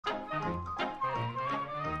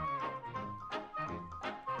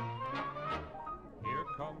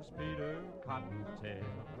cottontail,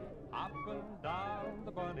 hopping down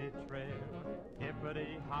the bunny trail.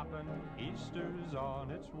 Hippity-hoppin', Easter's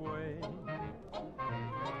on its way,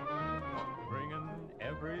 bringing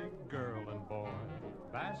every girl and boy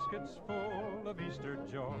baskets full of Easter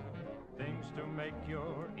joy, things to make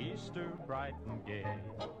your Easter bright and gay.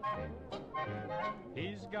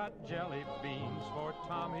 He's got jelly beans for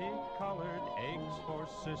Tommy, colored eggs for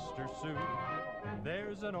Sister Sue.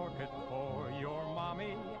 There's an orchid for your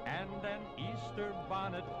mommy and an Easter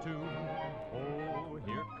bonnet too. Oh,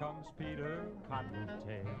 here comes Peter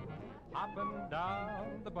Cottontail, hopping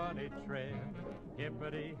down the bunny trail.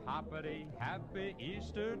 Hippity-hoppity, happy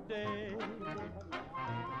Easter day.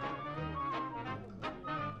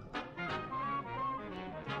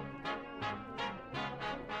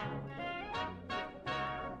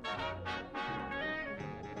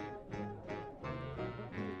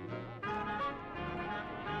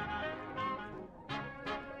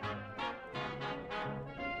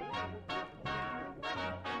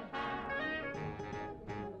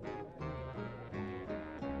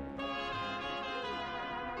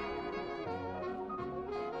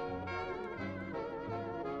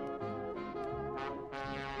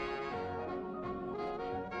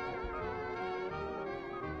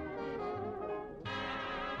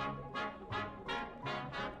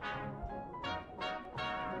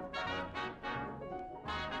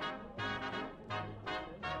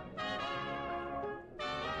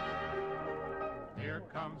 Here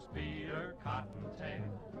comes Peter Cottontail,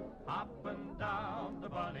 hopping down the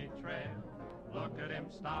bunny trail. Look at him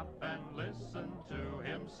stop and listen to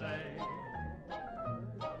him say,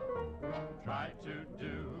 try to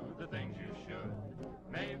do the things you should.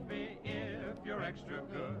 Maybe if you're extra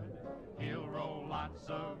good, he'll roll lots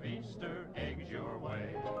of Easter eggs your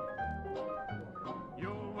way.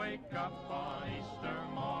 You'll wake up on Easter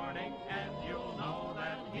morning and you'll know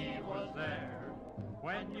that he was there.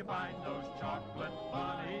 When you find those chocolate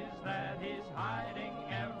bunnies that he's hiding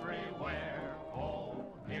everywhere.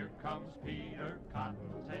 Oh, here comes Peter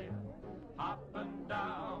Cottontail, hopping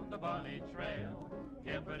down the bunny trail.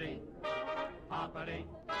 Hippity, hoppity,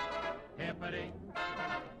 hippity,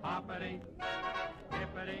 hoppity,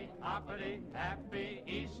 hippity, hoppity, happy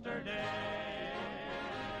Easter day.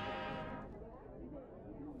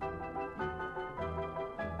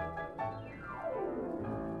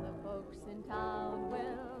 In town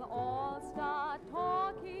will all start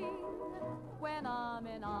talking when arm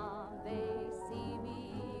in arm they see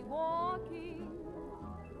me walking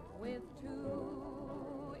with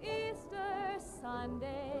two Easter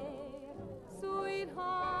Sunday sweethearts.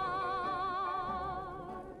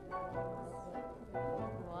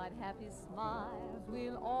 What happy smiles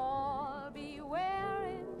we'll all be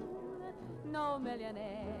wearing. No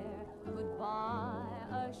millionaire could buy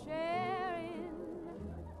a share in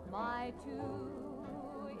my two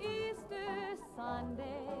Easter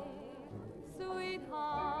Sunday sweethearts.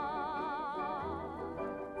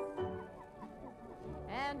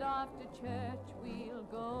 And after church we'll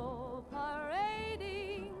go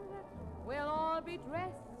parading. We'll all be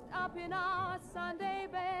dressed up in our Sunday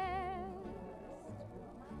best.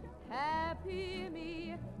 Happy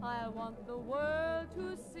me, I want the world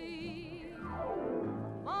to see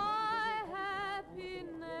my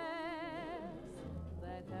happiness.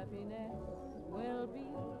 That happiness will be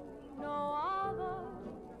no other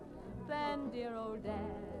than dear old Dad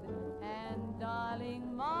and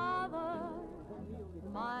darling Mother,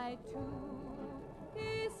 my two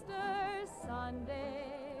Easter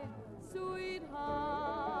Sunday sweethearts.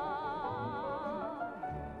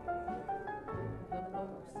 The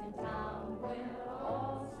folks in town will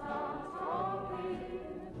all start talking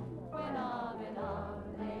when arm in arm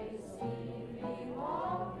they see me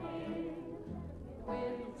walking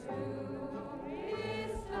with two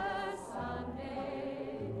Easter Sunday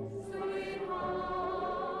sweethearts.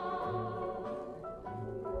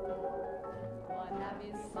 What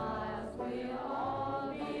happy smiles we'll all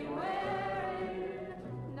be wearing.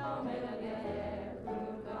 No millionaire who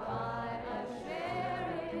could buy a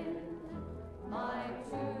share in my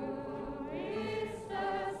two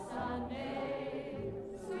Easter Sunday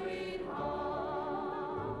sweethearts.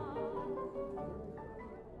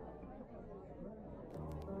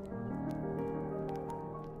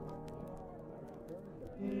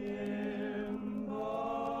 In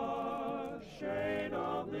the shade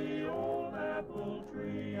of the old apple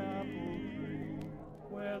tree,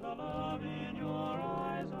 where the love in your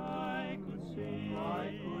eyes I could see,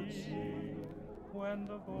 when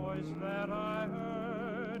the voice that I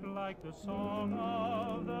heard, like the song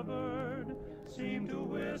of the bird, seemed to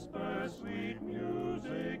whisper sweet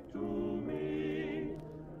music to me,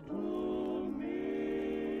 to me.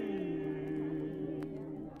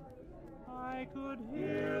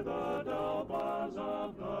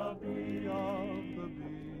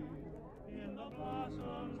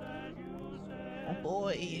 Oh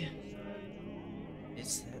boy.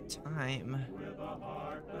 It's that time.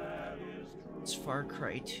 It's Far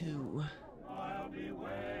Cry 2.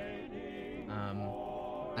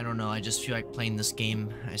 I don't know, I just feel like playing this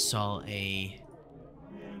game. I saw a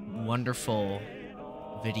wonderful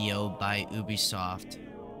video by Ubisoft.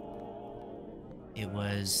 It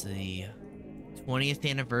was the 20th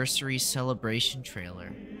anniversary celebration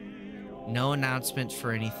trailer. No announcement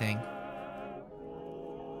for anything.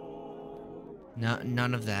 No,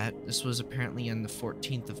 none of that. This was apparently on the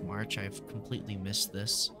 14th of March. I've completely missed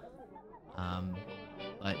this.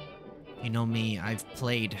 But you know me, I've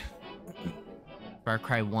played Far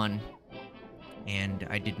Cry 1, and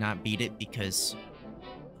I did not beat it because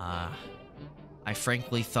I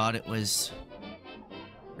frankly thought it was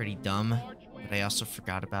pretty dumb, but I also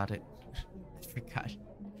forgot about it.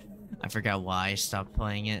 I forgot why I stopped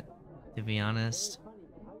playing it, to be honest.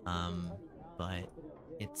 But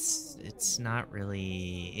it's not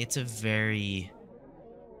really, it's a very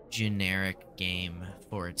generic game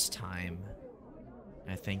for its time.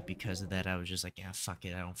 I think because of that, I was just like, yeah, fuck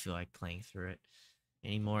it, I don't feel like playing through it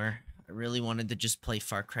anymore. I really wanted to just play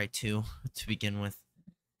Far Cry 2 to begin with.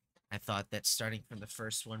 I thought that starting from the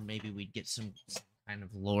first one, maybe we'd get some kind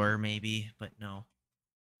of lore, maybe, but no.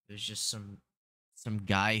 It was just some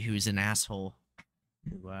guy who's an asshole,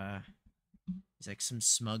 who, he's like some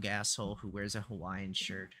smug asshole who wears a Hawaiian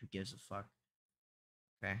shirt. Who gives a fuck?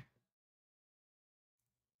 Okay.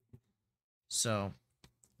 So,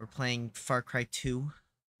 we're playing Far Cry 2,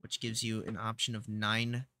 which gives you an option of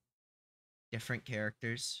 9 different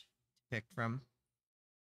characters to pick from.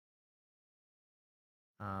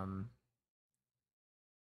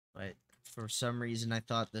 But for some reason I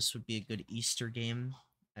thought this would be a good Easter game.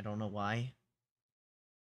 I don't know why.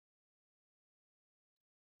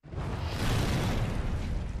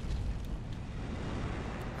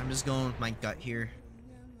 I'm just going with my gut here.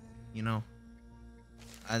 You know.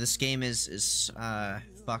 This game is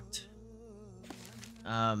fucked.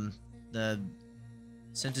 The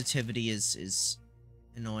sensitivity is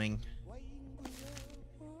annoying.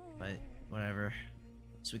 But whatever.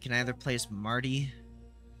 So we can either play as Marty,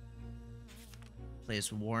 play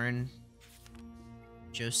as Warren,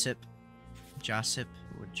 Joseph,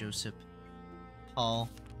 Paul,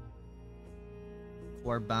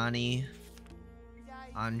 Corbani,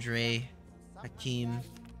 Andre, Hakim,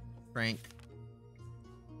 Frank,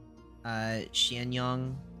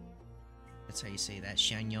 Xianyong. That's how you say that,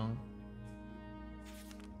 Xianyong.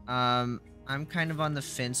 I'm kind of on the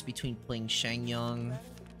fence between playing Xianyong,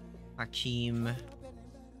 Hakim,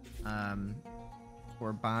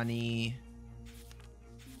 Corbani,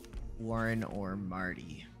 Warren, or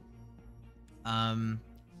Marty. If I'm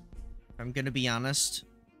gonna be honest,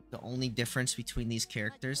 the only difference between these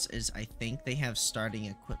characters is I think they have starting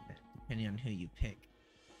equipment, depending on who you pick.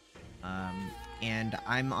 And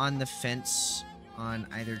I'm on the fence on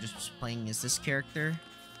either just playing as this character,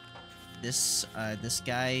 this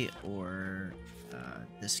guy, or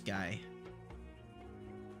this guy.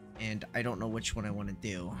 And I don't know which one I want to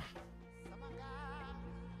do.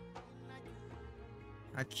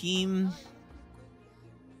 Hakim.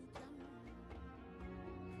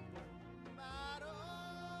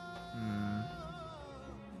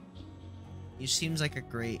 He seems like a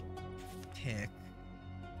great pick.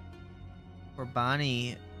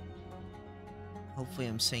 Corbani. Hopefully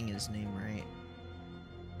I'm saying his name right.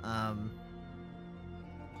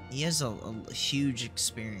 He has a huge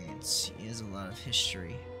experience. He has a lot of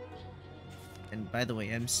history. And by the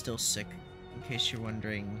way, I'm still sick. In case you're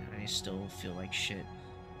wondering, I still feel like shit.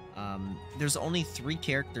 There's only 3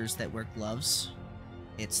 characters that wear gloves.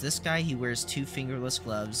 It's this guy, he wears 2 fingerless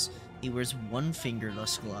gloves. He wears 1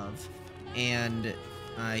 fingerless glove. And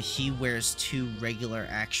he wears 2 regular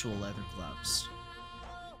actual leather gloves.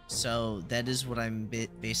 So that is what I'm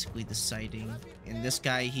basically deciding. And this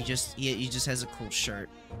guy, he just has a cool shirt.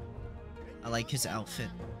 I like his outfit.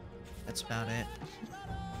 That's about it.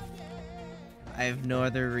 I have no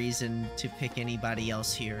other reason to pick anybody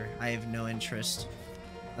else here. I have no interest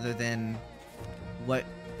other than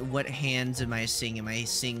what hands am I seeing? Am I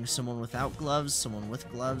seeing someone without gloves, someone with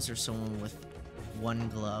gloves, or someone with 1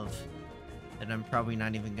 glove that I'm probably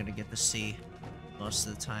not even gonna get to see most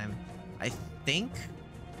of the time? I think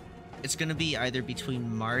it's gonna be either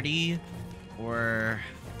between Marty or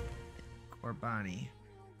Corbani.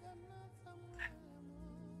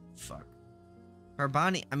 Fuck.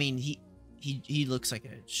 Corbani, I mean, he looks like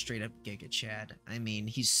a straight up Giga Chad. I mean,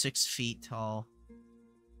 he's 6 feet tall.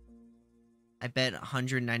 I bet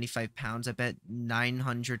 195 pounds. I bet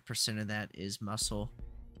 900% of that is muscle.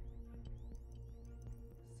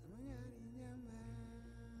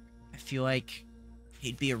 I feel like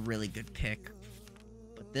he'd be a really good pick.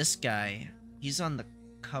 But this guy, he's on the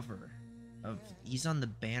cover of, he's on the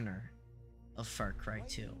banner of Far Cry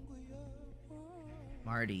 2.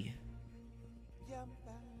 Marty.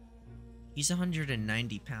 He's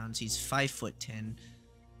 190 pounds. He's 5'10",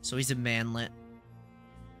 so he's a manlet.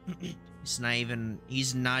 He's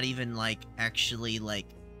not even like actually like,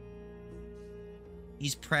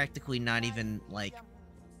 he's practically not even like,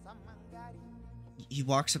 he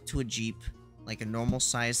walks up to a Jeep, like a normal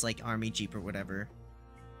size like army Jeep or whatever,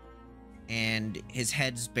 and his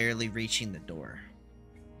head's barely reaching the door.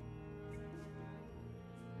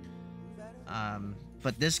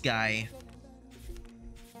 But this guy,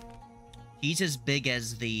 he's as big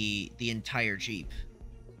as the entire Jeep.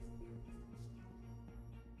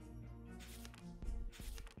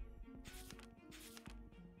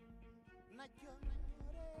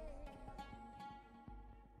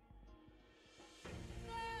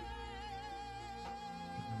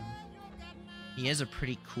 He has a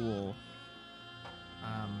pretty cool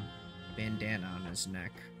bandana on his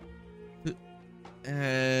neck.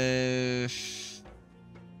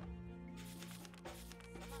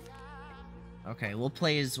 Okay, we'll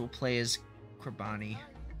play as Krabani.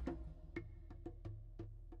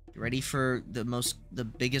 You ready for the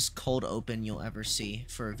biggest cold open you'll ever see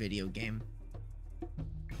for a video game?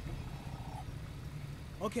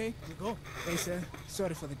 Okay, you go. Hey, sir.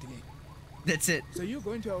 Sorry for the delay. That's it. So you're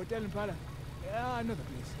going to a hotel in Pala? Yeah, I know the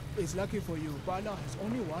place. It's lucky for you. Pala has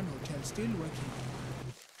only one hotel still working.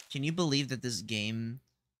 Can you believe that this game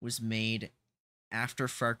was made after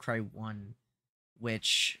Far Cry 1,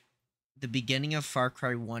 which the beginning of Far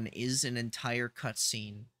Cry 1 is an entire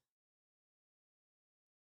cutscene?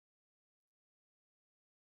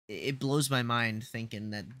 It blows my mind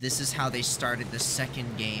thinking that this is how they started the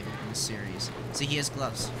second game in the series. See, he has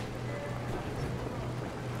gloves.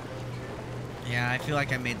 Yeah, I feel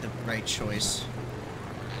like I made the right choice.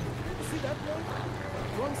 See that one?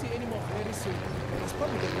 You won't see any more very soon. It's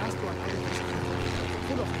probably the last one.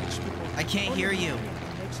 Full of rich people. I can't hear you.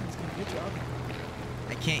 Connections can get you out.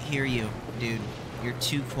 I can't hear you, dude. You're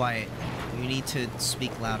too quiet. You need to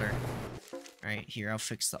speak louder. Alright, here, I'll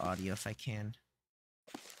fix the audio if I can.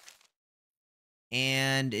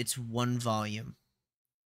 And it's one volume.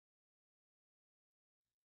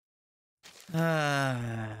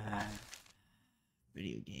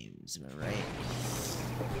 Video games, am I right?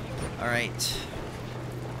 Alright.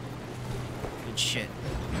 Good shit.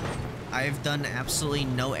 I've done absolutely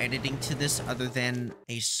no editing to this other than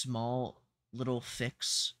a small little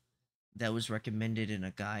fix that was recommended in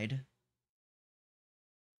a guide.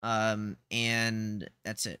 And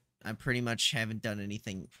that's it. I pretty much haven't done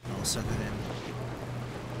anything else other than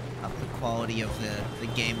up the quality of the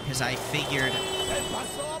game, because I figured...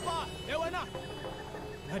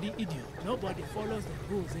 Bloody idiot. Nobody follows the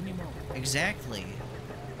rules anymore. Exactly.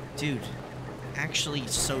 Dude, actually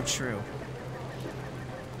so true.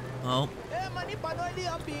 Oh.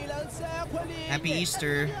 Happy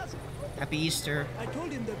Easter. Happy Easter. I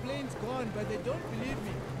told him the plane's gone, but they don't believe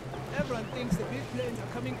me. Everyone thinks the big planes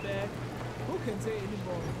are coming back. Who can say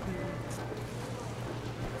anymore?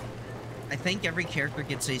 I think every character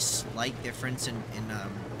gets a slight difference in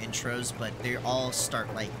intros, but they all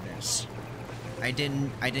start like this. I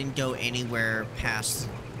didn't go anywhere past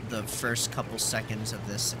the first couple seconds of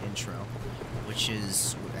this intro, which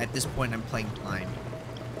is, at this point, I'm playing blind.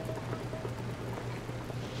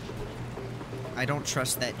 I don't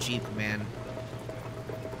trust that Jeep, man.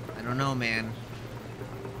 I don't know, man.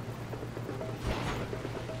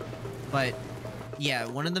 But yeah,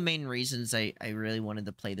 one of the main reasons I really wanted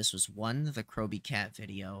to play this was, one, the Kroby Cat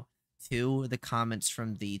video, two, the comments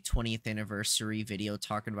from the 20th anniversary video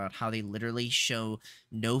talking about how they literally show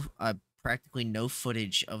practically no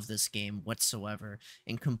footage of this game whatsoever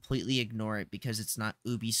and completely ignore it because it's not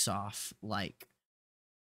Ubisoft-like.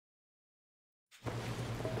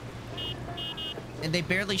 And they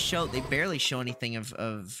barely show anything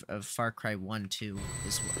of Far Cry 1 too,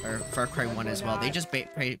 or Far Cry 1 as well. They just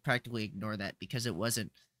practically ignore that because it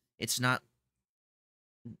wasn't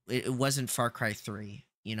Far Cry 3,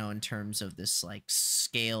 you know, in terms of this like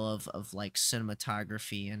scale of like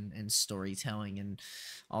cinematography and storytelling and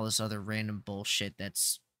all this other random bullshit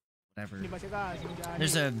that's whatever.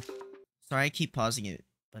 Sorry, I keep pausing it,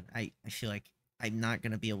 but I feel like I'm not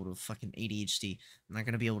going to be able to fucking ADHD. I'm not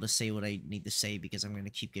going to be able to say what I need to say because I'm going to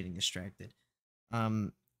keep getting distracted.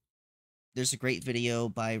 There's a great video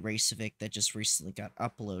by Racevic that just recently got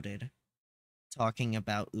uploaded talking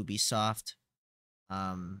about Ubisoft,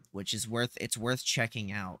 which is worth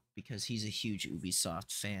checking out because he's a huge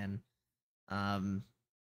Ubisoft fan. And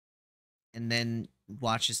then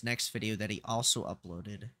watch his next video that he also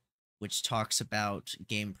uploaded, which talks about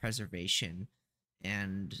game preservation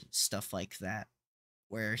and stuff like that,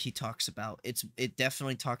 where he talks about it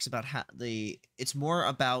definitely talks about how it's more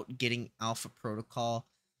about getting Alpha Protocol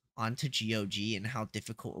onto GOG and how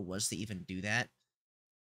difficult it was to even do that.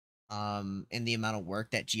 And the amount of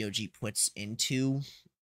work that GOG puts into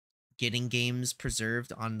getting games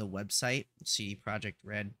preserved on the website, CD Projekt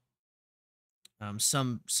Red.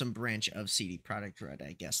 Some branch of CD Projekt Red,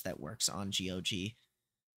 I guess, that works on GOG.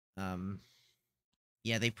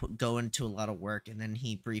 Yeah, they go into a lot of work, and then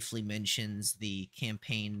he briefly mentions the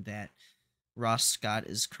campaign that Ross Scott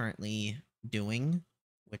is currently doing,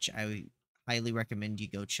 which I highly recommend you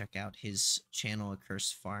go check out his channel,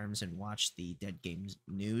 Accursed Farms, and watch the Dead Games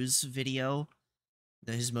News video.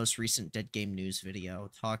 His most recent Dead Game News video,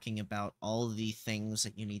 talking about all the things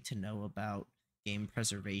that you need to know about game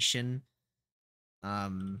preservation.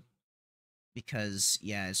 Because,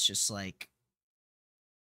 yeah, it's just like,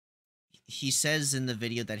 he says in the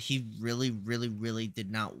video that he really did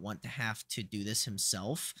not want to have to do this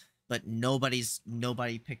himself, but nobody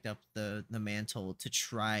picked up the mantle to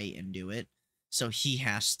try and do it, so he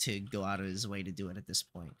has to go out of his way to do it at this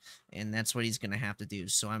point, and that's what he's gonna have to do.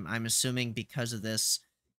 So I'm assuming because of this,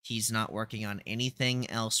 he's not working on anything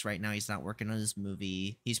else right now. He's not working on his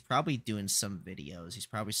movie. He's probably doing some videos. He's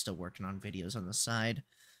probably still working on videos on the side,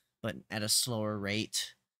 but at a slower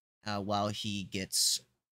rate, while he gets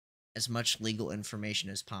as much legal information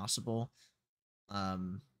as possible.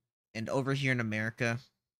 And over here in America,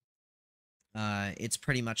 it's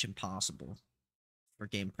pretty much impossible for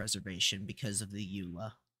game preservation because of the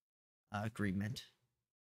EULA agreement,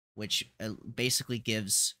 which basically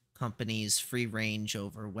gives companies free range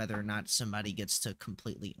over whether or not somebody gets to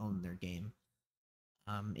completely own their game.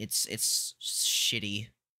 It's shitty,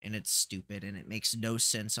 and it's stupid, and it makes no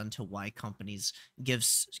sense until why companies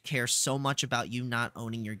care so much about you not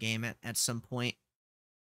owning your game at some point.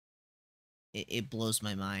 It blows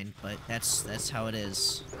my mind, but that's how it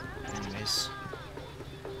is. Anyways.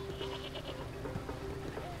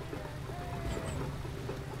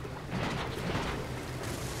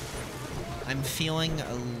 I'm feeling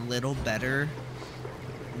a little better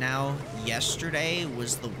now. Yesterday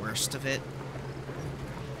was the worst of it.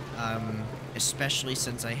 Especially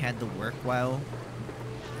since I had to work while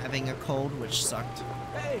having a cold, which sucked.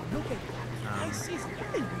 Hey, look at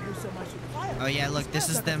Oh yeah, look, this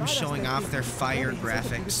is them showing off their fire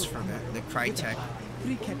graphics for the Crytek.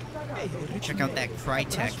 Check out that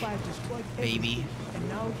Crytek, baby. And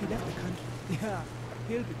now he left the country. Yeah,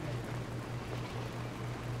 he'll be back.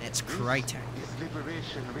 It's Crytek.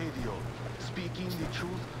 Liberation Radio, speaking the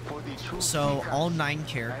truth for the truth. So all 9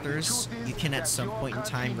 characters, you can at some point in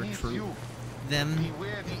time recruit them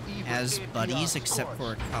as buddies, except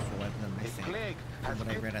for a couple of them, I think, from what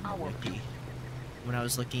I read on the wiki. When I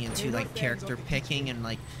was looking into like character picking and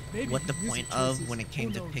like what the point of when it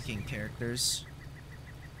came to picking characters.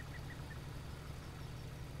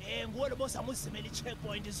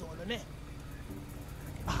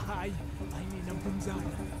 Hayi, mina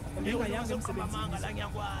mphumzana. Ngeke yami emsebenzini.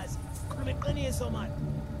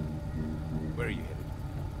 Where are you headed?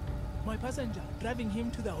 My passenger, driving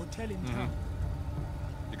him to the hotel in town.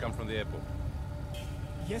 You come from the airport?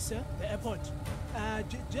 Yes, sir, the airport.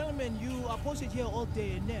 Gentlemen, you are posted here all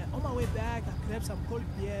day. On my way back, I grabbed some cold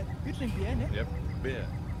beer. You drink beer, ne? Yep, beer.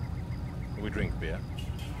 We drink beer.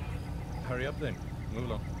 Hurry up then. Move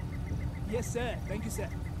along. Yes, sir. Thank you, sir.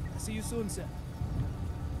 I'll see you soon, sir.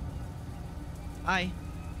 Hi.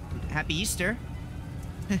 Happy Easter.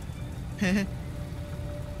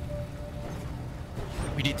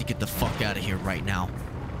 We need to get the fuck out of here right now.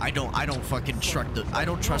 I don't fucking trust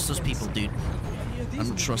those people, dude. I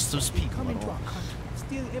don't trust those people at all.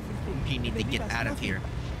 We need to get out of here.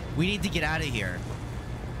 We need to get out of here.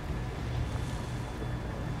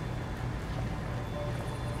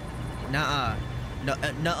 Nuh-uh. No,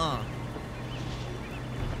 nuh-uh.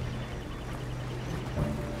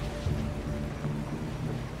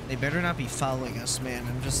 They better not be following us, man.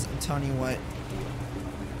 I'm telling you what.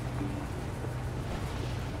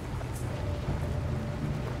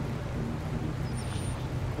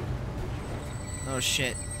 Oh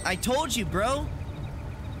shit. I told you, bro!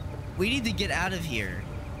 We need to get out of here.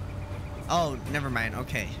 Oh, never mind.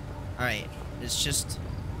 Okay. Alright. It's just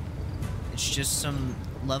some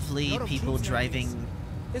lovely people driving.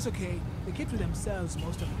 It's okay. They keep to themselves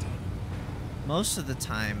most of the time. Most of the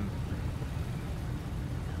time.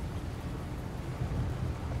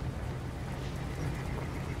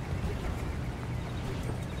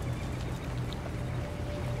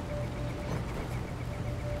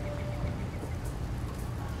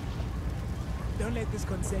 Don't let this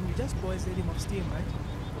concern you. Just boys let him off steam, right?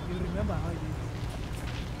 You remember how you...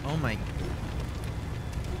 Oh my.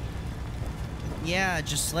 Yeah,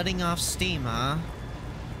 just letting off steam, huh?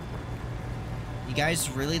 You guys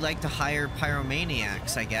really like to hire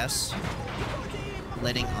pyromaniacs, I guess.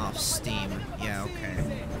 Letting off steam. Yeah,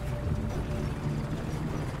 okay.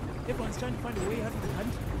 Everyone's trying to find a way out of the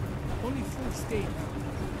hunt. Only fools stay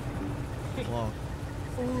now. Well,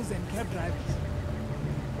 Fools and cab drivers.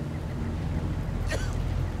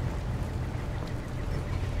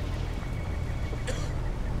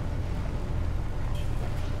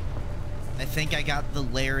 I think I got the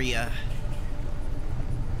Laria.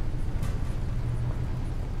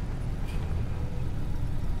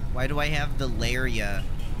 Why do I have the Laria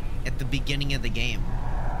at the beginning of the game?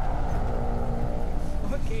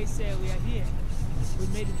 Okay, sir, we are here. We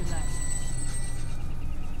made it alive.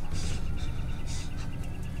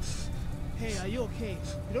 Hey, are you okay?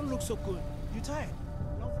 You don't look so good. You tired?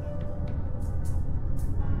 Long flight.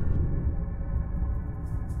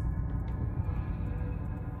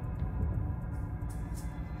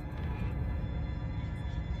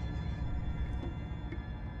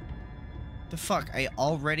 The fuck?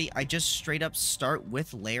 I just straight up start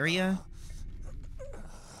with Laria?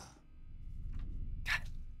 God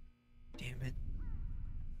damn it.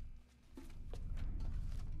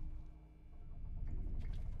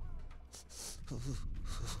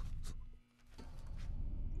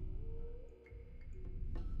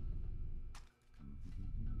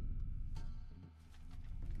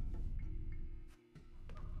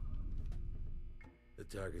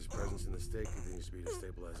 The target's presence in the state continues to be a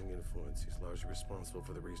destabilizing influence. He's largely responsible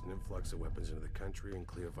for the recent influx of weapons into the country and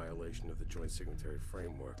clear violation of the Joint Signatory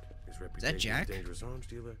Framework. His reputation Jack? as a dangerous arms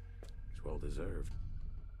dealer is well deserved.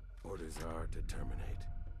 Orders are to terminate.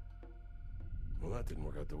 Well, that didn't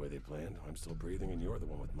work out the way they planned. I'm still breathing and you're the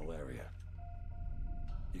one with malaria.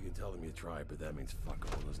 You can tell them you tried, but that means fuck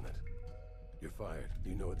all, doesn't it? You're fired.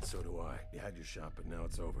 You know it, and so do I. You had your shot, but now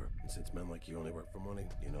it's over. And since men like you only work for money,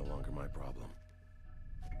 you're no longer my problem.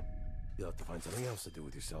 You'll have to find something else to do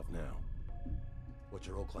with yourself now. What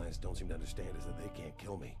your old clients don't seem to understand is that they can't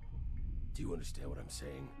kill me. Do you understand what I'm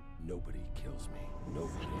saying? Nobody kills me.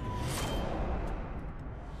 Nobody.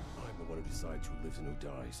 I'm the one who decides who lives and who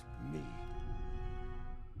dies. Me.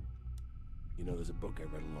 You know, there's a book I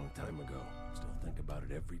read a long time ago. Still think about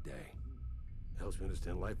it every day. It helps me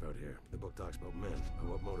understand life out here. The book talks about men and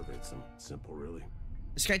what motivates them. Simple, really.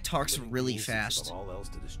 This guy talks Living really beings seeks fast. above all else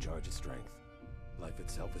to discharge its strength. Life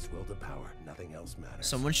itself is will to power. Nothing else matters.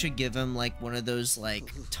 Someone should give him like one of those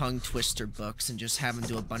like tongue twister books and just have him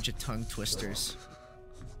do a bunch of tongue twisters.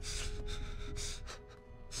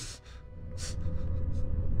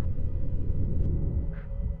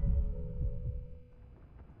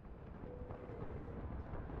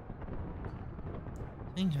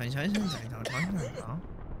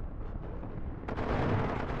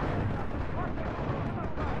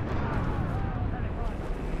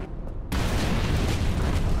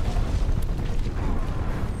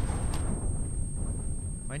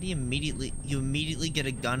 Why do you immediately get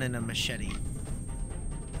a gun and a machete?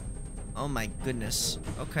 Oh my goodness.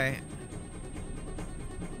 Okay.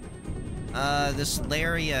 This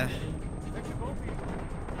Laria.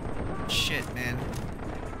 Shit, man.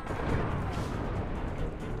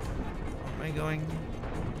 Where am I going?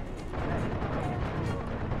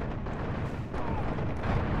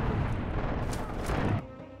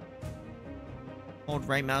 Hold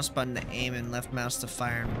right mouse button to aim and left mouse to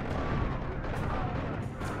fire.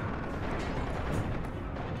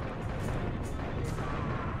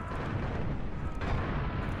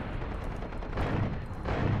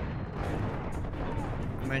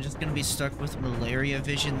 Am I just gonna be stuck with malaria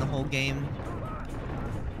vision the whole game?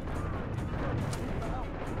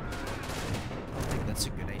 I think that's a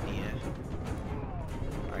good idea.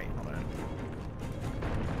 Alright, hold on.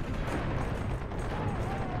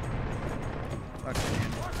 Fuck,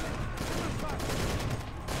 man.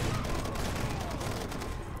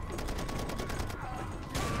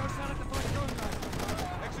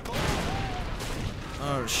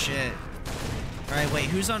 Oh shit. Alright, wait,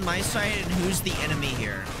 who's on my side and who's the enemy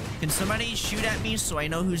here? Can somebody shoot at me so I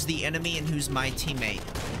know who's the enemy and who's my teammate?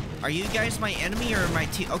 Are you guys my enemy or my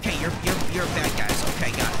team? Okay, you're bad guys.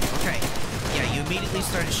 Okay, got it. Okay. Yeah, you immediately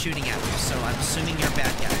started shooting at me, so I'm assuming you're a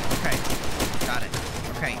bad guy. Okay. Got it.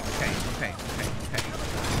 Okay, okay, okay, okay, okay.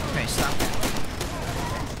 Okay, stop that.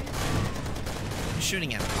 You're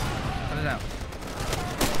shooting at me. Cut it out.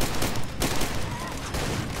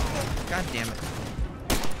 God damn it.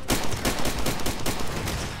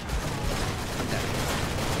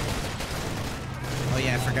 Oh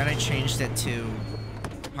yeah, I forgot I changed it to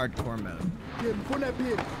hardcore mode. Ngifuna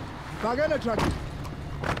pin. Bakela truck.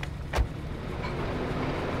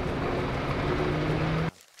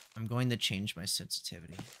 I'm going to change my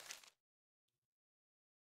sensitivity.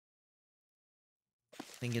 I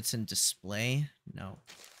think it's in display. No.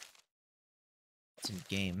 It's in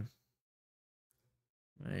game.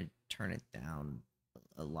 I'm gonna turn it down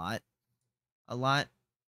a lot. A lot.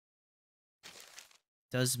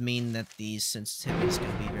 Does mean that the sensitivity is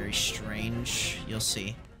gonna be very strange. You'll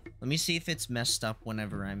see. Let me see if it's messed up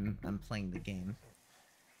whenever I'm playing the game.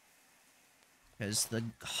 Because the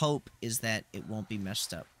hope is that it won't be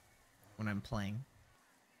messed up when I'm playing.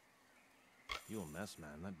 You a mess,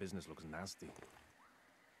 man. That business looks nasty.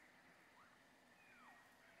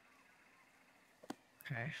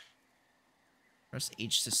 Okay. Press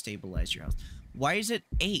H to stabilize your health. Why is it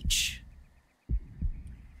H?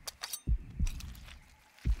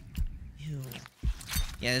 Ew.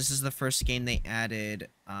 Yeah, this is the first game they added,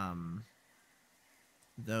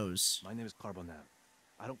 those. My name is Carbonav.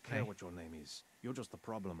 I don't care what your name is. You're just the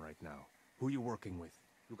problem right now. Who you working with?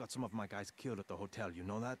 You got some of my guys killed at the hotel, you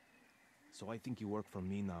know that? So I think you work for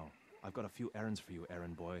me now. I've got a few errands for you,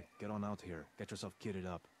 errand boy. Get on out here. Get yourself kitted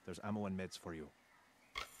up. There's ammo and meds for you.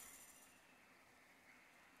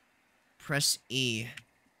 Press E.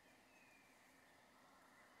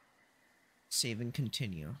 Save and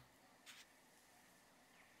continue.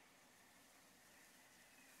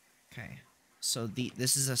 Okay. So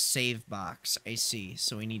this is a save box, I see.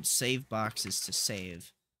 So we need save boxes to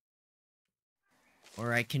save.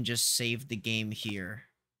 Or I can just save the game here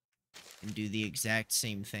and do the exact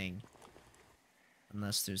same thing.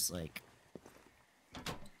 Unless there's like...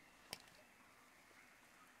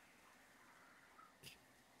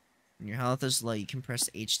 When your health is low, you can press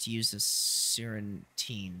H to use a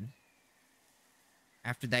Serentine.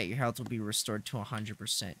 After that, your health will be restored to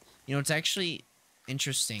 100%. You know, it's actually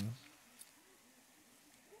interesting.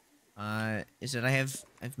 Is that I have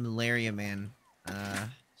malaria, man.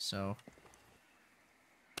 So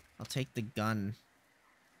I'll take the gun.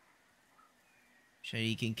 Show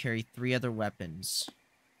you can carry 3 other weapons.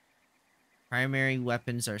 Primary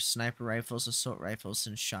weapons are sniper rifles, assault rifles,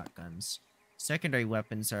 and shotguns. Secondary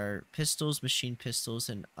weapons are pistols, machine pistols,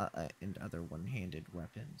 and other one-handed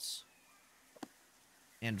weapons.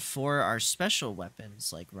 And 4 are special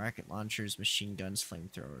weapons, like rocket launchers, machine guns,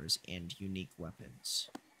 flamethrowers, and unique weapons.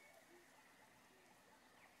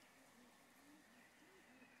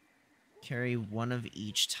 Carry 1 of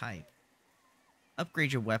each type.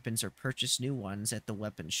 Upgrade your weapons or purchase new ones at the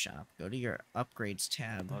weapons shop. Go to your upgrades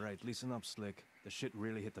tab. Alright, listen up, Slick. The shit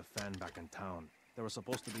really hit the fan back in town. There was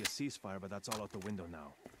supposed to be a ceasefire, but that's all out the window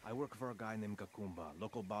now. I work for a guy named Kakumba,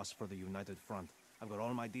 local boss for the United Front. I've got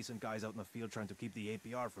all my decent guys out in the field trying to keep the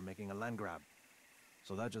APR from making a land grab.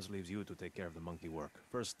 So that just leaves you to take care of the monkey work.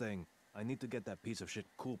 First thing, I need to get that piece of shit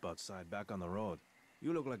Coop outside back on the road.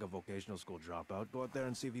 You look like a vocational school dropout. Go out there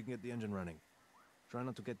and see if you can get the engine running. Try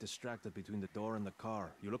not to get distracted between the door and the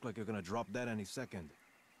car. You look like you're gonna drop dead any second.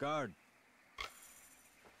 Guard!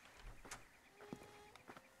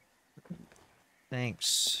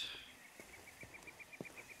 Thanks.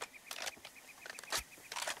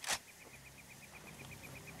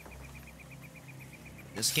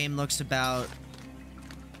 This game looks about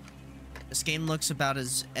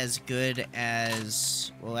as good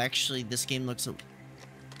as, well, actually this game looks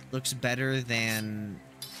better than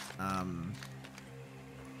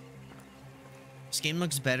this game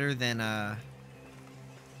looks better than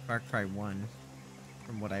Far Cry 1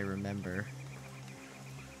 from what I remember.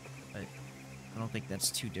 But I don't think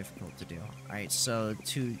that's too difficult to do. Alright, so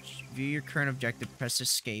to view your current objective, press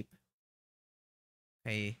escape.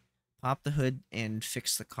 Okay. Pop the hood and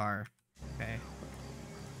fix the car. Okay.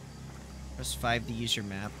 Press 5 to use your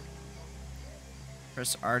map.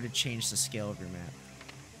 Press R to change the scale of your map.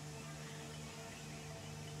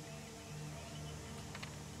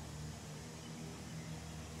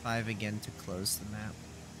 Five again to close the map.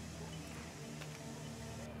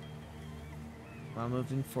 While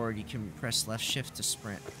moving forward, you can press left shift to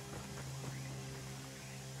sprint.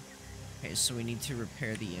 Okay, so we need to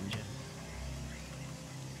repair the engine.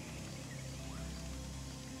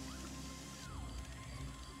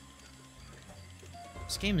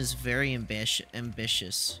 This game is very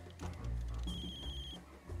ambitious.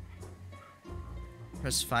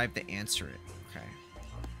 Press 5 to answer it. Okay.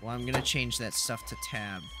 Well, I'm gonna change that stuff to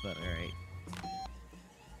tab, but alright.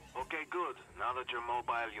 Okay, good. Now that you're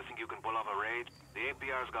mobile, you think you can pull off a raid? The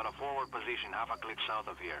APR's got a forward position half a click south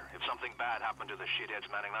of here. If something bad happened to the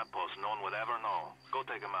shitheads manning that post, no one would ever know. Go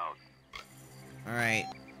take them out. Alright.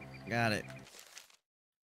 Got it.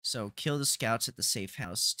 So, kill the scouts at the safe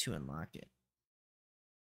house to unlock it.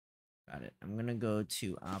 Got it. I'm gonna go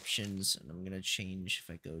to options and I'm gonna change.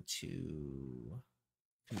 If I go to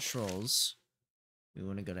controls, we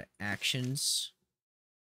want to go to actions,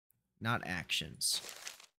 not actions.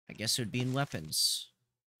 I guess it would be in weapons.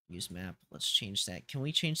 Use map. Let's change that. Can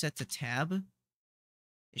we change that to tab?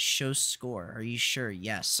 It shows score. Are you sure?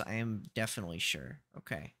 Yes, I am definitely sure.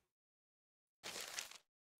 Okay.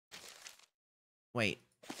 Wait.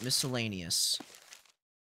 Miscellaneous.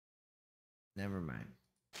 Never mind.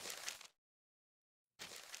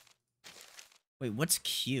 Wait, what's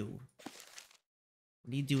Q? What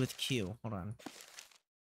do you do with Q? Hold on.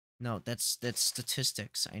 No, that's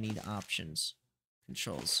statistics. I need options.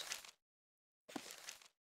 Controls.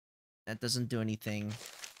 That doesn't do anything.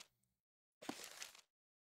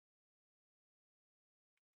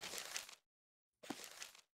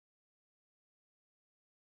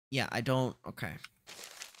 Yeah, I don't... Okay.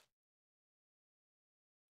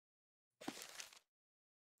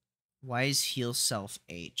 Why is heal self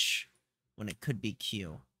H when it could be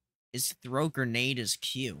Q? Is throw grenade is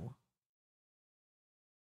Q?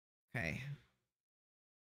 Okay.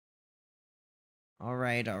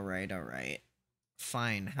 Alright, alright, alright.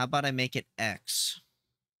 Fine. How about I make it X?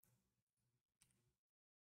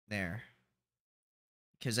 There.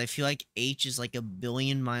 Because I feel like H is like a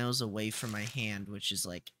billion miles away from my hand, which is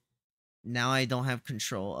like... Now I don't have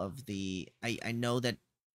control of the... I know that...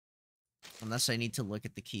 Unless I need to look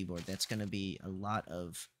at the keyboard, that's going to be a lot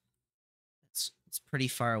of... It's pretty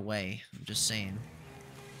far away, I'm just saying.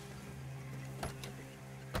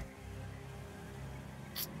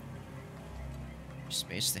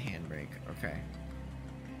 Space the handbrake, okay.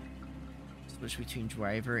 Switch between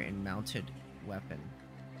driver and mounted weapon.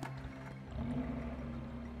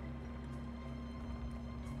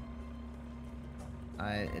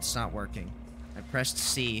 It's not working. I pressed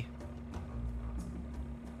C.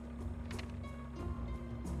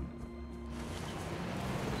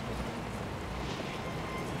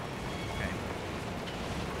 Okay.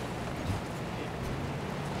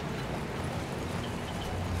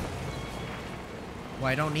 Well,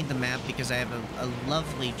 I don't need the map because I have a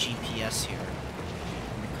lovely GPS here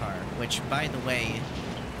in the car. Which, by the way,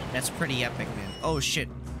 that's pretty epic, man. Oh, shit.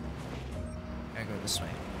 Gotta go this way.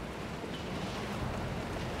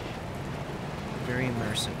 Very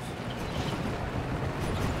immersive.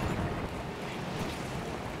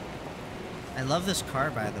 I love this car,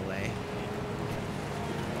 by the way.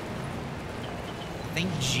 I think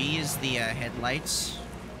G is the headlights.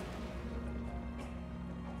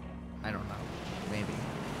 I don't know. Maybe.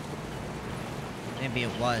 Maybe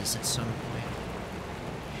it was at some point.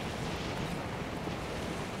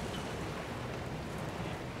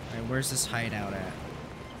 Alright, where's this hideout at?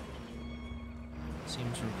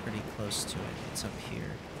 Seems we're pretty close to it. It's up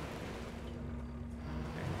here.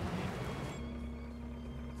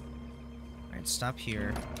 Alright, stop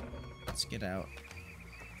here. Let's get out.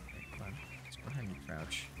 Okay, come on. Let's go ahead and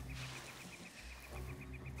crouch.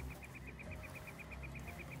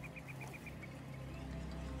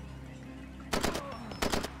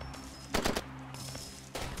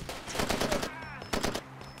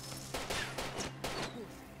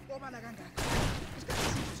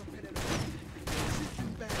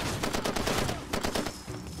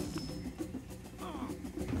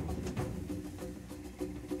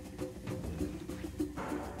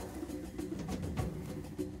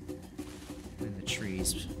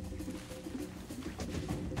 Trees.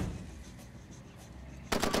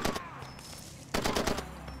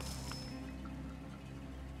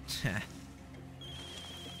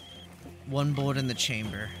 One bullet in the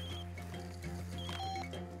chamber.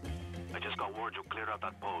 I just got word you cleared out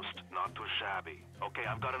that post. Not too shabby. Okay,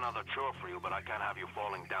 I've got another chore for you, but I can't have you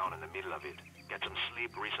falling down in the middle of it. Get some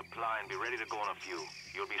sleep, resupply, and be ready to go in a few.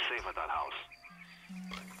 You'll be safe at that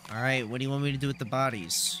house. Alright, what do you want me to do with the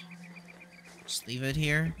bodies? Just leave it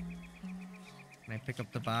here? Can I pick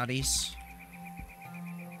up the bodies?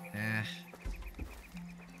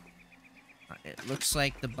 It looks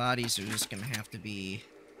like the bodies are just gonna have to be...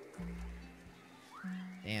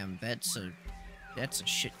 Damn, that's a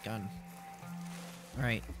shit gun.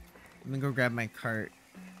 Alright, let me go grab my cart.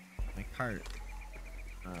 My cart.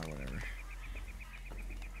 Whatever.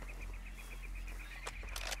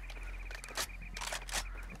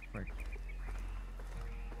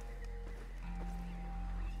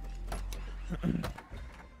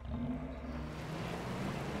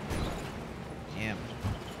 Damn.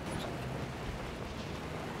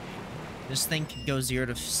 This thing can go 0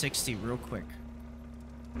 to 60 real quick.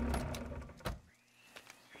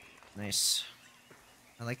 Nice.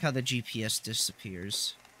 I like how the GPS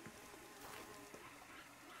disappears.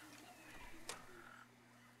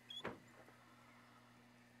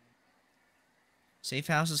 Safe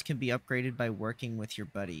houses can be upgraded by working with your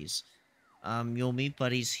buddies. You'll meet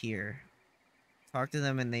buddies here. Talk to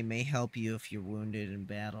them and they may help you if you're wounded in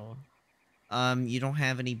battle. You don't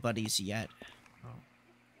have any buddies yet. Oh.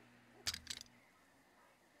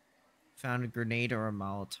 Found a grenade or a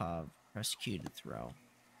Molotov. Press Q to throw.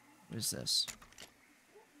 What is this?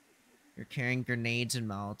 You're carrying grenades and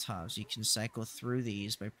Molotovs. You can cycle through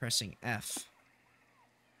these by pressing F.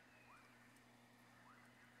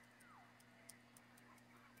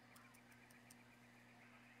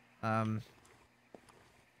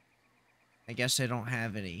 I guess I don't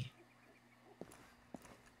have any.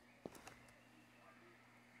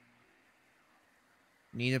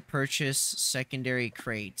 Need to purchase secondary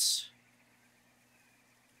crates.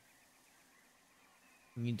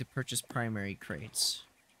 You need to purchase primary crates.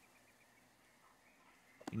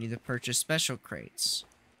 You need to purchase special crates.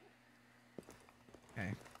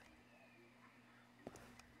 Okay.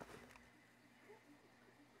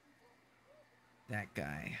 That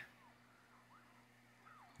guy.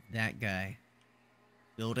 That guy.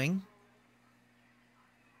 Building.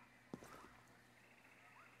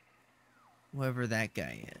 Whoever that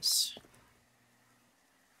guy is.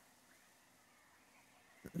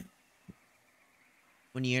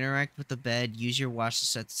 When you interact with the bed, use your watch to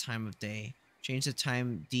set the time of day. Change the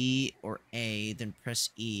time D or A, then press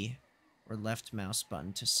E or left mouse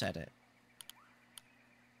button to set it.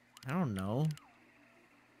 I don't know.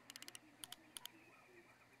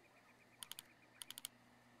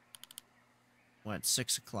 What,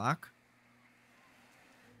 6 o'clock?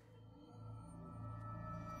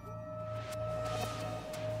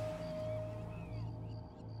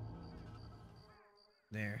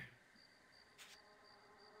 There.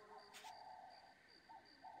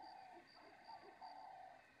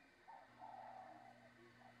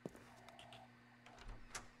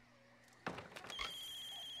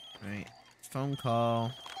 Right. Phone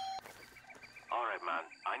call. All right, man.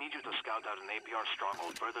 I need you to scout out an APR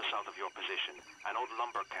stronghold further south of your position, an old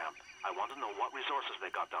lumber camp. I want to know what resources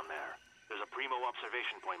they got down there. There's a primo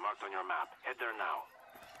observation point marked on your map. Head there now.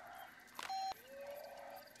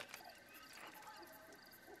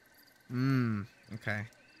 Okay.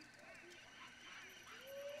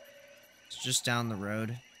 It's just down the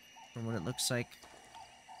road, from what it looks like.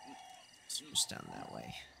 It's just down that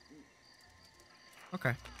way.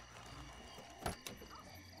 Okay. I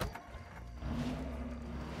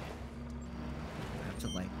have to,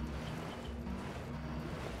 like...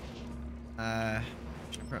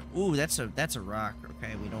 Ooh, that's a rock.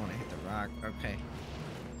 Okay, we don't want to hit the rock. Okay.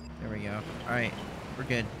 There we go. Alright, we're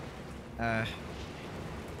good.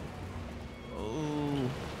 Oh,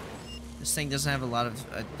 this thing doesn't have a lot of,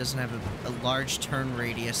 doesn't have a large turn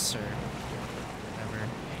radius or whatever.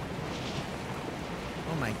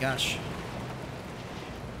 Oh my gosh.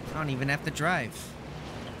 I don't even have to drive.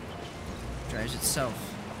 It drives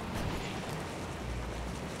itself.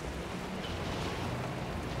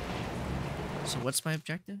 So what's my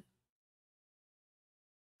objective?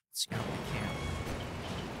 Scout the camp.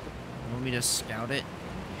 You want me to scout it?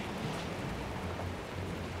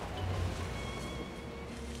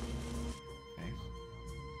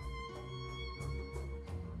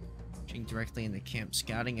 Directly in the camp.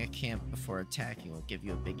 Scouting a camp before attacking will give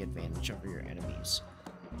you a big advantage over your enemies.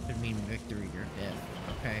 Could mean victory or death.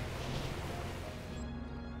 Okay.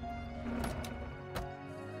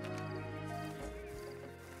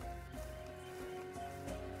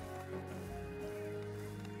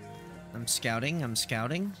 I'm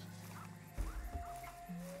scouting.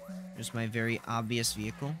 There's my very obvious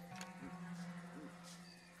vehicle.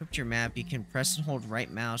 Equip your map. You can press and hold right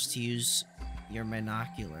mouse to use your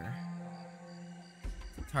binocular.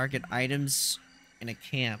 Target items in a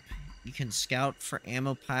camp. You can scout for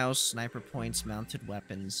ammo piles, sniper points, mounted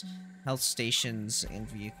weapons, health stations, and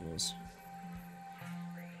vehicles.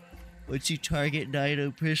 Once you target an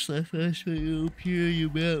item, press left mouse button to appear on your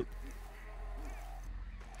map.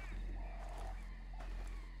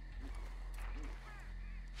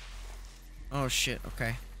 Oh shit,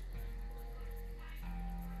 okay.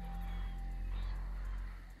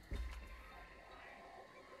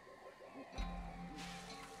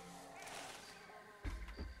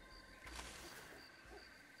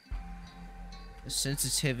 The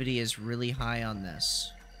sensitivity is really high on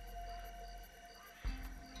this.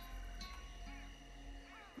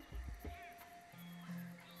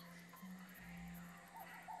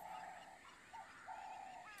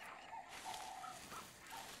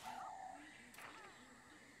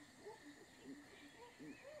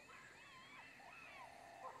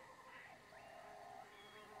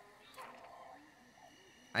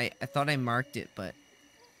 I thought I marked it, but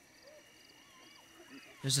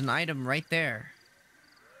there's an item right there.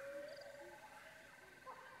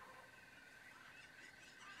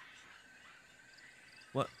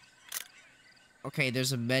 Okay,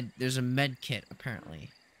 there's a med kit apparently.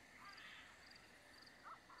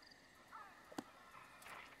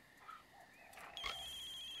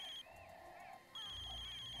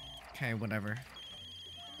 Okay, whatever.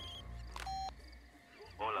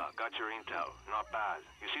 Hola, got your intel. Not bad.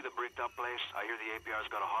 You see the bricked up place? I hear the APR's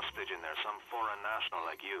got a hostage in there, some foreign national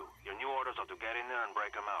like you. Your new orders are to get in there and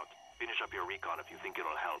break them out. Finish up your recon if you think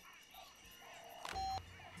it'll help.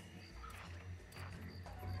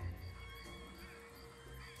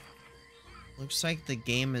 Looks like the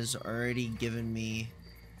game has already given me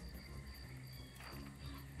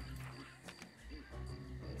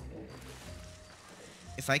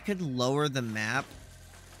if I could lower the map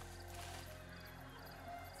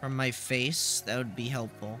from my face, that would be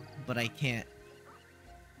helpful, but I can't.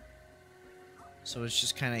 So it's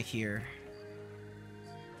just kind of here.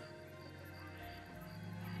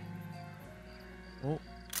 Oh.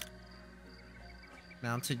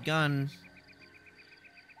 Mounted gun.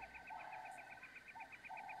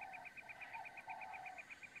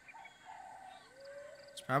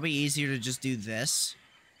 It's probably easier to just do this.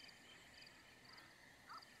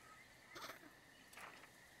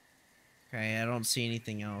 Okay, I don't see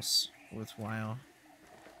anything else worthwhile.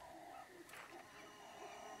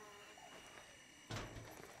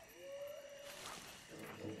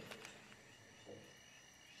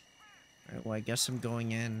 Alright, well, I guess I'm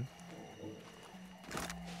going in.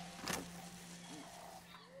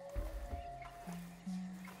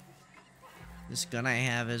 This gun I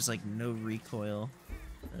have is like no recoil.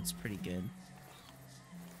 That's pretty good.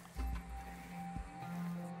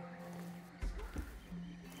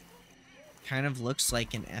 Kind of looks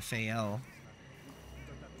like an FAL.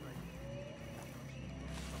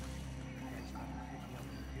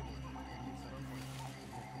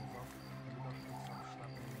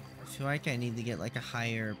 I feel like I need to get like a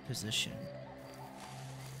higher position.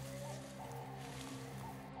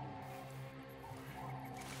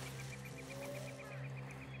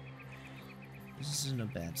 This isn't a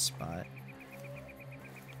bad spot.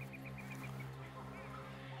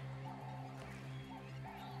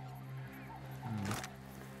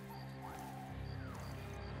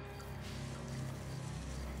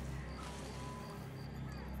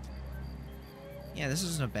 Yeah, this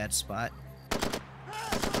isn't a bad spot.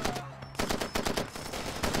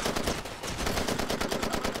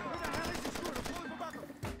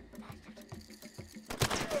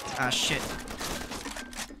 Ah, shit.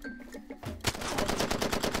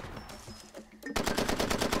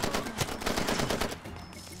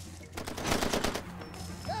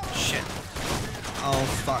 Shit. Oh,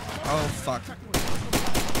 fuck. Oh, fuck.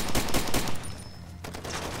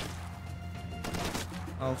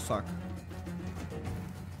 Oh, fuck.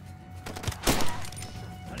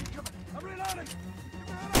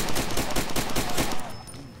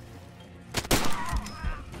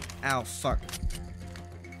 Ow, fuck.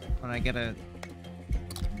 When I gotta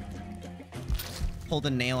pull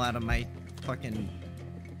the nail out of my fucking...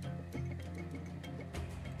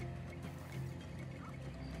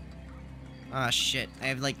 Ah, shit. I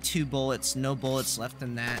have like 2 bullets, no bullets left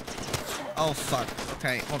in that. Oh, fuck.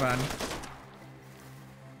 Okay, hold on.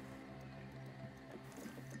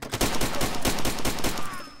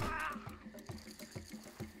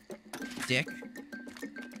 Dick.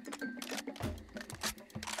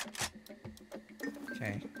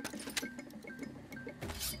 Okay.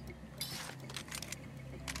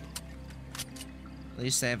 At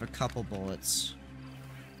least I have a couple bullets.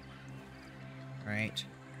 Right.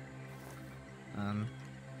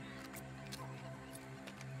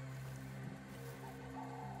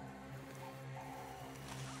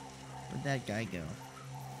 Where'd that guy go?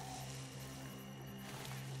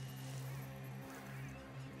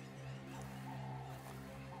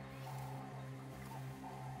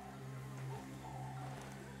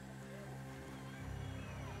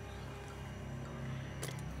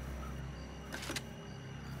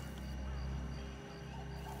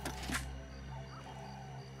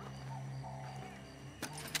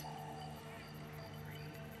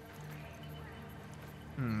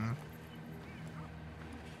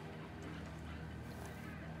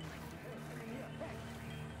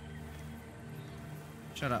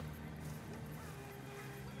 Shut up.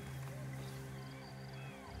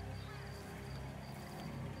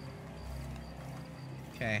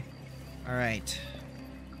 Okay. Alright.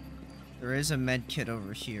 There is a med kit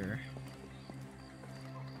over here.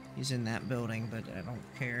 He's in that building, but I don't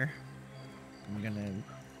care. I'm gonna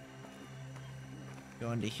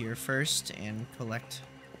go into here first and collect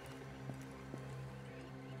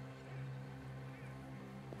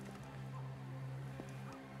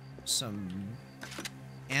some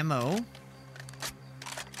ammo.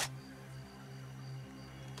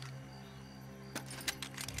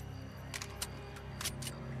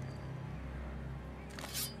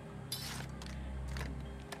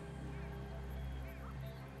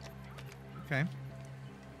 Okay.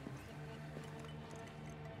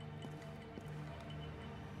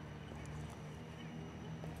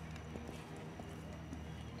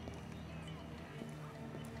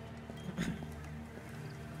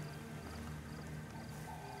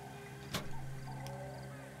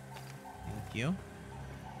 Thank you.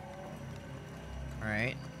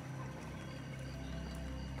 Alright.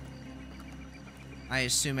 I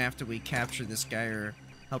assume after we capture this guy or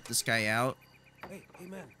help this guy out. Hey,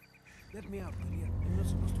 man. Let me out, idiot. I'm not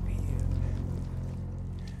supposed to be here.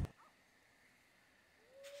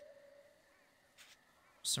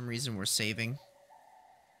 For some reason we're saving.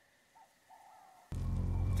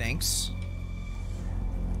 Thanks.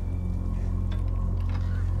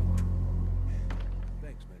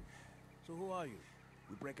 Thanks, man. So who are you?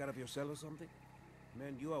 You break out of your cell or something?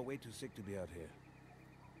 Man, you are way too sick to be out here.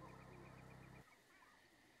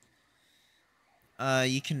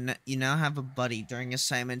 You now have a buddy. During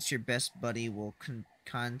assignments, your best buddy will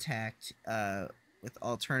contact with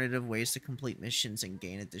alternative ways to complete missions and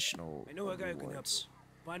gain additional I know a guy who can help rewards. you.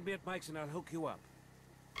 Find me at Mike's and I'll hook you up.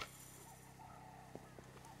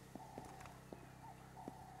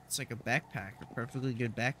 It's like a backpack, a perfectly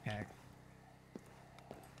good backpack.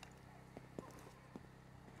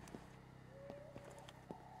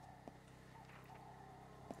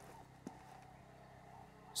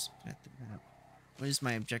 At the map. What is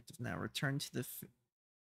my objective now? Return to the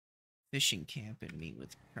fishing camp and meet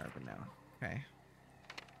with Carbonell. Okay.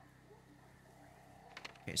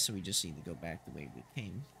 Okay, so we just need to go back the way we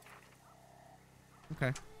came.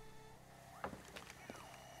 Okay.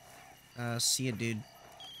 See ya, dude.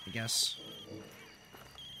 I guess.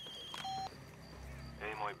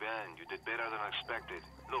 Hey, my Ben, you did better than expected.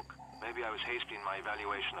 Look, maybe I was hasty in my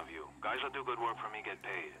evaluation of you. Guys that do good work for me get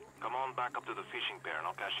paid. Come on back up to the fishing pier and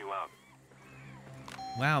I'll cash you out.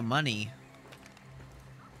 Wow, money.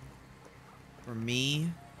 For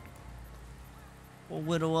me? Well,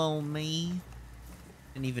 little old me.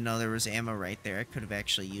 Didn't even know there was ammo right there. I could have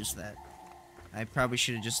actually used that. I probably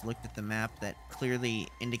should have just looked at the map that clearly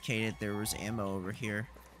indicated there was ammo over here.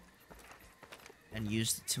 And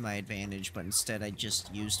used it to my advantage, but instead I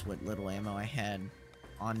just used what little ammo I had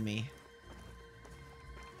on me.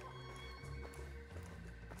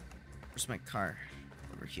 Where's my car?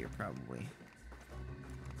 Over here, probably.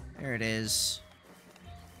 There it is.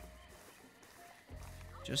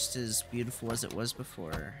 Just as beautiful as it was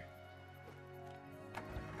before.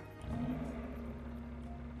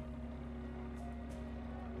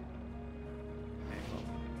 Okay, well.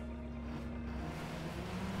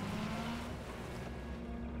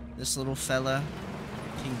 This little fella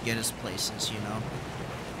can get us places, you know?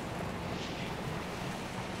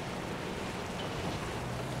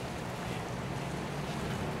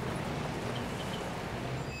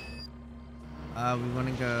 We want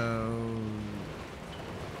to go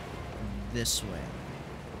this way.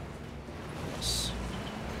 Yes.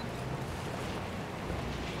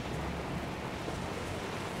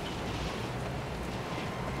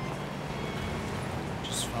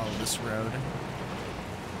 Just follow this road.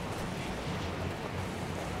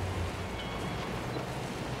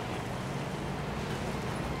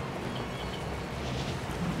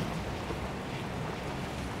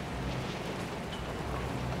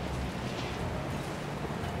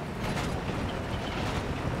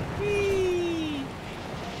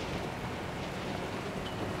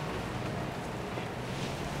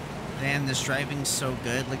 Man, this driving's so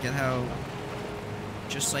good. Look at how,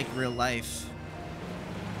 just like real life.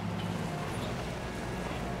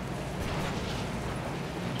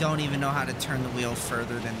 Don't even know how to turn the wheel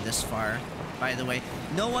further than this far, by the way.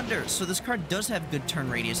 No wonder. So this car does have good turn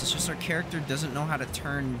radius. It's just our character doesn't know how to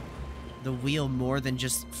turn the wheel more than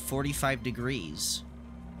just 45 degrees.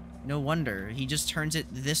 No wonder. He just turns it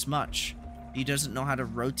this much. He doesn't know how to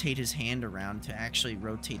rotate his hand around to actually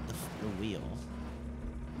rotate the wheel.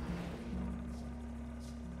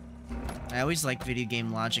 I always like video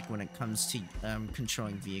game logic when it comes to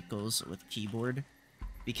controlling vehicles with keyboard,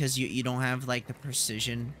 because you don't have like the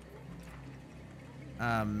precision.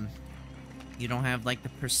 You don't have like the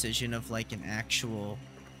precision of like an actual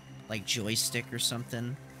like joystick or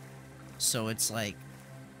something. So it's like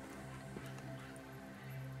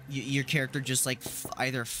your character just like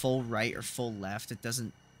either full right or full left. It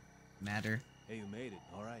doesn't matter. Hey, you made it.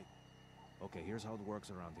 All right. Okay, here's how it works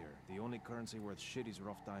around here. The only currency worth shit is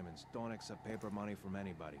rough diamonds. Don't accept paper money from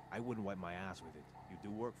anybody. I wouldn't wipe my ass with it. You do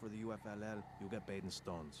work for the UFLL, you get paid in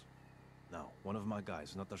stones. Now, one of my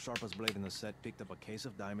guys, not the sharpest blade in the set, picked up a case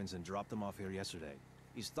of diamonds and dropped them off here yesterday.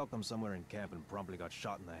 He stuck them somewhere in camp and promptly got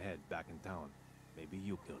shot in the head back in town. Maybe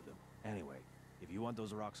you killed him. Anyway, if you want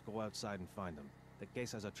those rocks, go outside and find them. The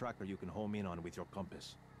case has a tracker you can home in on with your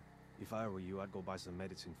compass. If I were you, I'd go buy some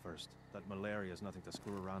medicine first. That malaria is nothing to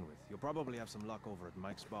screw around with. You'll probably have some luck over at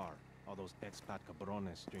Mike's bar. All those expat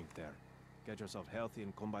cabrones drink there. Get yourself healthy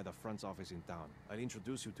and come by the front's office in town. I'll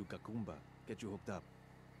introduce you to Kakumba. Get you hooked up.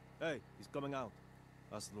 Hey, he's coming out.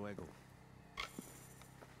 Hasta luego.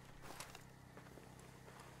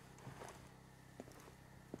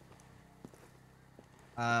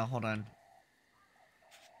 Hold on.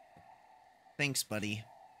 Thanks, buddy.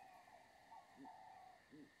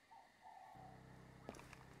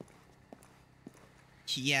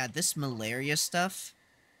 Yeah, this malaria stuff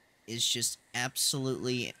is just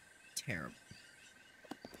absolutely terrible.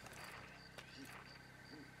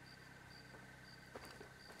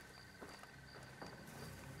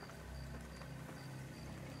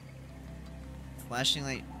 Flashing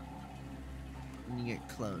light when you get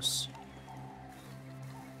close.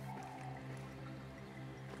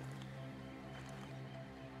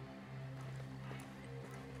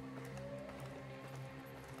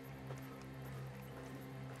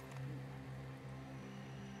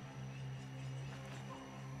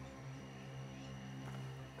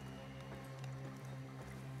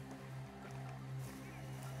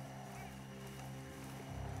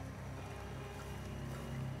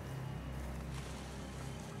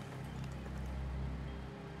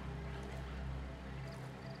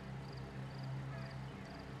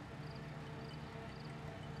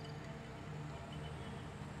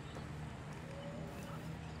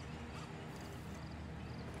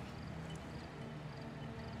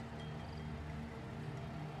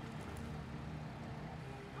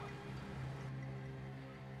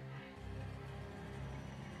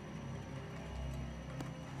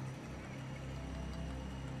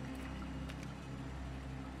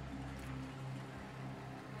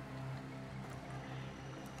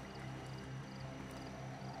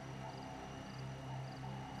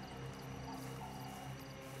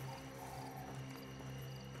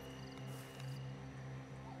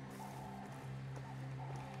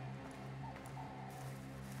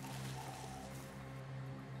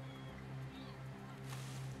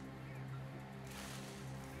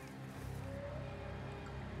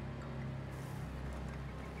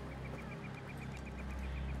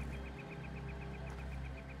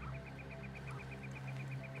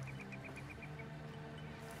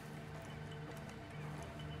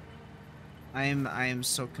 I am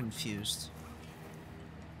so confused.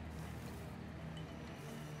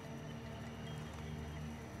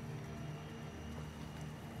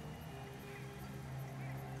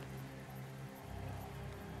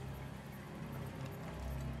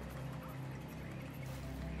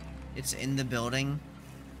 It's in the building.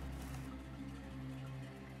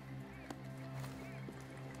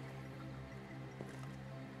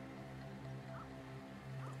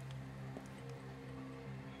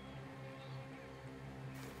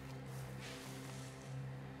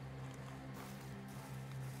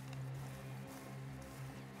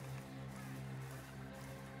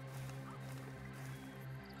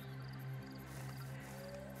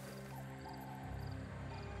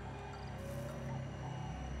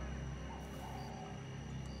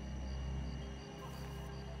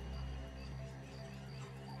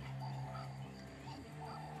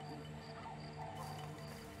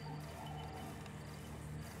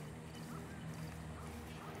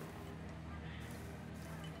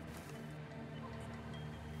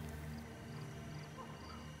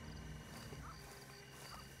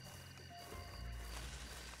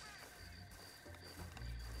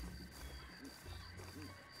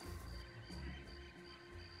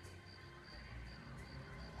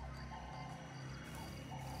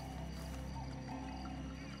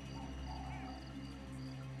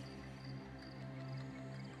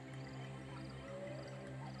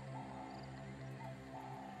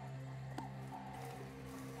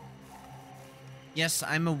 Yes,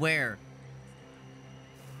 I'm aware.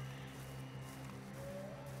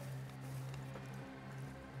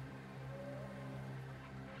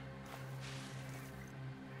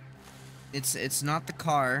 It's not the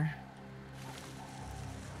car.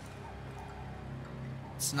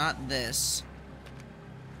 It's not this.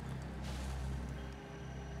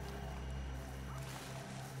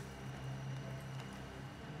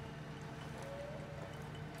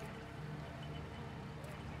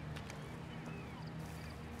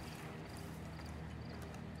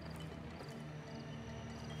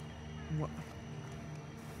 What?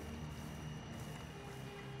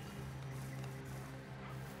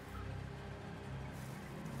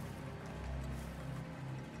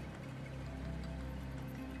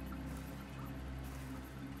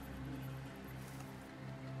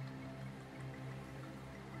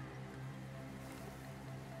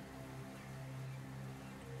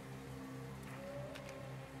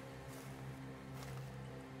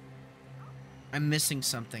 I'm missing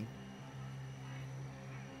something.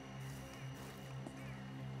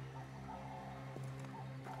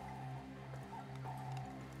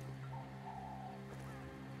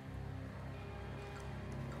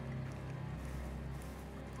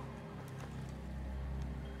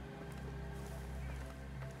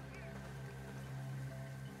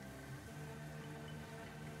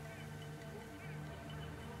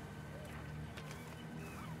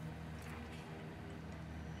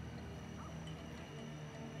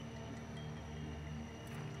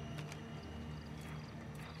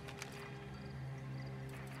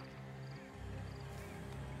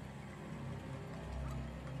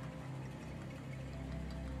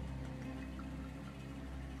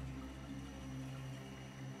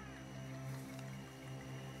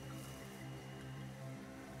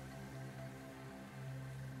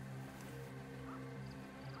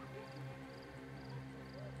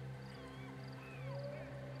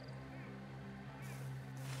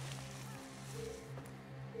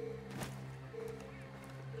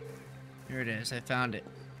 Here it is. I found it.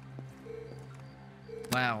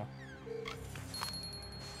 Wow.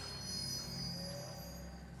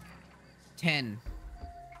 10.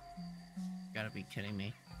 Gotta be kidding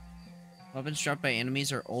me. Weapons dropped by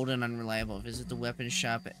enemies are old and unreliable. Visit the weapon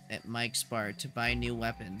shop at Mike's Bar to buy new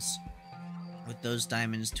weapons with those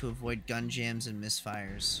diamonds to avoid gun jams and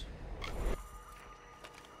misfires.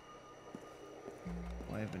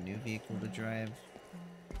 Oh, I have a new vehicle to drive.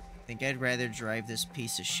 I think I'd rather drive this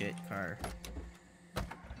piece of shit car. Alright,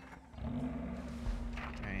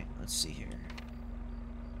 let's see here.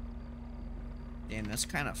 Damn, that's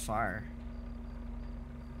kind of far.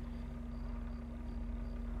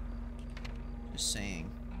 Just saying.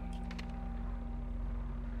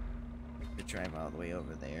 To drive all the way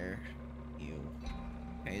over there. Ew.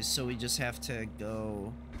 Okay, so we just have to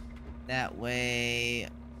go that way.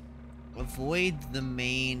 Avoid the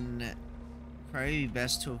main... Probably be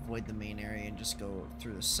best to avoid the main area and just go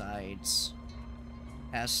through the sides.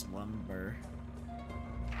 Past lumber.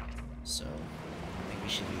 So, I think we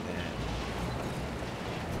should do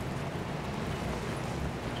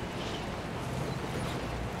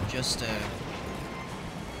that. Just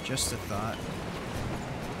a thought.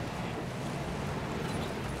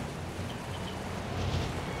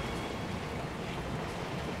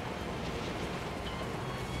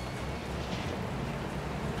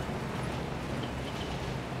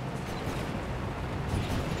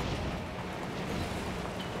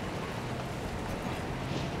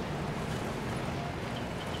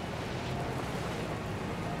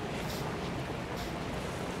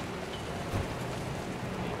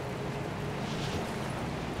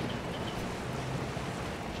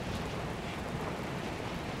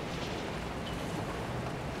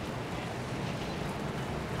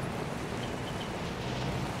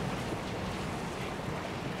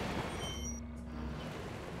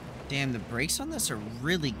 Damn, the brakes on this are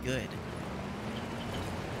really good.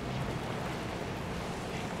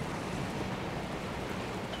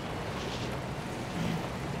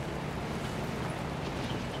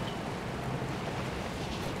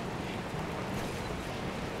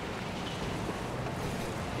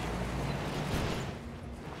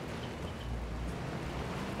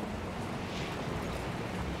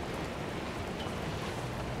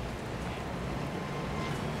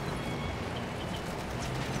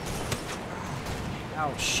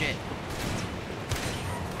 Oh, shit.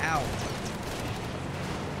 Ow.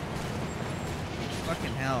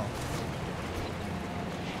 Fucking hell.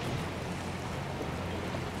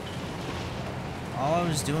 All I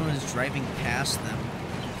was doing was driving past them.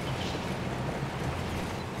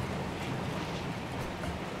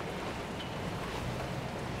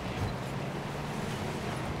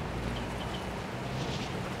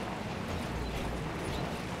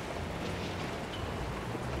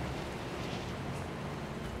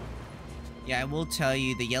 Yeah, I will tell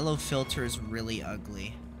you, the yellow filter is really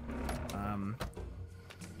ugly. Are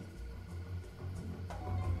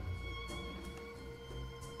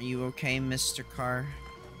you okay, Mr. Carr?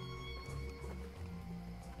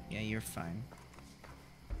 Yeah, you're fine.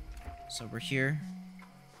 So we're here.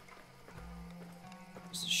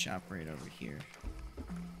 There's a shop right over here.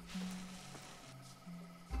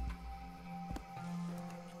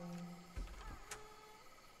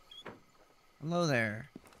 Hello there.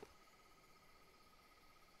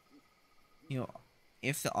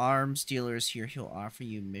 If the arms dealer is here, he'll offer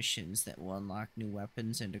you missions that will unlock new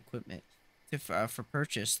weapons and equipment for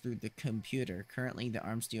purchase through the computer. Currently, the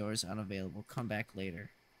arms dealer is unavailable. Come back later.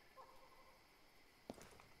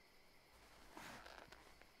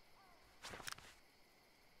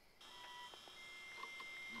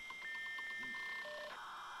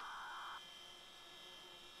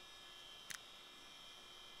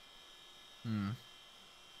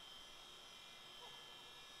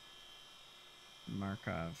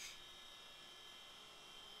 Markov.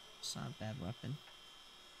 It's not a bad weapon.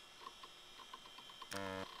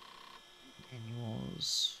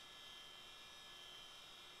 Annuals.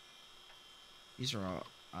 These are all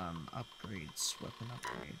upgrades, weapon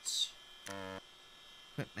upgrades.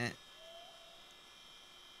 Equipment.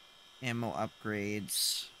 Ammo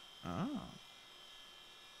upgrades. Oh.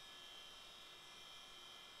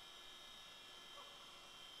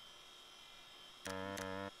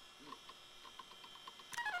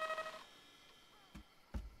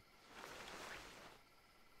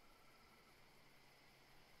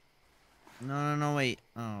 No, wait.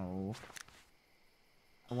 Oh.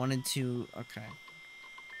 I wanted to... Okay.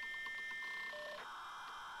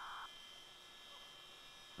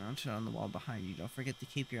 Mounted on the wall behind you. Don't forget to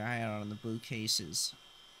keep your eye out on the blue cases.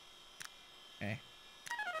 Okay.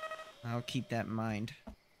 I'll keep that in mind.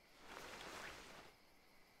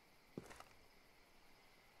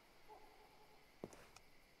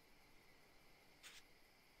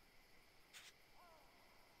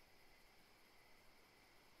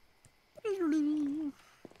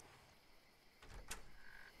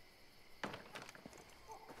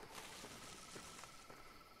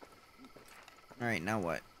 Alright, now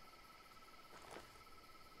what?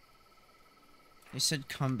 They said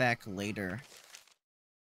come back later.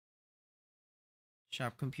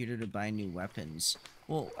 Shop computer to buy new weapons.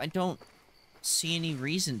 Well, I don't see any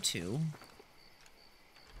reason to.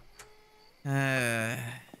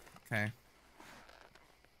 Okay.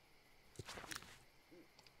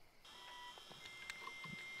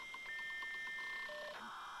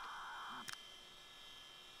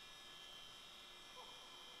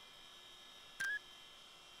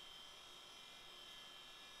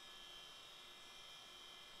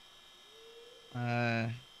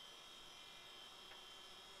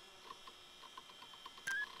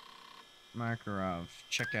 Makarov,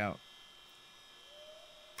 check out.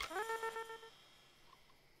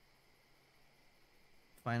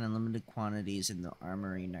 Find unlimited quantities in the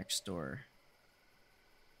armory next door.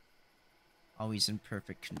 Always in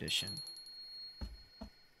perfect condition. I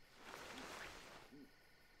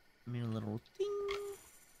mean, a little ding.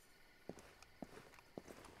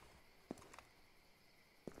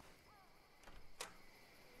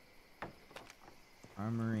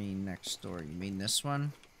 Armory next door. You mean this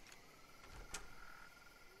one?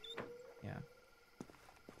 Yeah.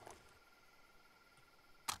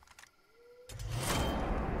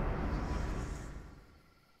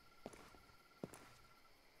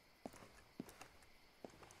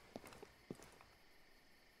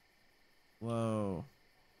 Whoa.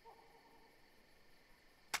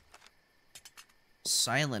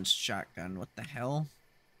 Silenced shotgun, what the hell?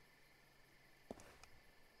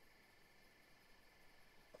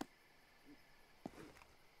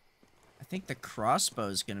 I think the crossbow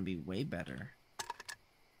is gonna be way better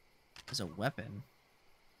as a weapon.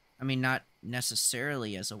 I mean, not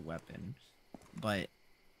necessarily as a weapon, but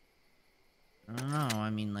I don't know, I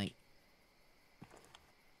mean, like,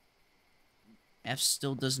 F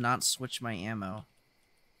still does not switch my ammo.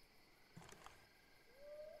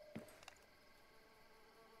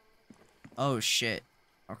 Oh, shit.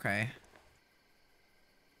 Okay.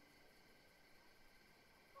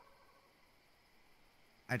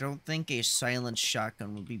 I don't think a silenced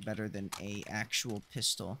shotgun would be better than a actual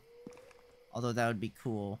pistol. Although that would be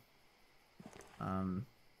cool. I'm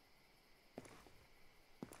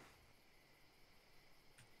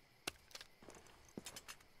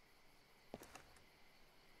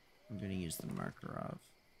gonna use the Makarov.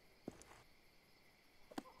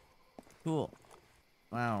 Cool.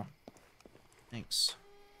 Wow. Thanks.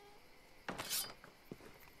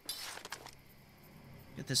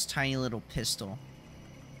 Get this tiny little pistol.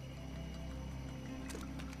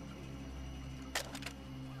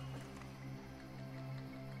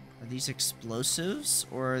 Are these explosives,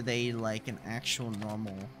 or are they like an actual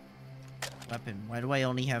normal weapon? Why do I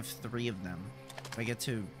only have 3 of them? Do I get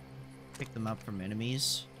to pick them up from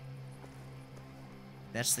enemies?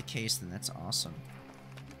 If that's the case, then that's awesome.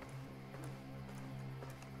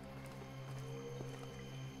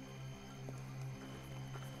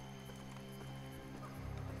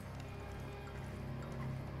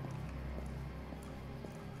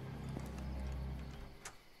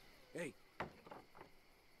 Hey.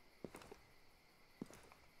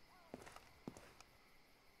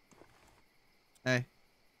 Hey.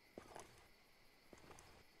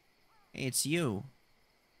 Hey, it's you.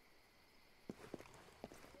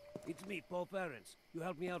 It's me, Paul Ference. You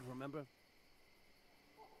helped me out, remember?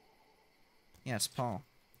 Yeah, it's Paul.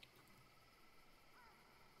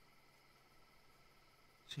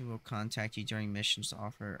 She will contact you during missions to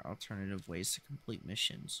offer alternative ways to complete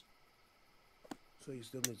missions. So you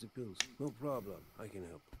still need the pills? No problem. I can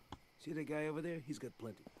help. See the guy over there? He's got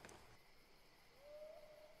plenty.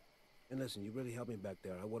 And listen, you really helped me back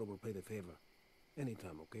there. I want to repay the favor.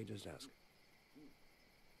 Anytime, okay? Just ask.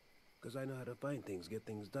 Because I know how to find things, get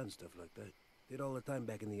things done, stuff like that. Did all the time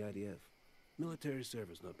back in the IDF. Military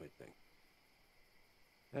service, not my thing.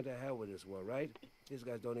 And to hell with this war, right? These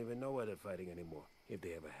guys don't even know why they're fighting anymore, if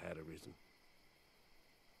they ever had a reason.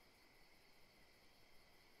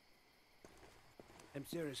 I'm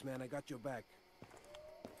serious, man. I got your back.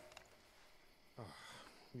 Oh,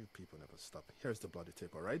 you people never stop. Here's the bloody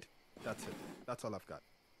tape, all right? That's it. That's all I've got.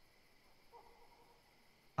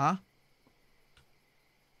 Huh?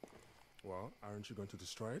 Well, aren't you going to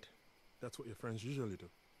destroy it? That's what your friends usually do.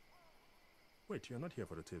 Wait, you're not here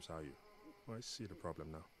for the tapes, are you? Oh, I see the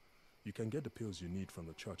problem now. You can get the pills you need from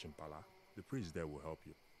the church in Pala. The priest there will help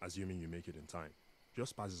you, assuming you make it in time.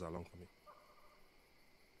 Just pass this along for me.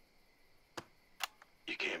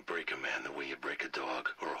 You can't break a man the way you break a dog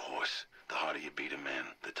or a horse. The harder you beat a man,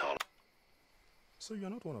 the taller. So you're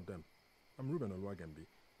not one of them. I'm Ruben Oluwagembi,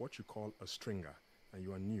 what you call a stringer. And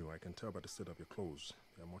you are new, I can tell by the state of your clothes.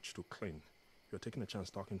 They're much too clean. You're taking a chance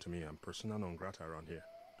talking to me. I'm persona non grata around here.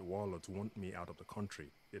 The warlords want me out of the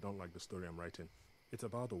country. They don't like the story I'm writing. It's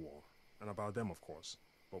about the war, and about them, of course.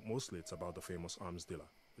 But mostly it's about the famous arms dealer,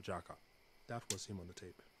 the Jaka. That was him on the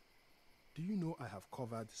tape. Do you know I have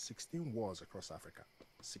covered 16 wars across Africa?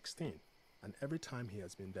 16. And every time he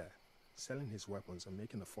has been there, selling his weapons and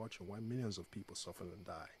making a fortune while millions of people suffer and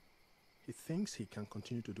die. He thinks he can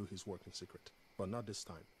continue to do his work in secret. But not this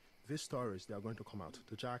time. These stories, they are going to come out.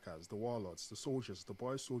 The Jackals, the warlords, the soldiers, the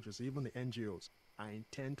boy soldiers, even the NGOs. I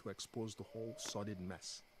intend to expose the whole sordid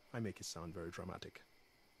mess. I make it sound very dramatic.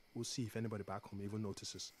 We'll see if anybody back home even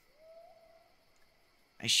notices.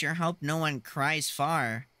 I sure hope no one cries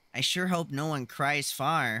far. I sure hope no one cries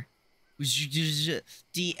far.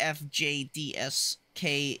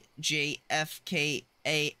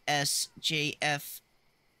 DFJDSKJFKASJF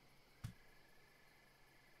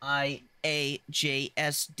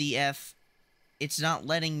IAJSDF. It's not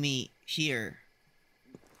letting me hear.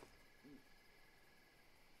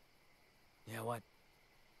 Yeah, what?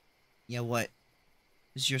 Yeah, what?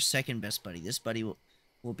 This is your second best buddy. This buddy will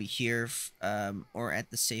be here or at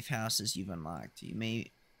the safe houses you've unlocked. You may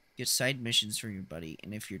get side missions for your buddy,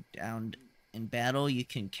 and if you're downed in battle, you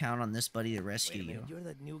can count on this buddy to rescue you. You're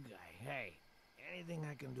that new guy. Hey, anything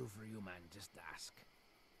I can do for you, man, just ask.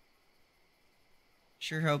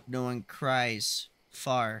 Sure hope no one cries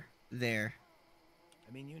far there.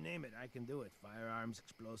 I mean, you name it, I can do it. Firearms,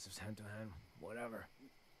 explosives, hand-to-hand, whatever.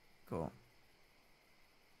 Cool.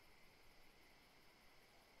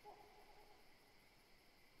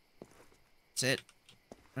 That's it.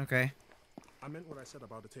 Okay. I meant what I said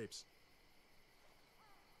about the tapes.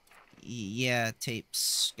 Yeah,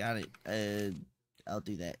 tapes. Got it. I'll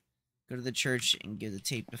do that. Go to the church and give the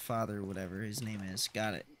tape to Father, whatever his name is.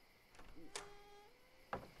 Got it.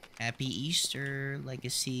 Happy Easter,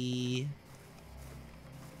 Legacy.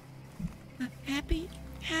 Happy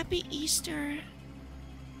Easter.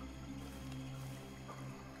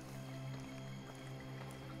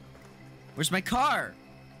 Where's my car?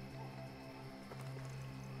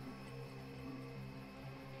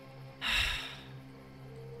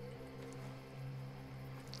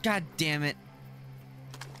 God damn it.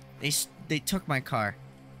 They took my car.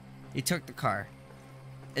 They took the car.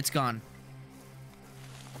 It's gone.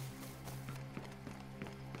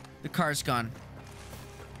 The car's gone.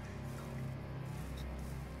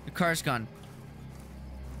 The car's gone.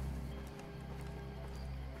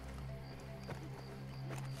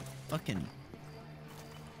 Fucking.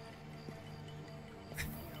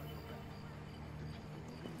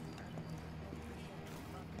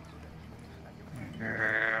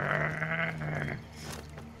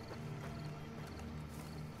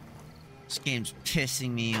 This game's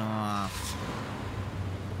pissing me off.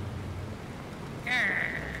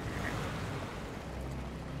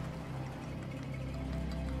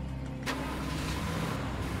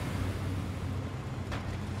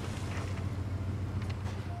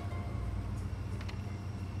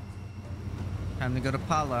 Time to go to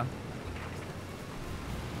Pala.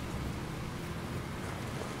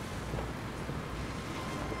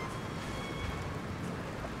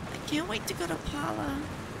 I can't wait to go to Pala.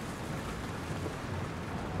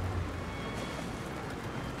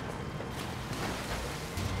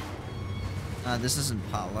 This isn't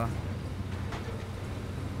Pala.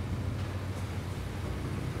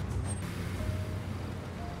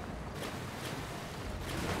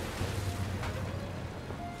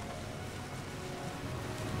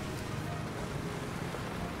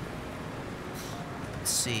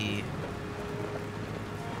 Let's see.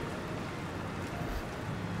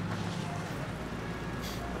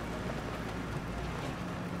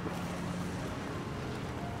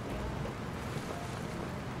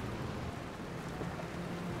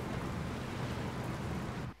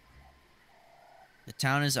 The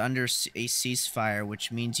town is under a ceasefire,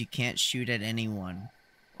 which means you can't shoot at anyone,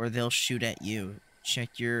 or they'll shoot at you.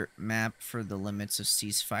 Check your map for the limits of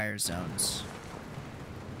ceasefire zones.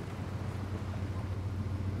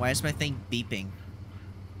 Why is my thing beeping?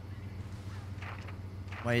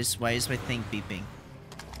 Why is my thing beeping?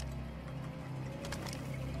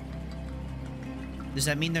 Does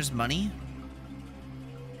that mean there's money?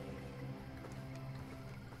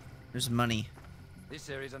 There's money. This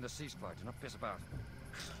area's under ceasefire. Do not piss about.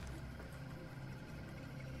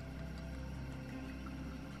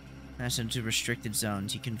 Pass into restricted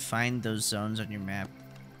zones. You can find those zones on your map.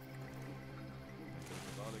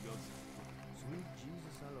 Sweet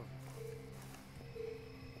Jesus, I love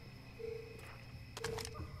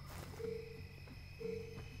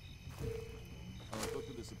I talked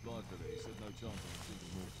to the supply fella. He said no chance on a single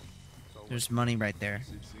more. There's money right there.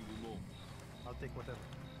 Single more. I'll take whatever.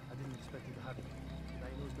 I didn't expect him to have it. But I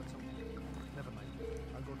know he's got something. Never mind.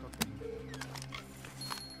 I'll go talk to him.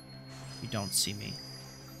 You don't see me.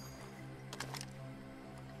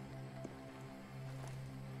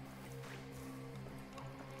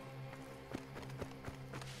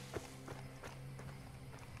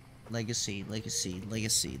 Legacy, legacy,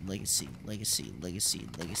 legacy, legacy, legacy, legacy,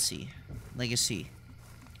 legacy, legacy,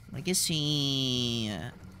 legacy,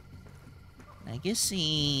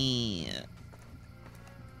 legacy,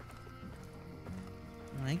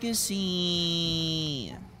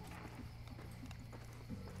 legacy.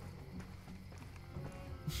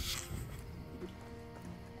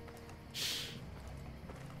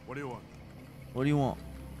 What do you want? What do you want?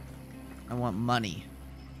 I want money.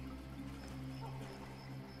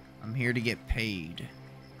 I'm here to get paid.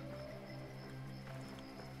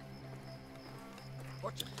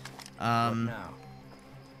 What now?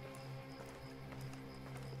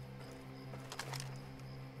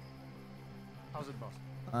 How's it, boss?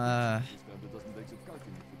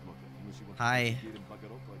 Hi.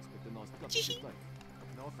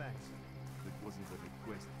 No thanks. That wasn't a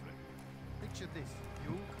request, friend. Picture this.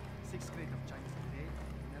 You, 6th grade of Chinese today,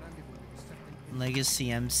 in a rendezvous with a certain...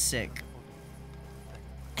 Legacy, I'm sick.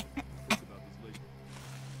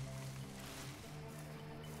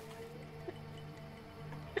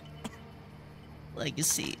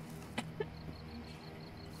 Legacy.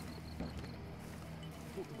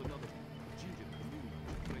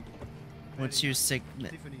 What's your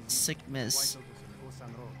sickness?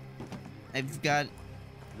 I've got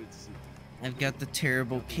the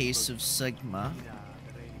terrible case of Sigma.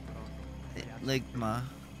 Ligma.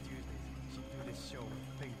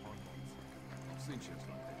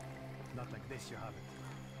 Not like this, you have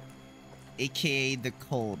it. AKA the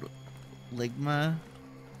cold. Ligma?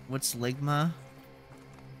 What's Ligma?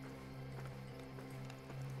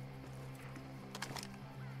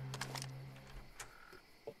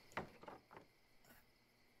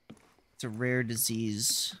 It's a rare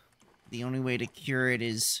disease. The only way to cure it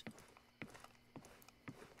is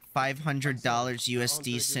 $500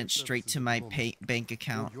 USD sent straight to my bank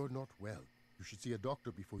account. You're not well. You should see a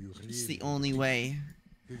doctor before you It's the only way.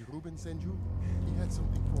 Did Ruben send you? He had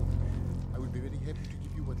something for me. I would be very happy to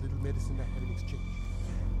give you what little medicine I had in exchange.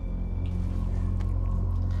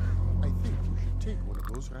 I think you should take one of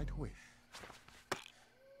those right away.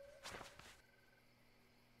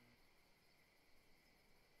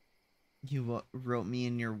 You wrote me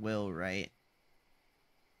in your will, right?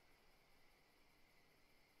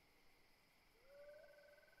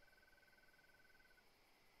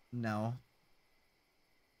 No.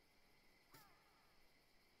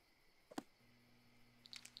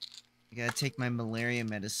 I gotta take my malaria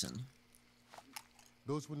medicine.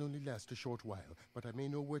 Those will only last a short while, but I may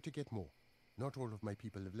know where to get more. Not all of my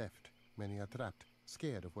people have left. Many are trapped,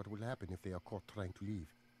 scared of what will happen if they are caught trying to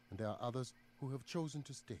leave. And there are others who have chosen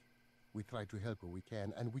to stay. We try to help where we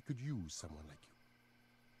can, and we could use someone like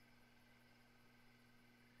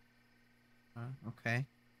you. Okay.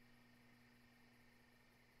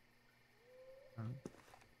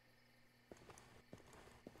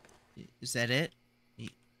 Is that it?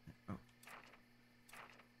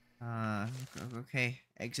 Okay.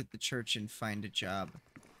 Exit the church and find a job.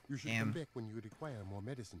 You should come back when you require more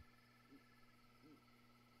medicine.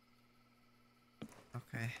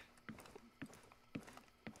 Okay.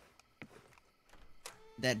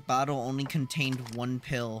 That bottle only contained one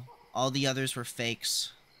pill. All the others were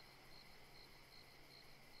fakes.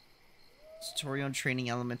 Tutorial and training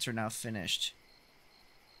elements are now finished.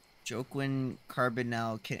 Joaquin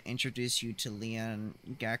Carbonell can introduce you to Leon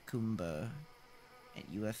Gakumba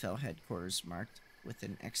at UFL headquarters marked with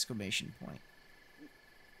an exclamation point.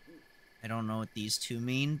 I don't know what these two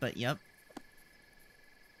mean, but yep.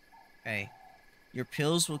 Okay. Your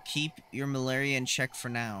pills will keep your malaria in check for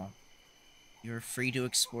now. You're free to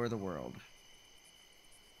explore the world.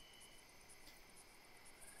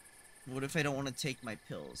 What if I don't want to take my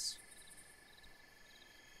pills?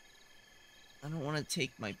 I don't want to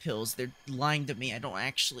take my pills. They're lying to me. I don't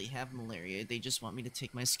actually have malaria. They just want me to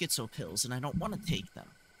take my schizo pills, and I don't want to take them.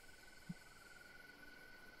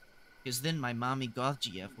 Because then my mommy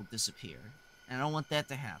Gothgiev will disappear. And I don't want that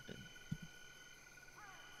to happen.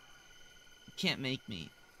 You can't make me.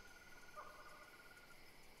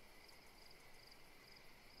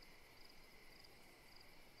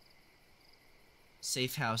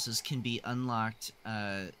 Safe houses can be unlocked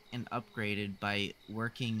and upgraded by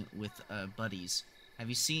working with buddies. Have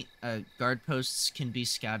you seen guard posts can be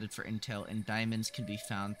scouted for intel, and diamonds can be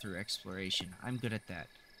found through exploration. I'm good at that.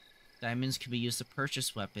 Diamonds can be used to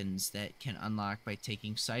purchase weapons that can unlock by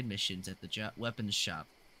taking side missions at the weapons shop.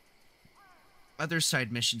 Other side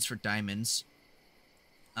missions for diamonds,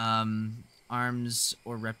 arms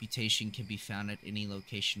or reputation can be found at any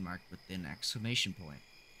location marked with an exclamation point.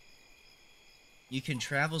 You can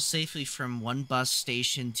travel safely from one bus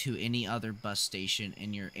station to any other bus station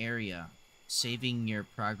in your area, saving your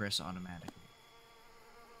progress automatically.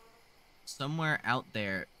 Somewhere out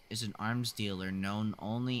there is an arms dealer known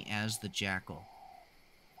only as the Jackal.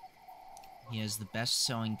 He has the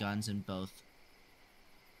best-selling guns in both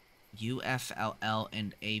UFLL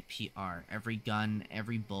and APR. Every gun,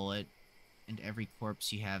 every bullet, and every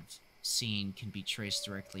corpse you have seen can be traced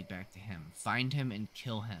directly back to him. Find him and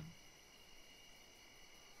kill him.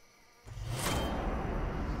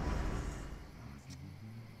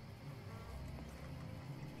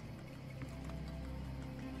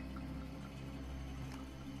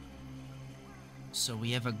 So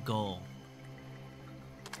we have a goal.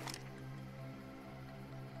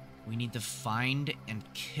 We need to find and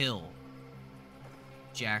kill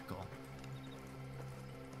Jackal.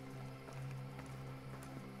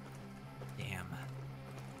 Damn.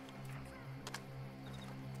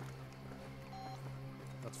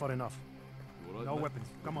 That's far enough. Right, No mate? weapons.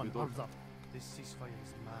 Come on, Good dog. arms up. This ceasefire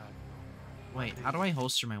is mad. Wait, how do I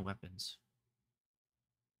holster my weapons?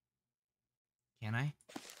 Can I?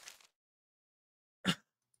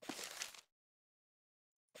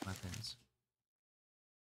 Weapons.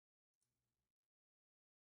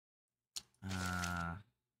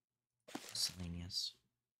 Miscellaneous.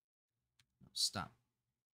 No, stop.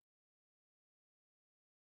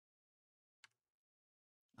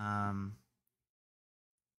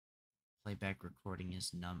 Playback recording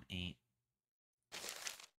is num8.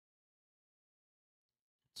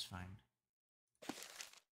 It's fine.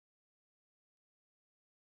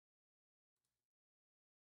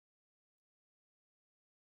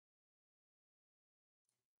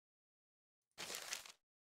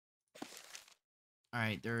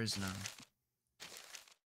 Alright, there is none.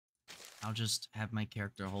 I'll just have my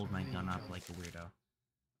character hold my gun up like a weirdo.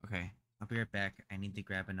 Okay, I'll be right back. I need to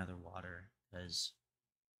grab another water, because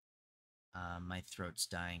my throat's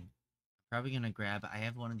dying. I'm probably gonna grab... I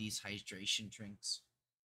have one of these hydration drinks,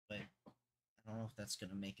 but I don't know if that's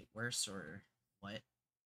gonna make it worse or what.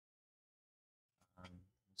 We'll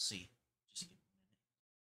see. Just give me a minute.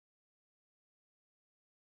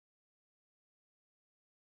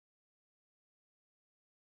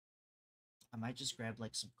 I might just grab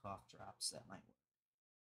like some cough drops. That might work.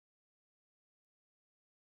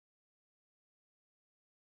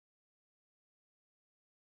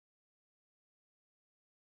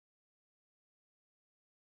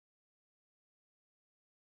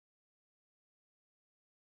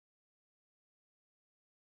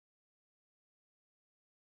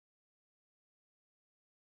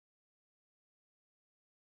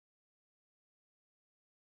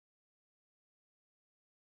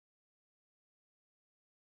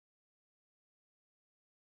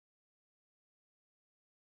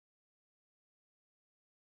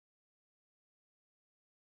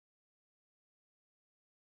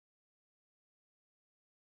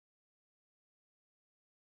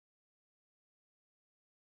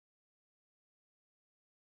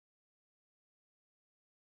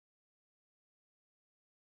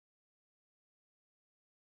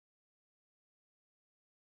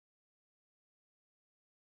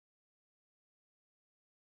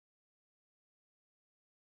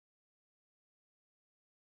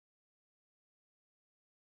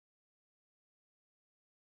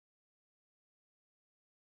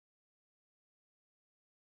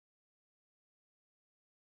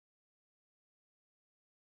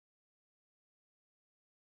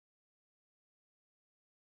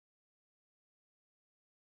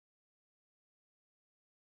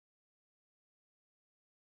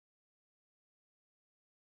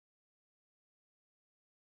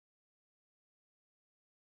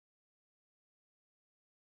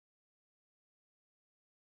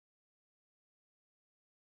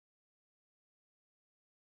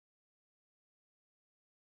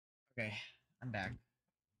 Okay, I'm back.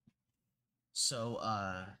 So,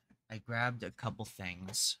 I grabbed a couple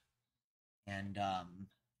things, and,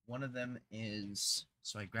 one of them is,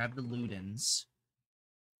 so I grabbed the Ludens,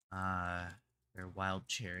 their wild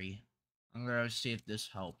cherry. I'm gonna see if this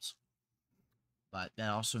helps, but that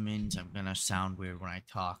also means I'm gonna sound weird when I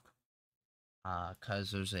talk, cause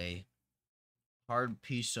there's a hard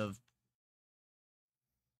piece of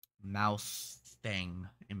mouth thing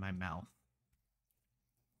in my mouth.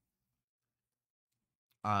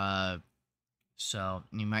 So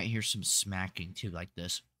you might hear some smacking too, like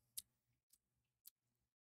this.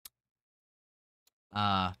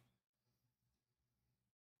 And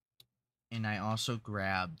I also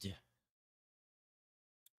grabbed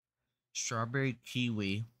strawberry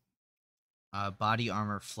kiwi, body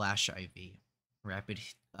armor flash IV, rapid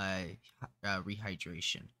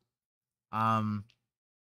rehydration. I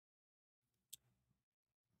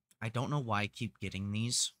don't know why I keep getting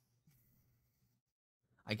these.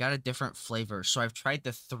 I got a different flavor. So I've tried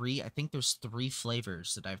the three. I think there's 3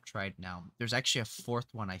 flavors that I've tried now. There's actually a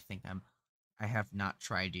 4th one I think I have not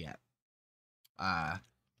tried yet. I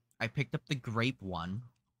picked up the grape one,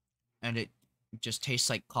 and it just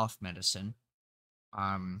tastes like cough medicine.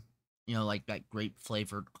 You know, like that grape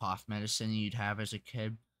flavored cough medicine you'd have as a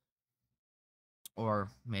kid,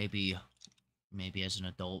 or maybe as an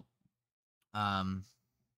adult.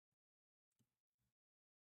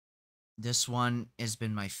 This one has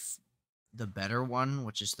been the better one,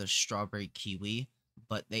 which is the strawberry kiwi,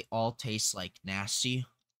 but they all taste like nasty.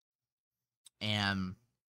 And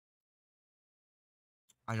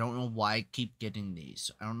I don't know why I keep getting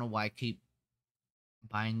these. I don't know why I keep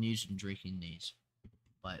buying these and drinking these,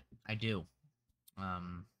 but I do.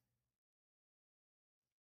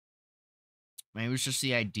 Maybe it was just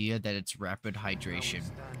the idea that it's rapid hydration.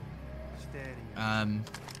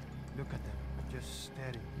 Look at them, just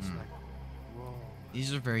staring. It's like, whoa.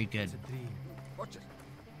 These are very good. It's a dream. Watch it.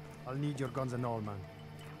 I'll need your guns and all, man.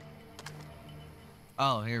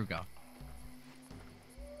 Oh, here we go.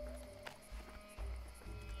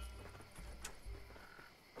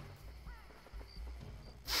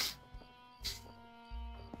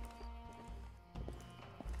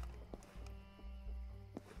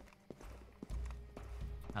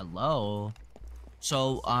 Hello.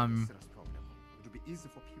 So, It would be easy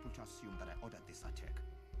for people to assume that I ordered this attack.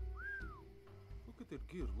 Look at their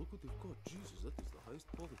gear. Look what they've got. Jesus, that is the highest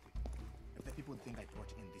quality. If the people think I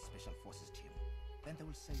brought in this special forces team, then they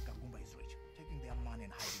will say Gagumba is rich, taking their money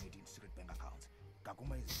and hiding it in secret bank accounts.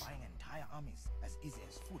 Gagumba is buying entire armies as easy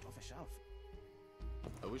as food off a shelf.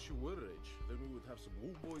 I wish you were rich. Then we would have some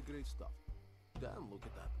old boy great stuff. Damn, look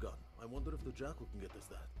at that gun. I wonder if the Jackal can get us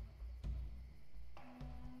that.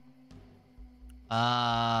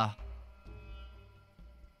 I'm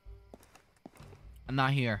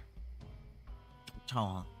not here.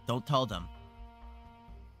 Don't tell them.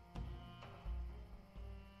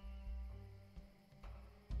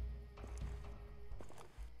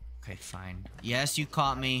 Okay, fine. Yes, you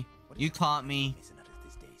caught me. You caught me.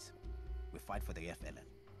 These days. We fight for the FLL.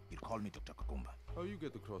 You call me Dr. Gagumba. How you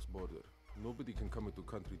get across border? Nobody can come into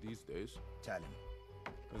country these days. Tell him.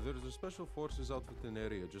 There's a special forces outfit in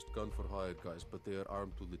area, just gun for hire guys, but they are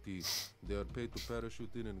armed to the teeth. They are paid to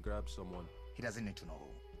parachute in and grab someone. He doesn't need to know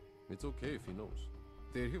who. It's okay if he knows.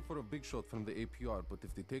 They're here for a big shot from the APR, but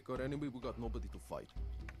if they take our enemy, we got nobody to fight.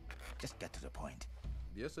 Just get to the point.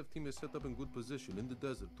 The SF team is set up in good position in the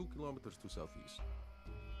desert, 2 kilometers to southeast.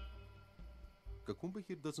 Gagumba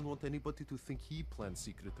here doesn't want anybody to think he planned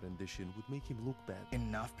secret rendition. Would make him look bad.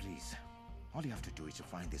 Enough, please. All you have to do is to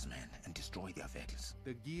find this man and destroy their vehicles.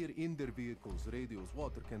 The gear in their vehicles, radios,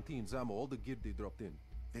 water, canteens, ammo, all the gear they dropped in.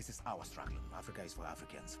 This is our struggle. Africa is for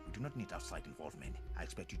Africans. We do not need outside involvement. I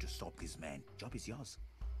expect you to stop this man. Job is yours.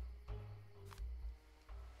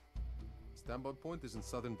 Standby point is in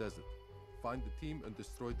southern desert. Find the team and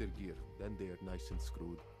destroy their gear. Then they are nice and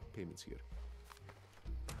screwed. Payments here.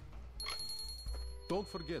 Don't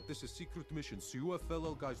forget, this is secret missions.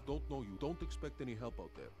 UFLL guys don't know you. Don't expect any help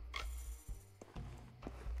out there.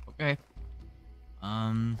 Okay.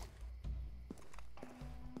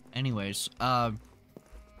 Anyways,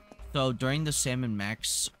 so during the Sam and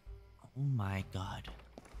Max, oh my god.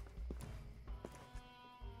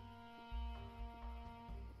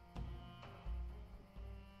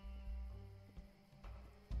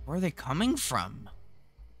 Where are they coming from?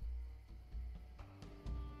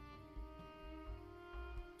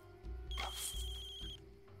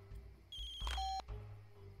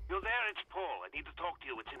 You're there, it's Paul. I need to talk to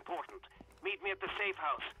you. It's important. Meet me at the safe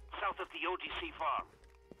house, south of the OGC farm.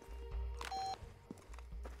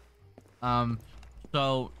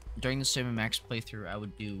 So during the Sam and Max playthrough, I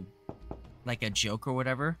would do like a joke or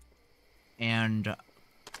whatever, and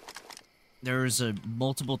there's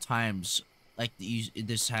multiple times like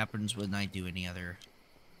this happens when I do any other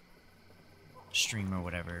stream or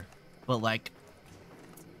whatever, but like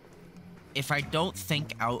if I don't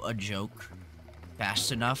think out a joke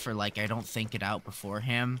fast enough, or like I don't think it out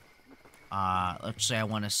beforehand, let's say I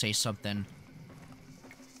want to say something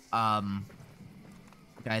that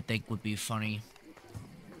I think would be funny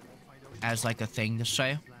as like a thing to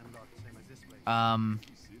say. Let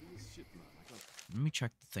me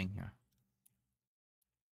check the thing here.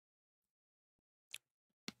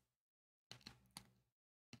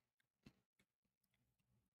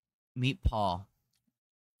 Meet Paul.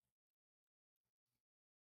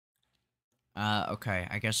 Okay,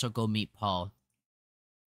 I guess I'll go meet Paul.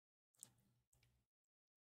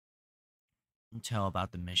 And tell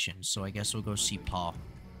about the mission, so I guess we'll go see Paul.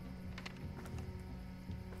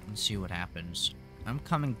 And see what happens. I'm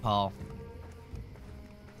coming, Paul.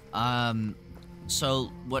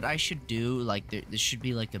 So what I should do, like, this should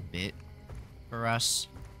be like a bit for us,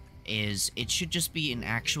 is it should just be an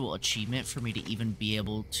actual achievement for me to even be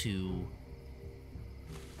able to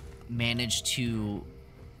manage to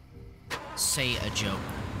say a joke,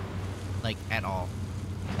 like, at all.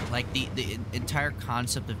 Like, the entire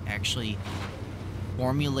concept of actually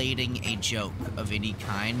formulating a joke of any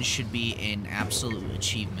kind should be an absolute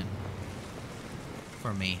achievement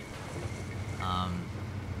for me.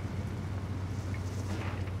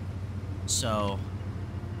 So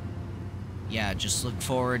yeah, just look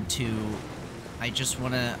forward to, I just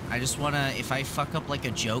wanna, if I fuck up like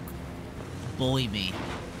a joke, bully me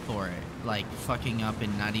for it. Like, fucking up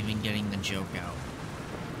and not even getting the joke out.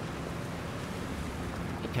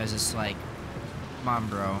 Because it's like, come on,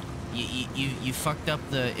 bro. You fucked up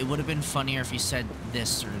the, it would have been funnier if you said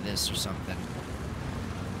this or something.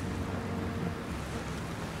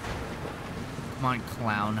 Come on,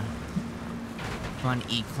 clown. Come on,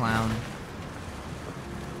 E-clown.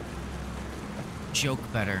 Joke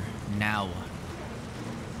better, now.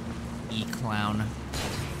 E-clown.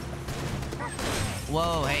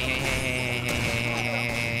 Whoa, hey.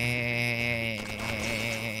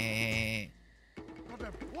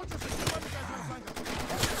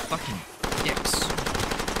 Fucking dicks.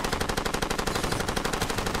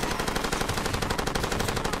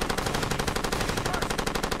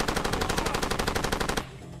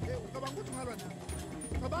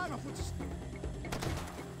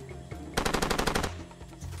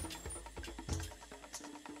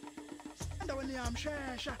 Endaweni yami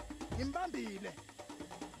shesha, ngimbambile.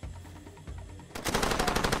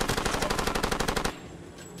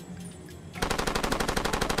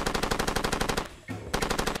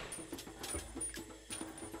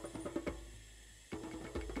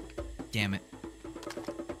 Damn it.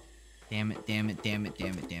 Damn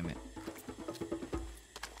it.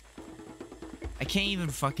 I can't even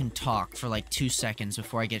fucking talk for like 2 seconds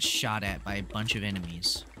before I get shot at by a bunch of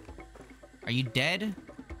enemies. Are you dead?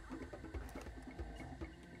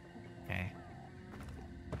 Okay.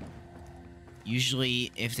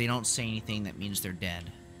 Usually, if they don't say anything, that means they're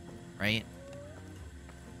dead. Right?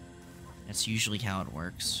 That's usually how it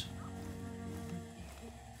works.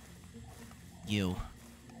 You.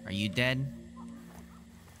 Are you dead?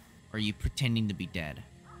 Or are you pretending to be dead?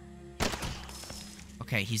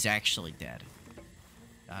 Okay, he's actually dead.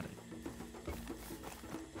 Got it.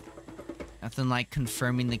 Nothing like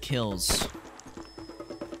confirming the kills.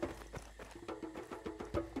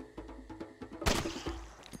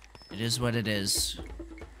 It is what it is.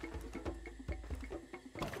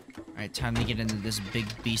 Alright, time to get into this big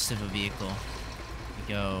beast of a vehicle.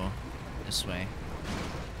 We go this way.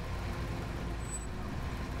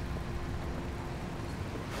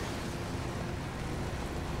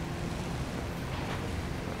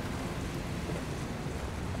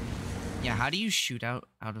 Yeah, how do you shoot out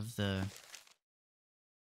of the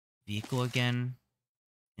vehicle again?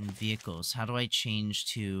 In vehicles, how do I change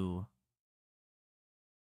to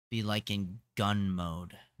be like in gun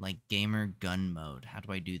mode? Like gamer gun mode. How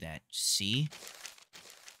do I do that? C?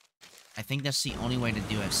 I think that's the only way to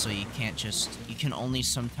do it, so you can't just... You can only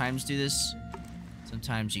sometimes do this.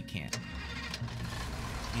 Sometimes you can't.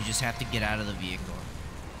 You just have to get out of the vehicle.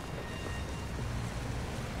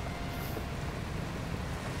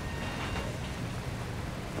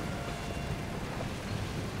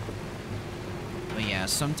 But yeah,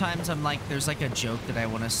 sometimes I'm like, there's like a joke that I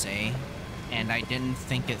want to say, and I didn't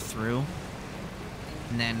think it through.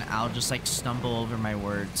 And then I'll just like stumble over my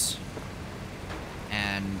words.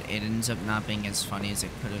 And it ends up not being as funny as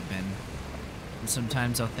it could have been. And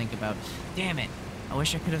sometimes I'll think about, damn it, I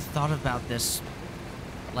wish I could have thought about this.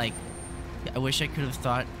 Like, I wish I could have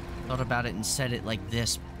thought thought about it and said it like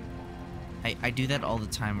this. I do that all the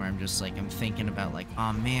time where I'm just like, I'm thinking about like,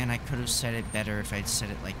 oh man, I could have said it better if I'd said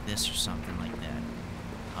it like this or something like that.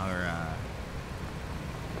 Or,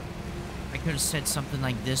 I could have said something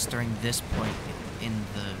like this during this point in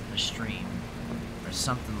the stream. Or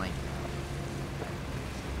something like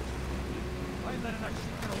that.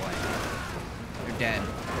 You're dead.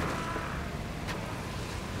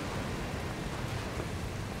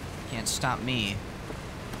 Can't stop me.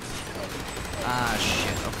 Ah,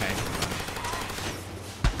 shit, okay.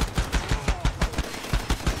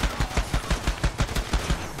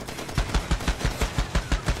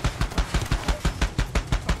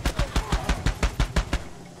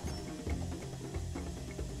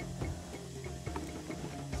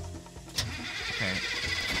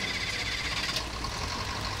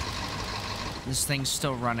 This thing's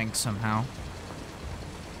still running somehow.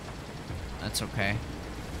 That's okay.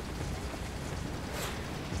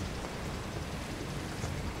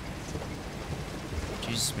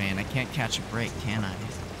 Jesus, man, I can't catch a break, can I?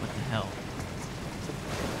 What the hell?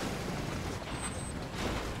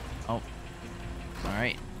 Oh.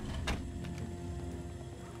 Alright.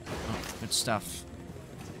 Oh, good stuff.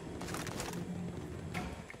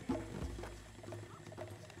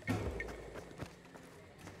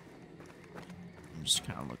 I'm just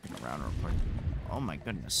kind of looking around real quick. Oh my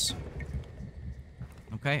goodness.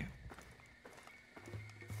 Okay.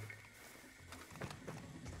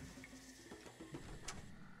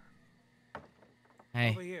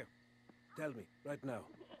 Hey. Over here. Tell me, right now,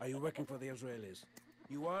 are you working for the Israelis?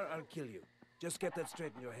 You are, I'll kill you. Just get that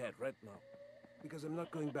straight in your head, right now. Because I'm not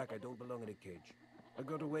going back, I don't belong in a cage. I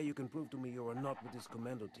got a way you can prove to me you are not with this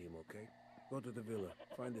commando team, okay? Go to the villa,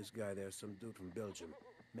 find this guy there, some dude from Belgium.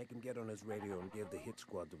 Make him get on his radio and give the hit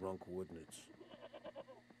squad the wrong coordinates.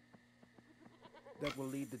 That will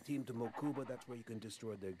lead the team to Mokuba, that's where you can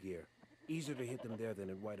destroy their gear. Easier to hit them there than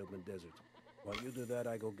in wide open desert. While you do that,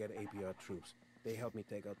 I go get APR troops. They help me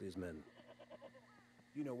take out these men.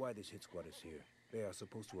 You know why this hit squad is here. They are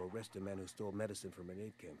supposed to arrest the man who stole medicine from an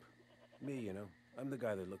aid camp. Me, you know, I'm the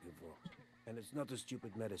guy they're looking for. And it's not the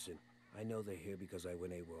stupid medicine. I know they're here because I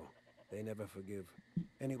went AWOL. They never forgive.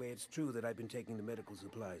 Anyway, it's true that I've been taking the medical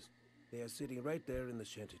supplies. They are sitting right there in the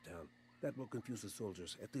shantytown. That will confuse the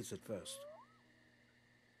soldiers, at least at first.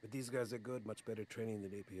 But these guys are good, much better training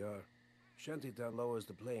than APR. Shantytown lowers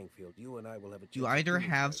the playing field. You and I will have a chance. You either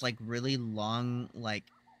have like really long like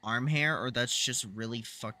arm hair or that's just really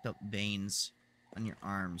fucked up veins on your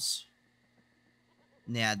arms.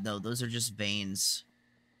 Yeah, no, those are just veins.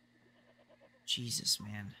 Jesus,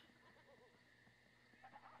 man.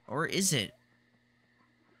 Or is it?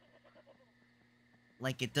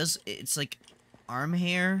 Like it's like arm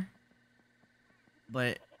hair.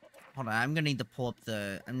 But hold on, I'm gonna need to pull up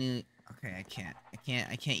the okay, I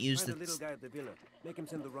can't use Find the the little guy at the villa. Make him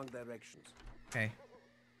send the wrong directions. Okay.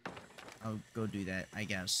 I'll go do that, I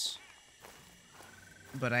guess.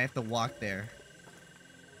 But I have to walk there.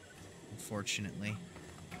 Unfortunately.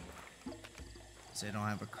 Because I don't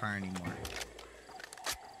have a car anymore.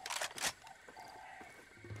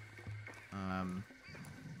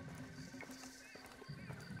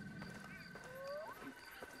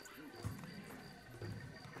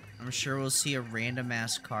 I'm sure we'll see a random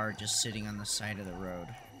ass car just sitting on the side of the road.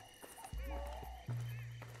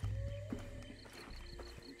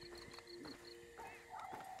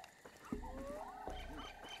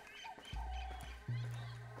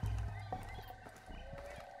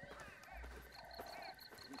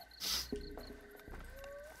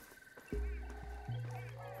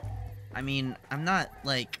 I mean, I'm not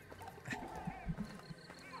like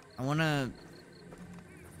I wanna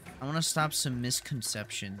stop some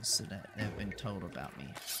misconceptions that have been told about me.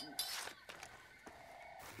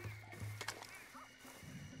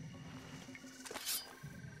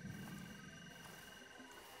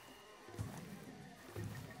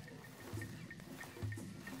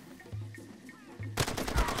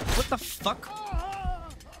 What the fuck?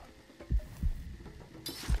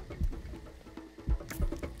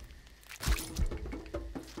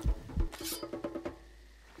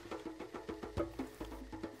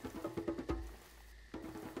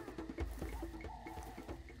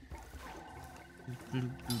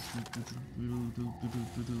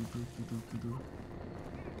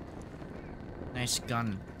 Nice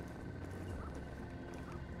gun.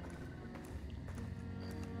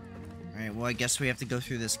 Alright, well I guess we have to go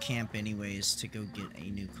through this camp anyways to go get a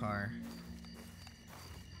new car.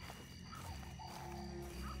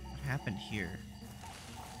 What happened here?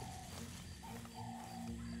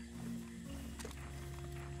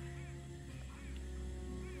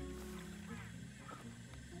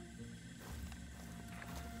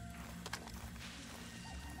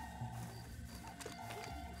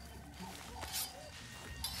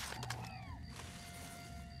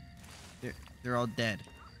 They're all dead.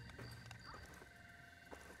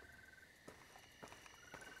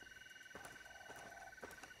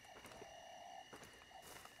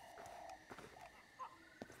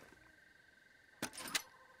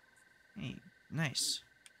 Hey, nice.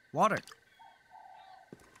 Water.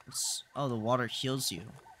 Oh, the water heals you.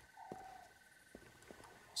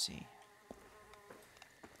 Let's see.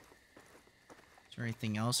 Is there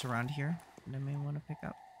anything else around here that I may want to pick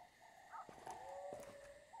up?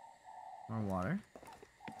 More water.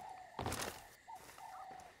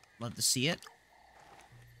 Love to see it.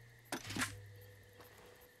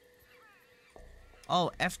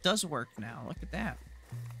 Oh, F does work now. Look at that.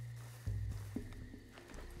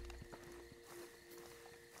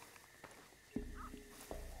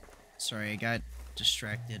 Sorry, I got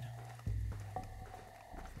distracted.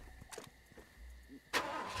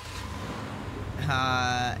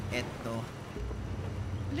 Esto.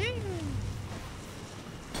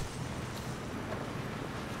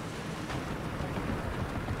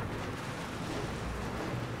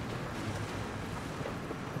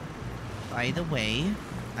 By the way,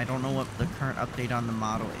 I don't know what the current update on the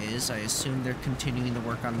model is. I assume they're continuing to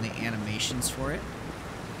work on the animations for it.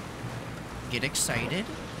 Get excited.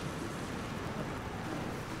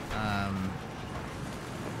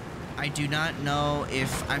 I do not know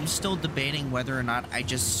if I'm still debating whether or not I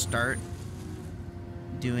just start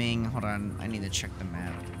doing. Hold on, I need to check the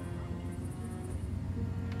map.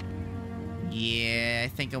 Yeah, I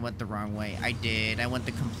think I went the wrong way. I did. I went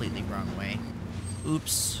the completely wrong way.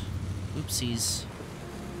 Oops. Oopsies.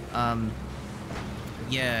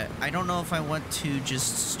 Yeah, I don't know if I want to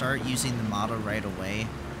just start using the model right away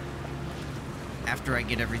after I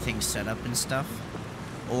get everything set up and stuff,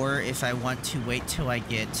 or if I want to wait till I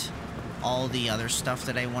get all the other stuff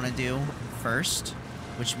that I want to do first,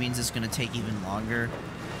 which means it's going to take even longer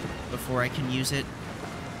before I can use it.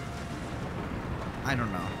 I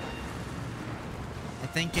don't know. I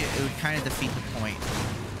think it would kind of defeat the point,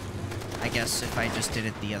 I guess, if I just did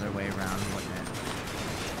it the other way around, wouldn't it?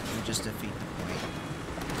 It would just defeat the point.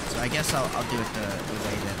 So I guess I'll do it the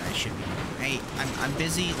way that I should be doing. Hey, I'm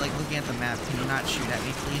busy, like, looking at the map. Can you not shoot at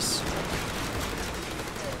me, please?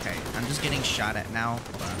 Okay, I'm just getting shot at now.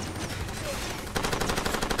 Hold on.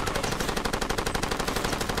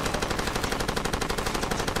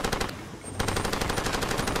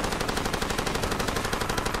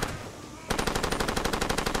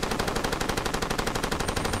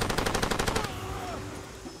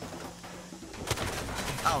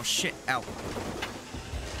 Oh shit, ow.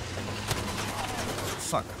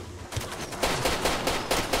 Fuck.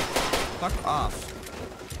 Fuck off.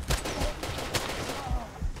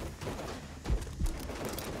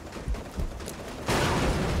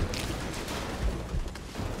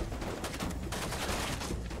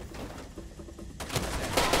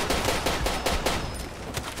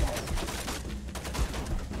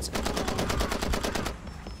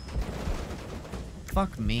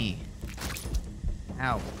 Fuck me.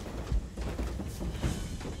 Ow.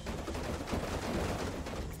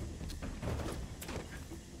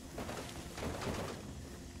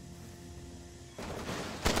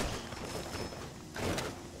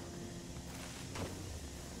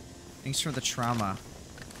 Thanks for the trauma.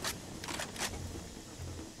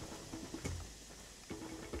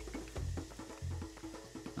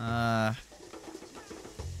 Okay,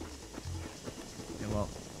 well.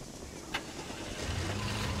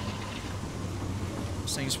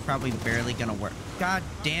 This thing's probably barely gonna work. God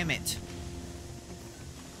damn it.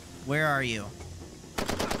 Where are you?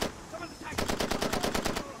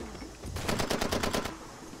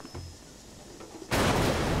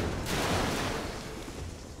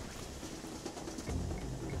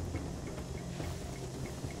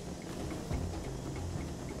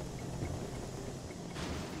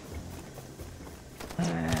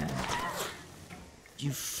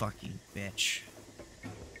 You fucking bitch.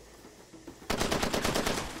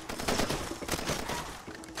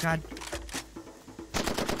 God.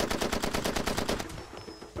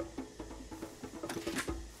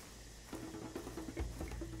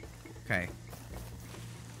 Okay.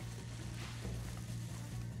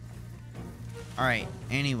 Alright,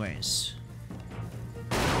 anyways.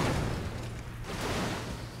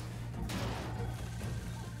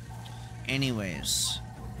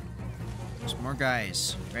 There's more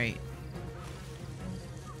guys. Great.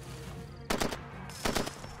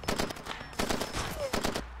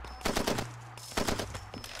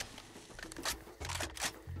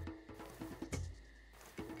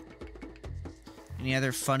 Any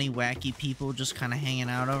other funny, wacky people just kind of hanging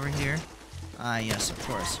out over here? Ah, yes, of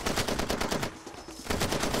course.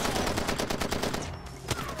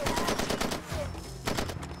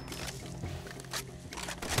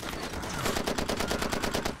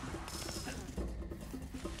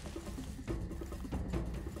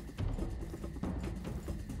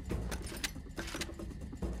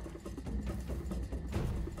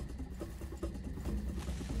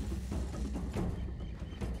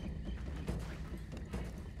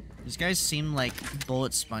 These guys seem like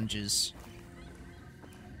bullet sponges.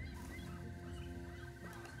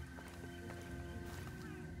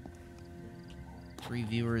 Three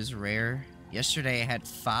viewers rare. Yesterday I had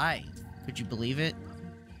 5. Could you believe it?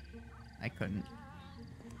 I couldn't.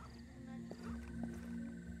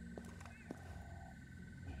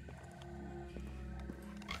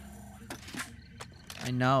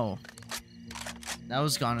 I know. That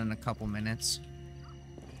was gone in a couple minutes.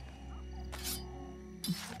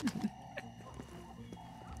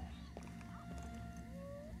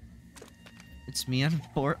 It's me on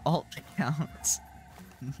 4 alt accounts.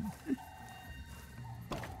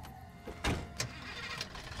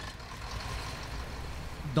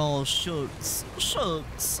 No, shucks.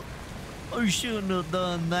 Shucks. I shouldn't have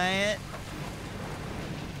done that.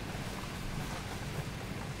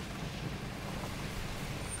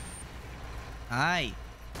 Hi.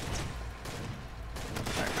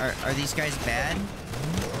 Are these guys bad?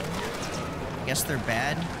 I guess they're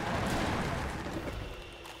bad.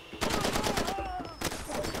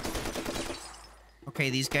 Okay,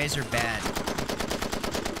 these guys are bad. I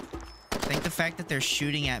think the fact that they're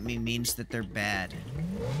shooting at me means that they're bad.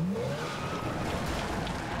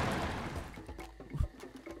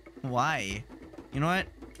 Why? You know what?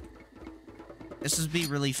 This would be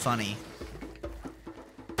really funny.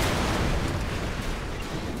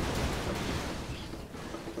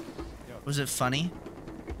 Was it funny?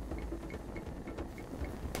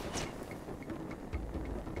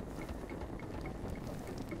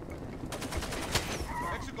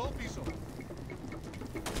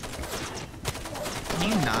 Can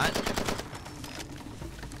you not?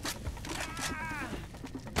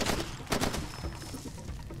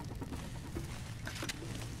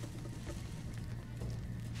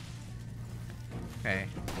 Okay.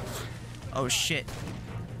 Oh shit.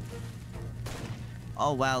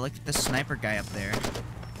 Oh wow, look at the sniper guy up there.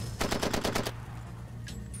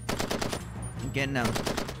 I'm getting him.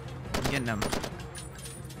 I'm getting him.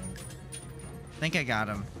 I think I got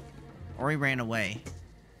him. Or he ran away.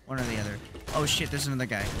 One or the other. Oh shit, there's another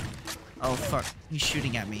guy. Oh fuck, he's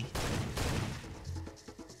shooting at me.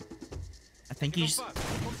 I think he's...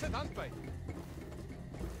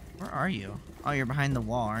 Where are you? Oh, you're behind the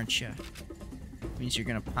wall, aren't you? Means you're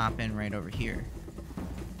gonna pop in right over here.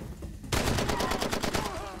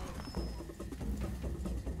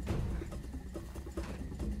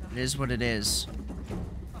 It is what it is.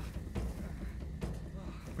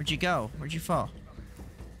 Where'd you go? Where'd you fall?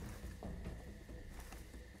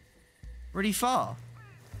 Where'd he fall?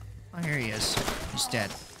 Oh, here he is. He's dead.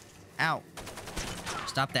 Ow.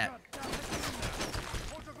 Stop that.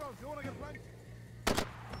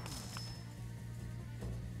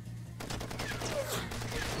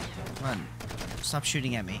 Come on. Stop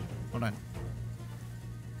shooting at me. Hold on.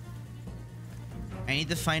 I need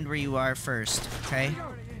to find where you are first, okay?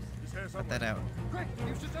 Cut that out.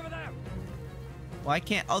 Well, I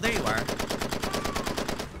can't. Oh, there you are.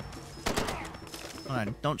 Hold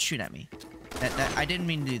on. Don't shoot at me. That I didn't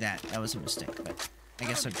mean to do that. That was a mistake, but I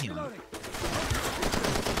guess I'm healing.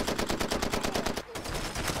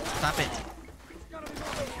 Stop it.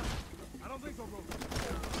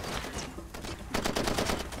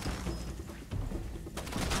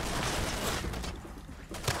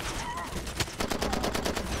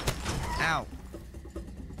 Ow.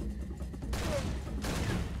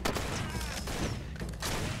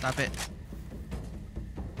 Stop it.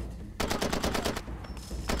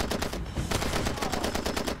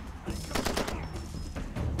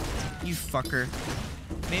 You fucker.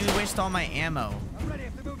 Made me waste all my ammo. I'm ready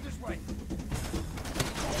if they move this way.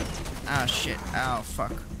 Ah, shit. Ow,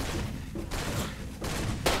 fuck.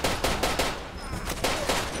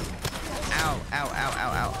 Ow, ow, ow,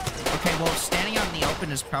 ow, ow. Okay, well, standing out in the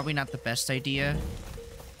open is probably not the best idea.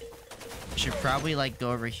 I should probably, like,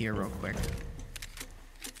 go over here real quick.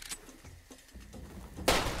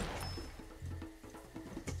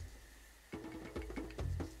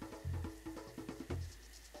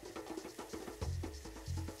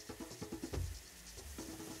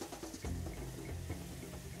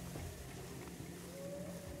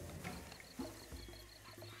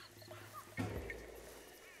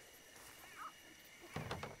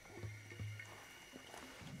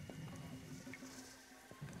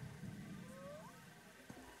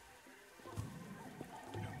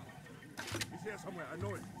 He's here somewhere, I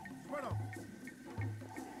know it. Spread out.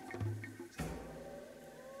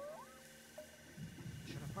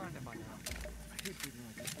 Should have found him by now. I hate feeling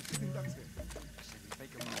like this. I think that's it. I said we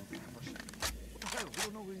fake him out and ambush him. What the hell? We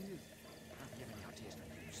don't know where he is. I don't give any ideas, man.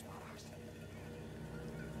 You smart ass.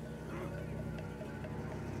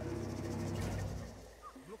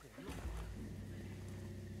 Look at him.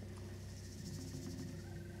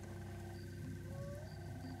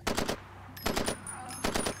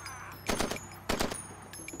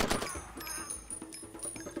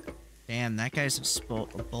 Damn, that guy's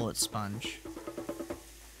a bullet sponge.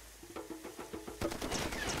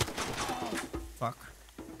 Fuck.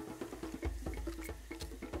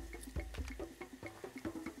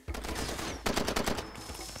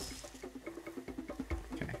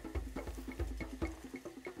 Okay.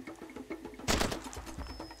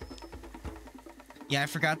 Yeah, I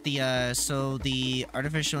forgot the, so the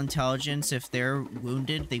artificial intelligence, if they're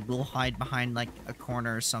wounded, they will hide behind, like, a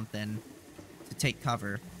corner or something to take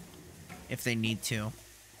cover if they need to.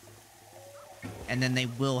 And then they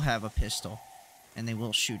will have a pistol, and they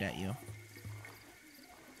will shoot at you.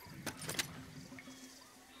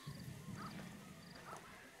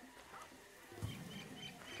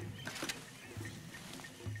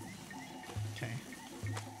 Okay.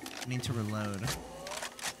 I need to reload. Is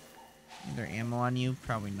there ammo on you?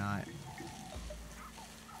 Probably not.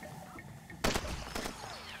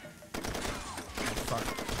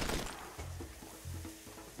 Fuck.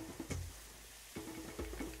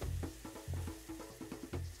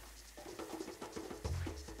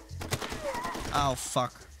 Oh,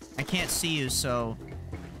 fuck. I can't see you, so...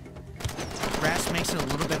 grass makes it a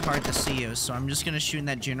little bit hard to see you, so I'm just gonna shoot in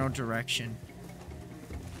that general direction.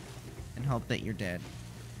 And hope that you're dead.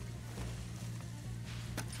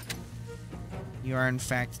 You are in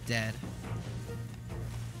fact dead.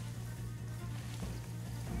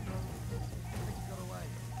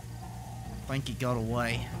 Frankie got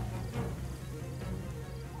away.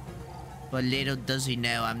 But little does he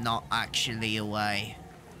know I'm not actually away.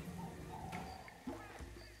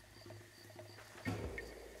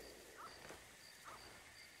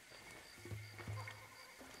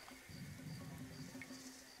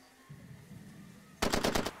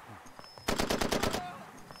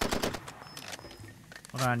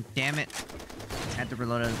 Hold on, damn it. I had to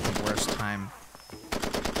reload at the worst time.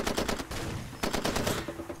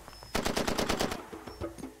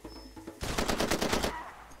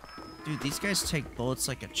 Dude, these guys take bullets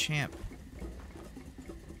like a champ.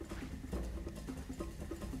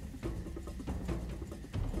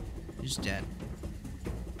 He's dead.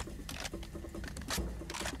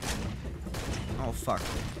 Oh, fuck.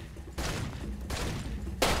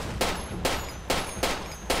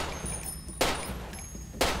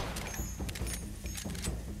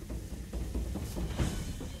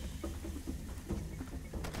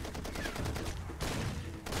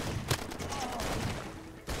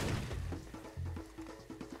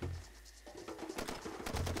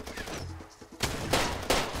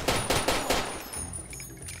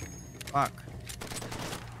 Fuck.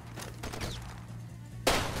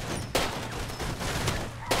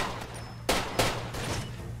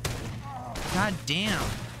 God damn.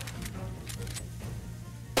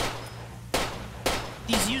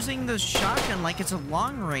 He's using the shotgun like it's a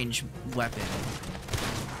long-range weapon.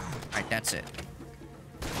 Alright, that's it.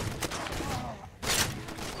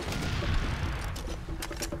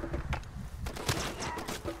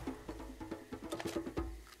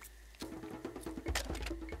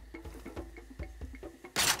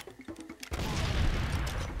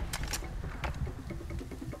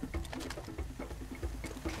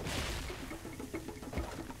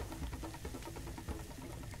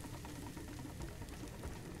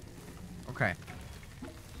 Okay.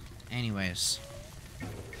 Anyways.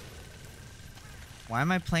 Why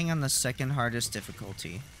am I playing on the second hardest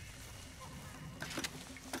difficulty?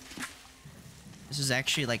 This is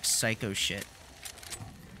actually like psycho shit.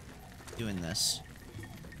 Doing this.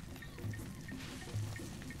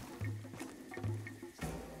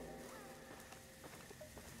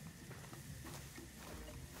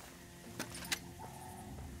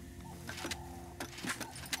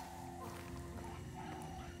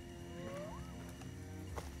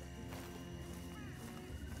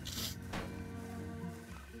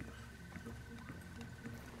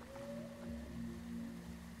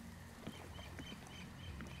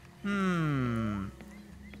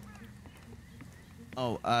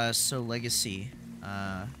 So Legacy,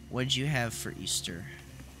 what did you have for Easter?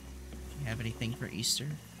 Do you have anything for Easter?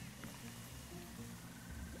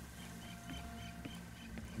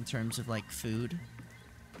 In terms of, like, food?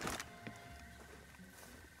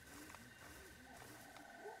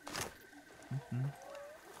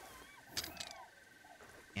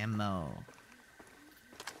 Ammo.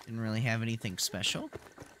 Didn't really have anything special?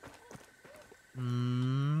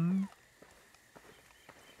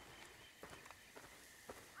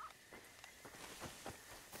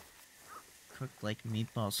 Cooked like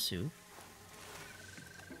meatball soup,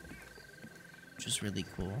 which is really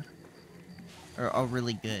cool, or oh,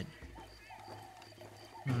 really good.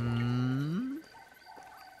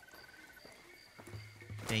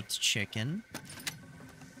 Baked chicken.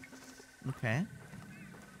 Okay.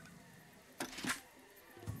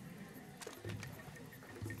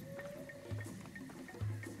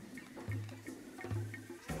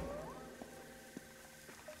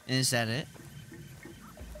 Is that it?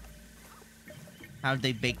 How'd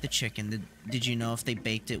they bake the chicken? Did you know if they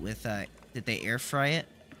baked it with, did they air fry it?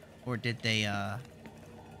 Or did they,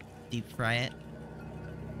 deep fry it?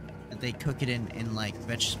 Did they cook it in like,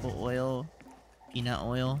 vegetable oil? Peanut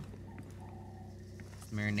oil?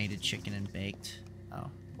 Marinated chicken and baked?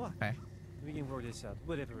 Oh, What? okay. We can work this out,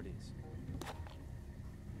 whatever it is.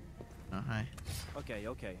 Oh, hi. Okay,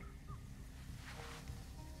 okay.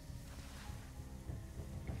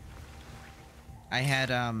 I had,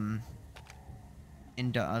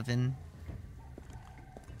 in the oven,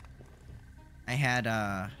 I had,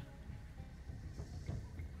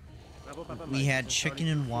 we had chicken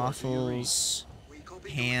and waffles,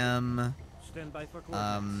 ham,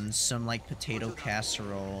 some, like, potato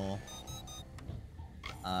casserole.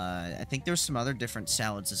 I think there's some other different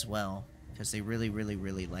salads as well, because they really, really,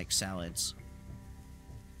 really like salads.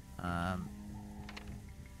 I'm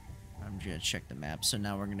gonna check the map, so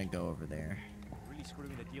now we're gonna go over there. Really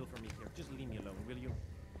screwing the deal for me here. Just leave me alone, will you?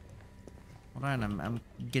 Hold on, I'm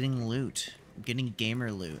getting loot. I'm getting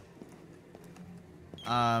gamer loot.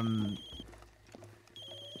 Are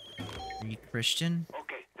you Christian?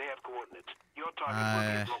 Okay, they have coordinates. Your target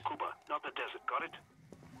will be Mokuba, not the desert, got it?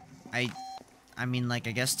 I mean, like,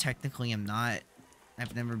 I guess technically I'm not.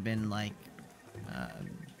 I've never been, like,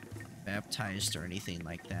 baptized or anything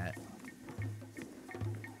like that.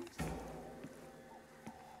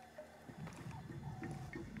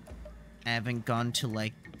 I haven't gone to,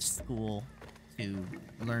 like, school to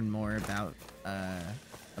learn more about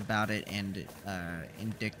it and,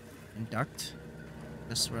 induct.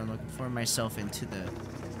 That's what I'm looking for, myself into the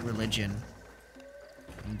religion.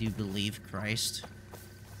 And do believe Christ.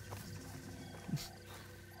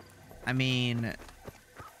 I mean...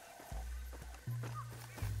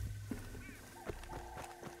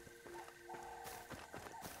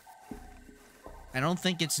 I don't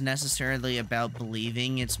think it's necessarily about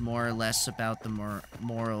believing, it's more or less about the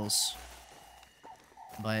morals.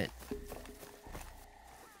 But...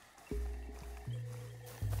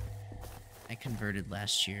 I converted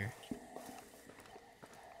last year.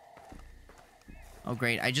 Oh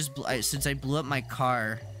great, since I blew up my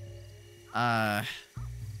car, oh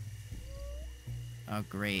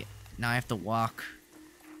great, now I have to walk.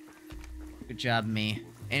 Good job, me.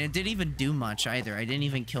 And it didn't even do much either, I didn't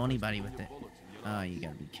even kill anybody with it. Oh, you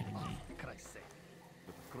gotta be kidding me.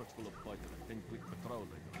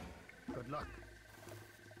 Good luck.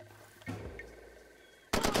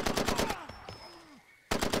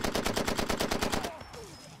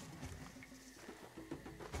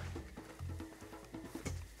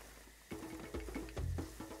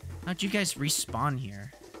 How'd you guys respawn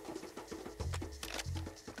here?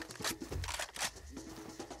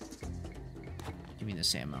 Give me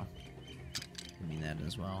this ammo. Give me that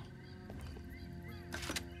as well.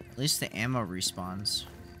 At least the ammo respawns.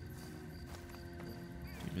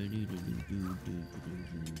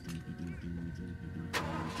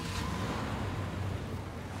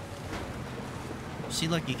 See,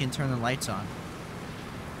 look, you can turn the lights on.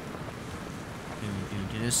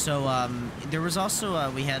 So, there was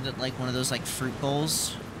also, we had, like, one of those, like, fruit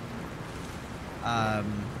bowls. And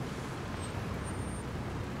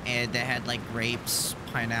that had, like, grapes,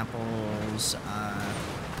 pineapples,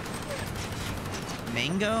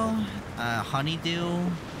 mango,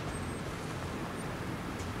 honeydew,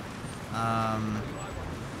 let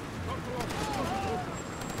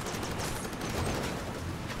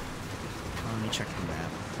me check the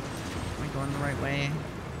map. Am I going the right way?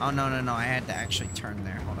 Oh, no, I had to actually turn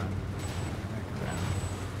there. Hold on.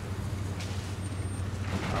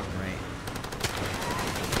 Oh, great.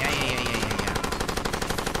 Yeah.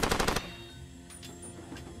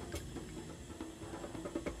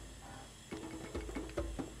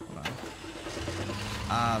 Hold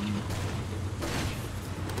on.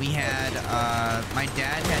 We had, my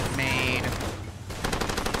dad had made...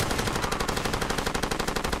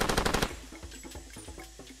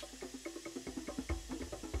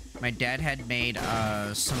 My dad had made,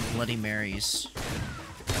 some Bloody Marys.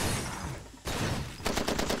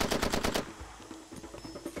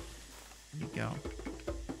 There you go.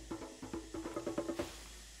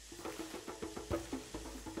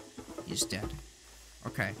 He's dead.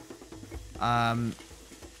 Okay.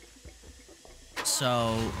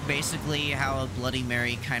 So, basically how a Bloody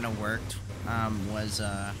Mary kind of worked, was,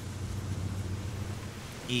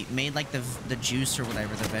 he made, like, the juice or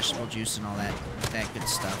whatever, the vegetable juice and all that good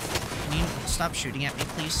stuff. Can you stop shooting at me,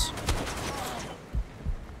 please?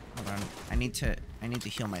 Hold on. I need to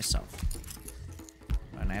heal myself.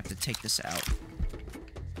 Hold on, I have to take this out.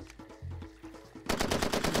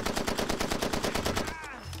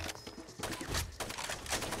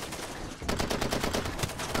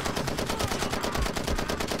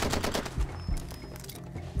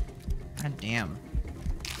 Damn.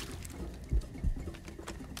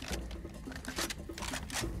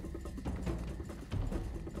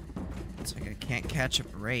 It's like I can't catch a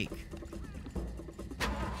break.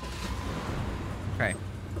 Okay.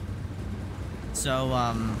 So,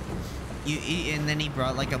 and then he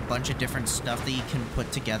brought like a bunch of different stuff that you can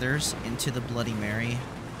put together into the Bloody Mary.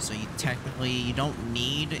 So you technically, don't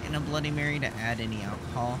need in a Bloody Mary to add any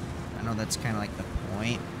alcohol. I know that's kind of like the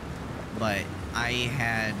point, but I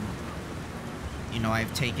had, you know,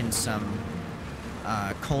 I've taken some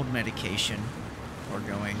cold medication before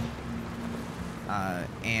going,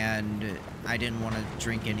 and I didn't want to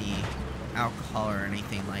drink any alcohol or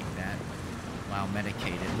anything like that while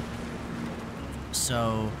medicated.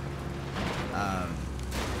 So,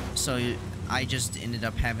 I just ended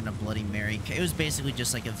up having a Bloody Mary. It was basically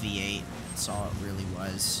just like a V8. That's all it really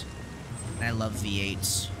was. And I love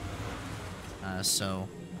V8s. So,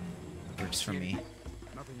 it works for me.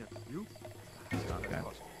 Nothing yet. You? Okay.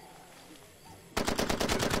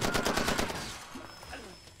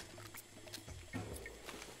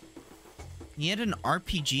 He had an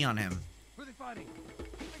RPG on him. Who are they fighting?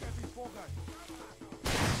 I think I see 4 guys.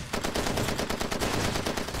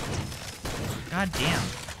 God damn.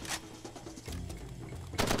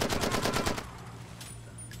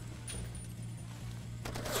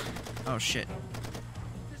 Oh shit.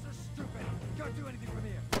 This is stupid. Can't do anything from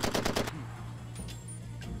here.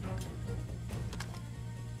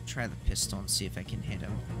 Try the pistol and see if I can hit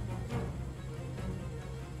him.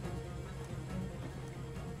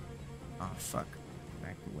 Oh fuck.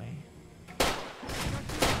 Back away.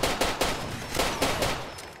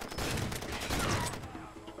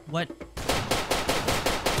 What?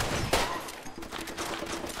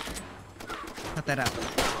 Cut that out.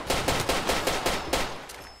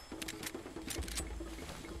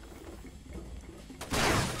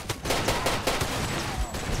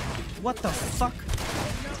 What the fuck?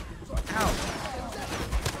 Ow.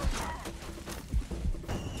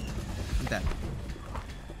 I'm dead.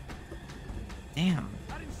 Damn.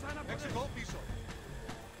 Mexico, piso.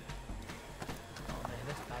 Oh man,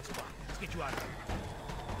 that's a bad spot. Let's get you out of here.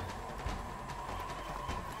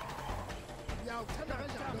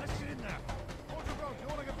 Let's get in there. Hold your ground. You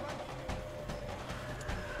want to get back?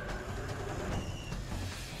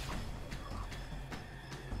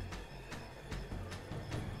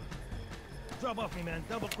 Drop off me, man.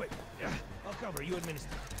 Double quick. Yeah, I'll cover. You administer.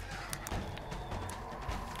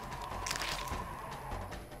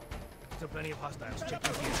 Still plenty of hostiles. Check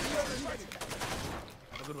your gear.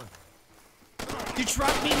 Have a good one. You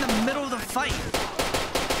dropped me in the middle of the fight.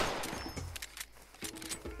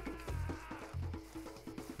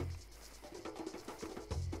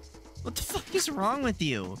 What the fuck is wrong with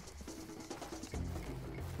you?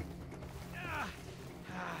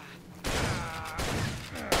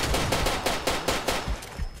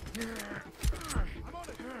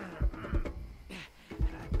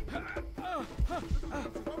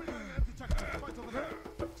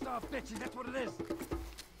 Stop bitching. That's what it is.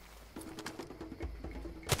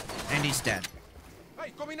 And he's dead.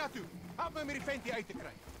 Hey, Kominatu. Help me met die vent hier uit te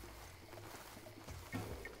kry.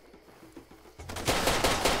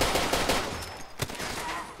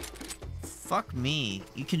 Fuck me.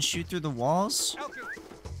 You can shoot through the walls?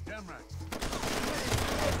 Damn right.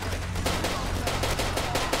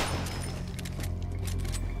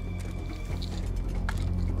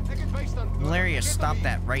 Malaria, stop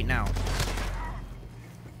that right now.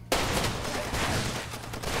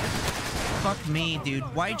 Fuck me, dude.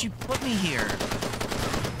 Why'd you put me here?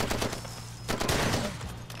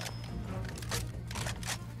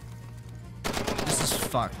 This is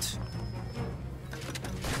fucked.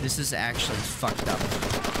 This is actually fucked up.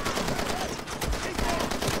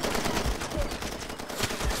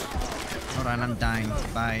 Hold on, I'm dying.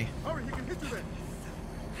 Bye.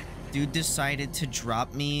 Dude decided to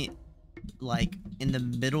drop me, like, in the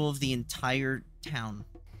middle of the entire town.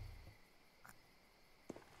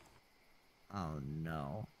 Oh,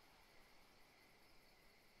 no.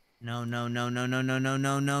 No, no, no, no, no, no, no,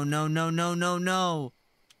 no, no, no, no, no, no, no.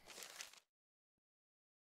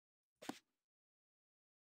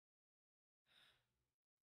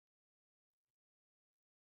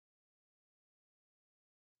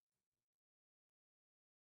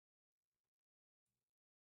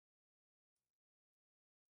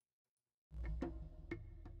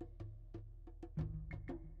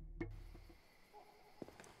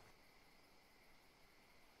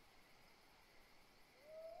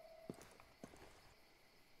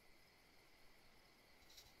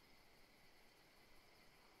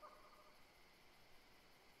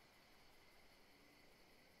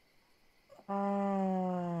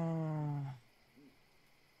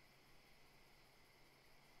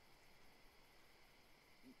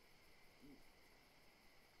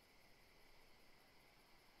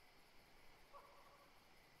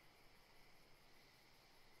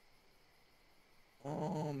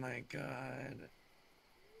 my god.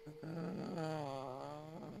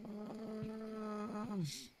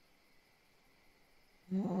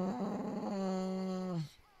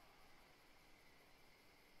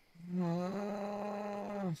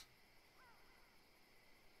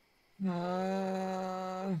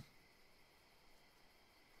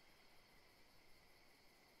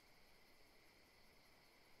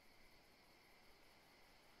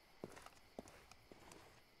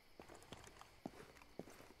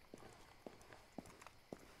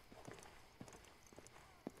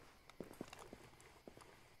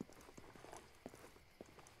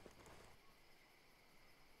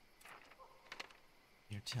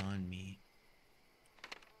 You're telling me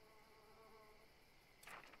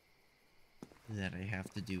that I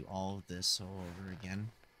have to do all of this all over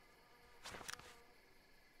again?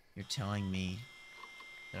 You're telling me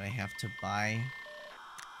that I have to buy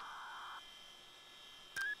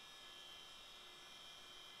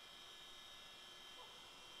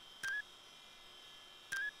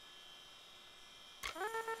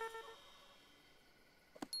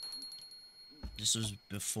This was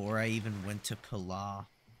before I even went to Palo,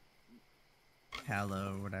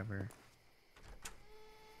 or whatever.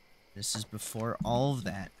 This is before all of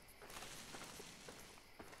that.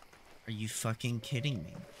 Are you fucking kidding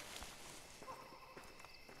me?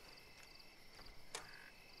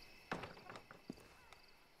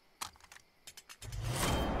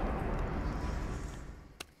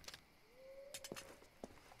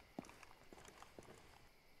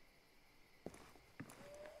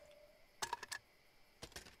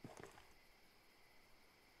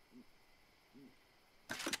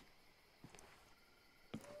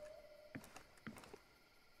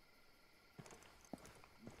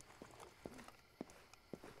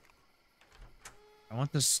 I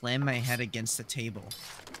want to slam my head against the table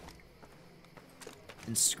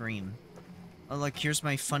and scream. Oh look, here's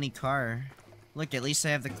my funny car. Look, at least I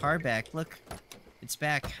have the car back. Look, it's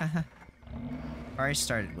back. Car I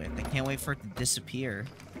started with. I can't wait for it to disappear.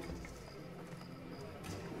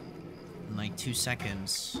 In like 2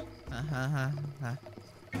 seconds.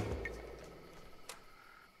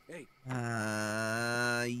 Hey.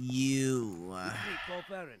 You. Hey, call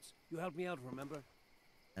parents. You helped me out, remember?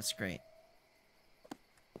 That's great.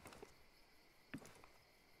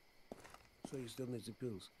 So you still need the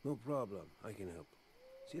pills? No problem. I can help.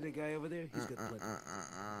 See the guy over there? He's got plenty.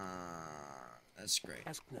 That's great.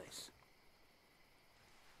 Ask nice.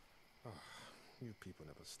 Oh, you people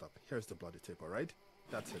never stop. Here's the bloody tape, alright?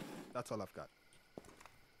 That's it. That's all I've got.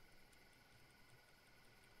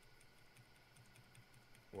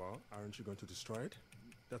 Well, aren't you going to destroy it?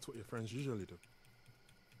 That's what your friends usually do.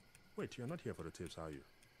 Wait, you're not here for the tapes, are you?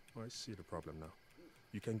 Oh, I see the problem now.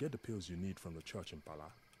 You can get the pills you need from the church in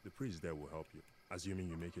Pala. The priest there will help you, assuming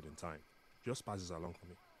you make it in time. Just pass this along for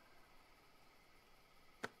me.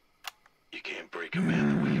 You can't break a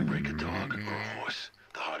man the way you break a dog or a horse.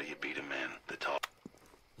 The harder you beat a man, the taller.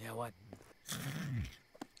 Yeah, what?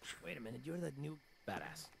 Wait a minute, you're that new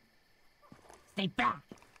badass. Stay back!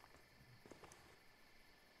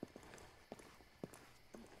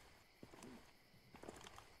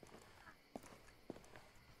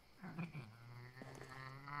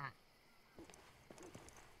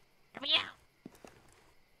 Come here!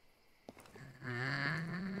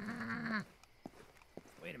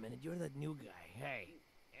 Wait a minute, you're that new guy. Hey,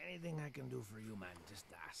 anything I can do for you, man, just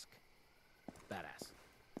ask. Badass.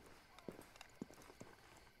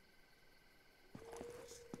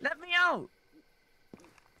 Let me out!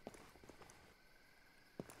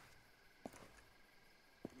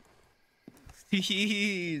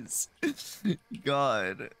 Jeez.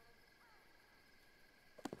 God.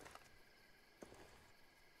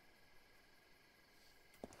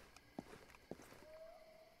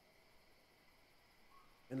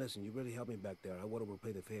 And listen, you really helped me back there. I want to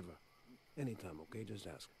repay the favor. Anytime, okay? Just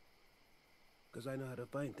ask. Because I know how to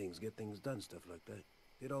find things, get things done, stuff like that.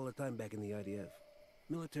 Did all the time back in the IDF.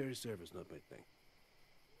 Military service, not my thing.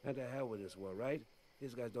 And to hell with this war, right?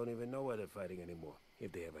 These guys don't even know why they're fighting anymore,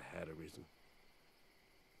 if they ever had a reason.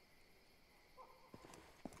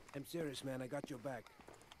 I'm serious, man. I got your back.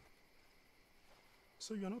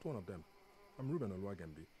 So you're not one of them. I'm Ruben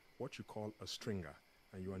Oluwagembe, what you call a stringer.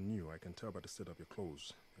 And you are new, I can tell by the state of your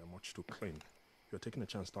clothes. They're much too clean. You're taking a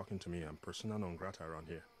chance talking to me. I'm persona non grata around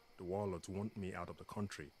here. The warlords want me out of the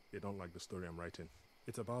country. They don't like the story I'm writing.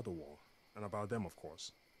 It's about the war, and about them, of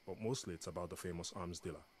course. But mostly it's about the famous arms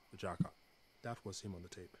dealer, the Jaka. That was him on the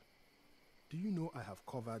tape. Do you know I have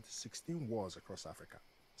covered 16 wars across Africa?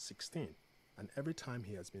 16. And every time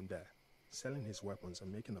he has been there, selling his weapons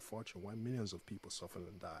and making a fortune while millions of people suffer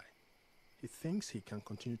and die. He thinks he can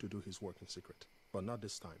continue to do his work in secret. But not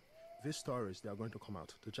this time. These stories, they are going to come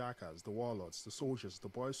out. The jackals, the warlords, the soldiers, the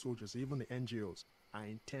boy soldiers, even the NGOs. I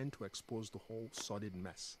intend to expose the whole sordid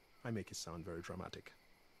mess. I make it sound very dramatic.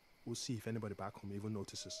 We'll see if anybody back home even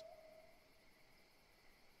notices.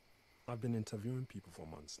 I've been interviewing people for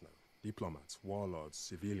months now. Diplomats, warlords,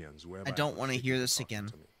 civilians, whoever. I don't want to hear this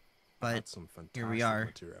again, but some here we are.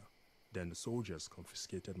 Material. Then the soldiers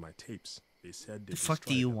confiscated my tapes. They said they The fuck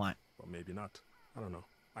do you destroyed them, want? but maybe not. I don't know.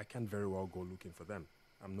 I can't very well go looking for them.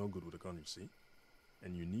 I'm no good with a gun, you see.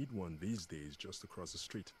 And you need one these days just across the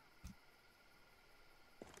street.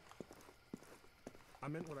 I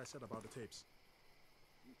meant what I said about the tapes.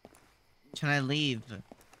 Can I leave?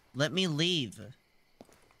 Let me leave.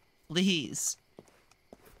 Please.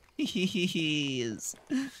 Please.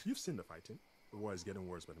 You've seen the fighting. The war is getting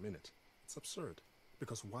worse by the minute. It's absurd.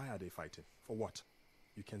 Because why are they fighting? For what?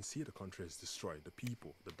 You can see the country is destroyed. The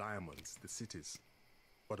people, the diamonds, the cities.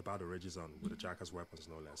 What about the Regizon with the Jackass weapons,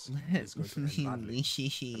 no less? It's going to end badly.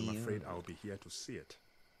 And I'm afraid I'll be here to see it.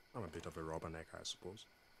 I'm a bit of a rubberneck, I suppose.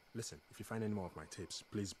 Listen, if you find any more of my tapes,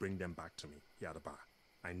 please bring them back to me here at the bar.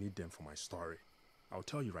 I need them for my story. I'll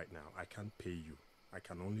tell you right now, I can't pay you. I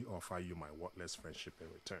can only offer you my worthless friendship in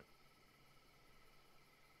return.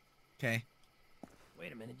 Okay.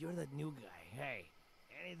 Wait a minute, you're that new guy. Hey,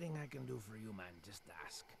 anything I can do for you, man, just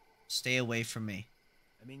ask. Stay away from me.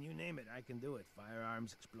 I mean, you name it, I can do it.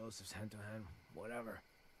 Firearms, explosives, hand-to-hand, whatever.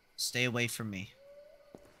 Stay away from me.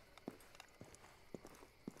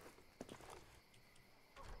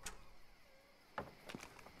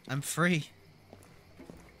 I'm free.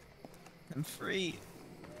 I'm free.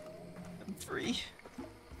 I'm free.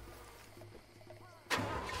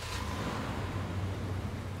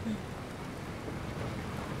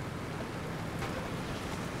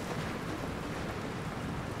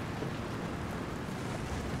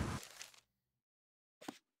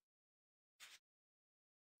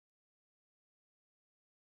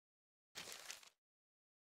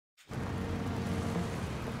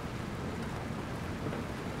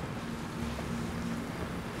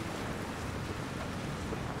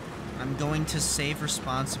 I'm going to save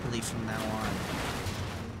responsibly from now on.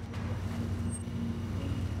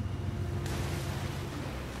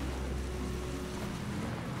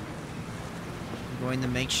 I'm going to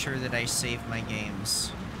make sure that I save my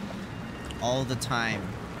games all the time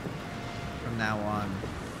from now on.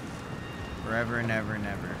 Forever and ever and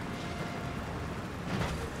ever.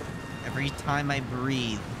 Every time I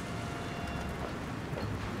breathe,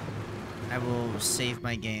 I will save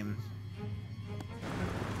my game.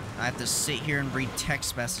 I have to sit here and read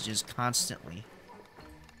text messages constantly.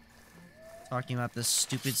 Talking about this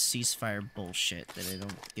stupid ceasefire bullshit that I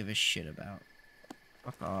don't give a shit about.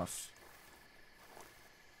 Fuck off.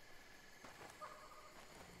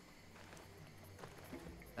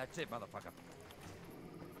 That's it, motherfucker.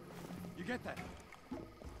 You get that?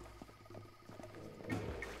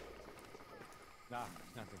 Nah,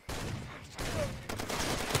 nothing.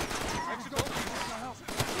 Let's go.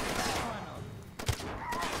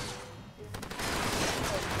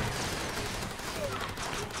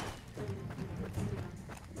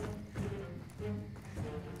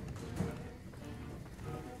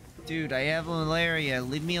 Dude, I have malaria.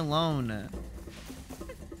 Leave me alone.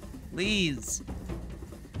 Please.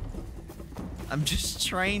 I'm just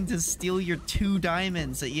trying to steal your 2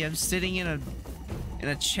 diamonds that you have sitting in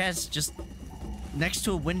a chest just next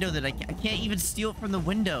to a window that I can't even steal it from the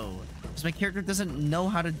window. Because my character doesn't know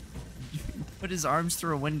how to put his arms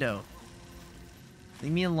through a window.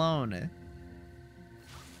 Leave me alone.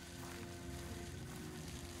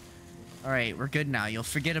 Alright, we're good now. You'll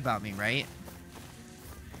forget about me, right?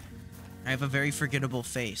 I have a very forgettable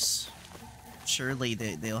face. Surely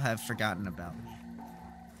they'll have forgotten about me.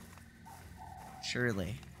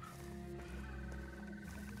 Surely.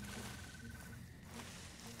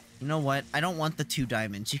 You know what? I don't want the 2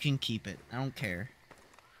 diamonds. You can keep it. I don't care.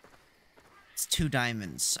 It's 2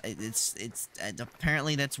 diamonds. It's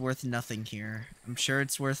apparently that's worth nothing here. I'm sure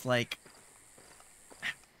it's worth like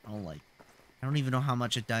I don't even know how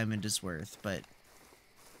much a diamond is worth, but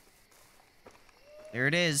there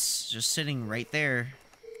it is, just sitting right there.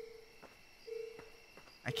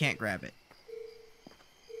 I can't grab it.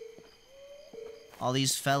 All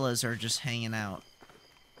these fellas are just hanging out.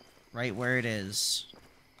 Right where it is.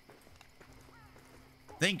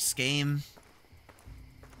 Thanks, game.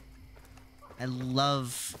 I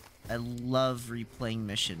love replaying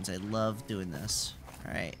missions. I love doing this.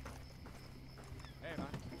 Alright. Hey, man.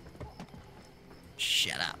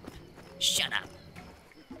 Shut up. Shut up.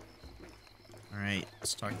 Alright,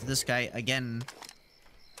 let's talk to this guy again.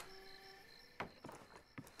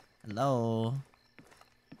 Hello?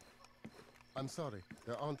 I'm sorry.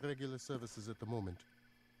 There aren't regular services at the moment.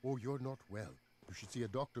 Oh, you're not well. You should see a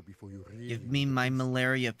doctor before you really... Give me my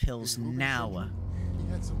malaria pills now.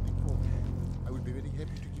 He had something for me. I would be very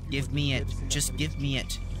happy to give you... Give me it. Just give me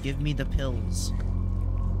it. Give me the pills.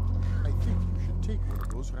 I think you should take one of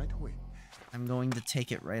those right away. I'm going to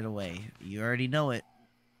take it right away. You already know it.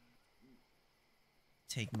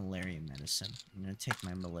 Take malaria medicine. I'm gonna take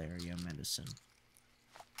my malaria medicine.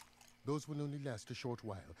 Those will only last a short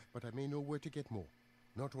while, but I may know where to get more.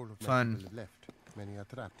 Not all of my Fun. people have left. Many are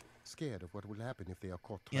trapped, scared of what will happen if they are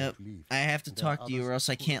caught trying Yep. to leave. I have to And there are talk to you or others else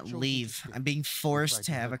I who have can't chosen to leave. stay. I'm being We forced try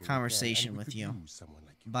to have a help where we can, conversation and we with could you. use someone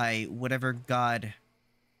like you. By whatever god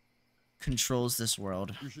controls this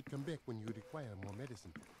world. You should come back when you require more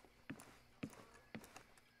medicine.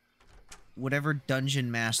 Whatever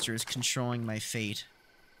dungeon master is controlling my fate.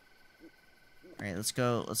 Alright, let's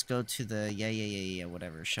go to the yeah,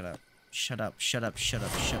 whatever. Shut up. Shut up.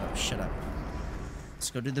 Let's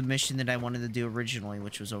go do the mission that I wanted to do originally,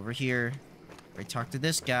 which was over here. I talked to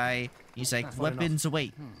this guy. He's like, weapons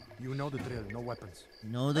await. You know the drill, no weapons.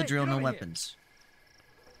 Know the drill, no weapons.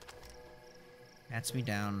 Pats me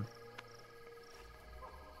down.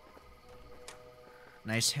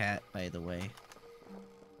 Nice hat, by the way.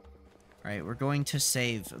 Alright, we're going to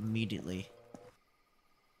save immediately.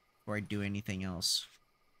 Before I do anything else.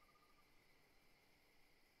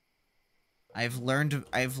 I've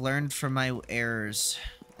learned from my errors.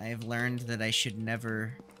 I have learned that I should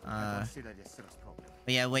never, But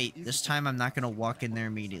yeah, wait, this time I'm not gonna walk in there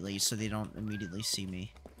immediately, so they don't immediately see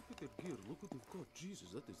me.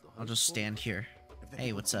 I'll just stand here.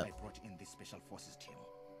 Hey, what's up?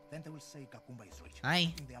 Then they will say Gagumba is rich, Hi.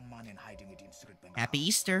 taking their money and hiding it in secret bank Happy accounts.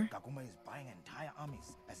 Easter. Gagumba is buying entire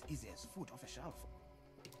armies as easy as food off a shelf.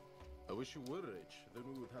 I wish you were rich. Then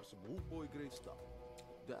we would have some old boy great stuff.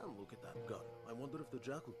 Damn, look at that gun. I wonder if the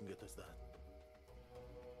Jackal can get us that.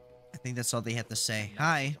 I think that's all they had to say.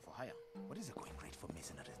 Hi. For hire. What is a going rate for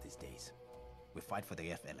mercenaries these days? We fight for the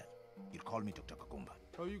FLL. You'll call me Dr. Gagumba.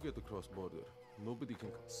 How you get across border? Nobody can...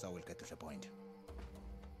 So we'll get to the point.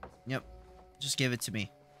 Yep. Just give it to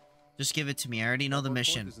me. Just give it to me. I already know the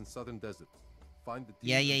mission. Is in Southern Desert. Find the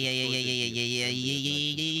Yeah.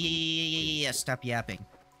 Stop yapping.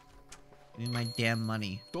 Give me my damn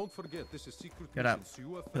money. Don't forget, this is secret. Shut up. missions.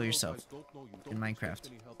 UFO Kill yourself. guys don't know you In don't Minecraft. expect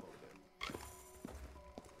any help out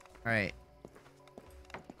there. Alright.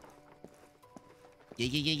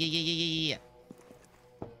 Yeah.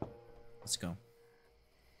 Let's go.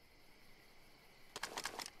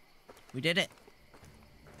 We did it.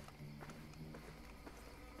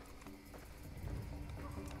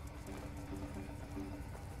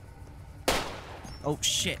 Oh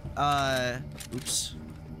shit. Oops.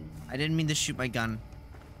 I didn't mean to shoot my gun.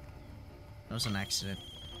 That was an accident.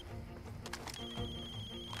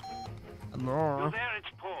 Hello. You there? It's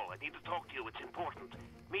Paul. I need to talk to you. It's important.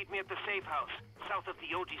 Meet me at the safe house, south of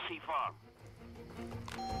the OGC farm.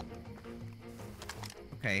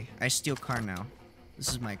 Okay, I steal car now. This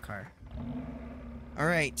is my car.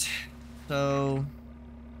 Alright. So...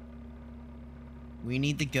 we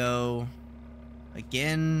need to go...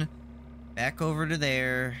 again... back over to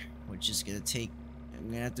there, which is gonna take... I'm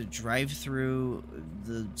gonna have to drive through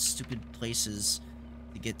the stupid places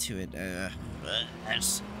to get to it.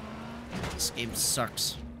 This game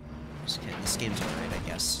sucks. Just kidding, this game's alright, I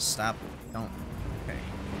guess. Stop. Don't. Okay.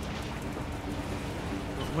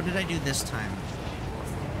 What did I do this time?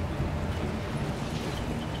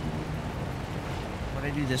 What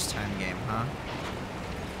did I do this time, game, huh?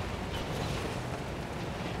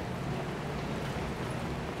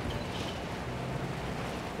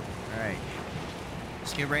 Alright.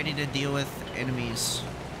 Let's get ready to deal with enemies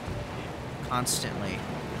constantly.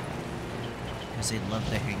 Because they love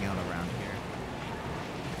to hang out around here.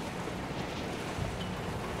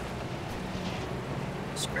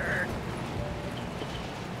 Skirt.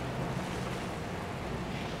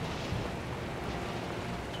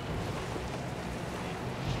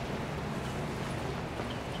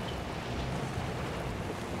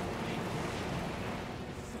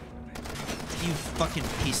 You fucking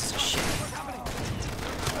pieces of shit.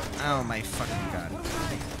 Oh my fucking god.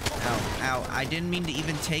 Ow, ow. I didn't mean to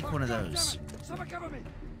even take one of those. Someone cover me!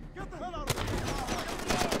 Get the hell out of here!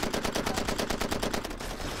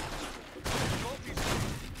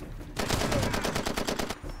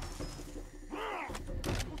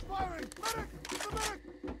 Who's firing? Medic! The medic!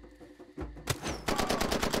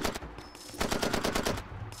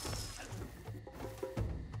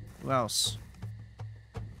 Who else?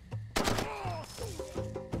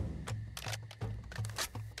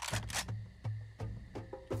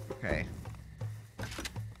 Okay.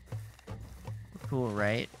 Cool,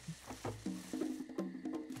 right?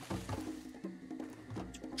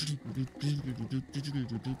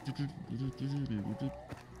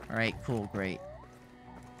 Alright, cool, great.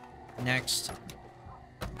 Next.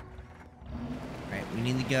 Alright, we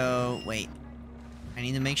need to go... Wait. I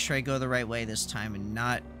need to make sure I go the right way this time and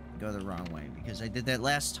not go the wrong way, because I did that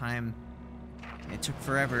last time. And it took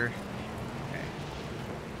forever. Okay.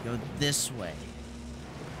 Go this way.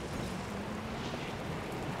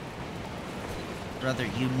 Brother,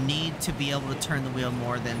 you need to be able to turn the wheel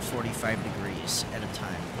more than 45 degrees at a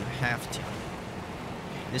time. You have to.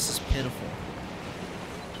 This is pitiful.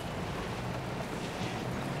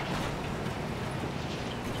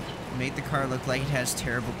 Make the car look like it has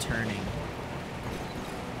terrible turning.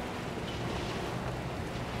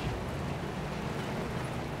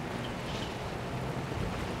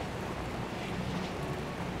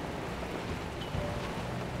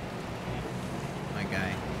 My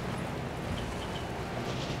guy.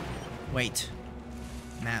 Wait.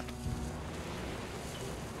 Map.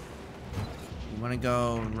 You want to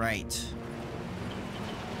go right.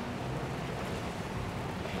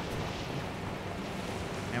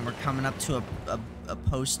 And we're coming up to a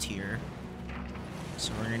post here.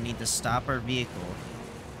 So we're going to need to stop our vehicle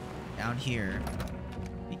down here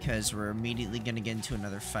because we're immediately going to get into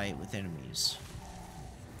another fight with enemies.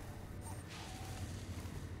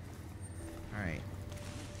 Alright.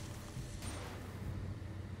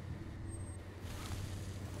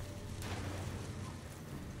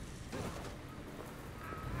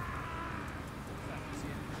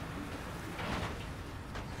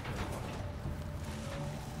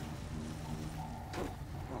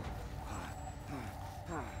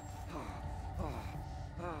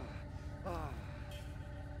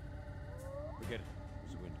 Forget it.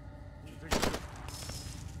 There's a wind.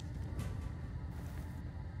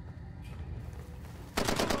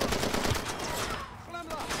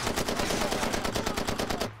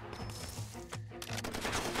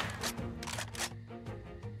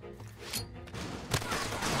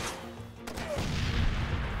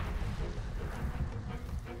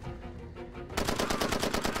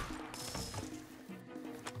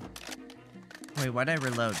 Wait, why'd I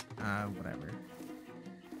reload? Whatever.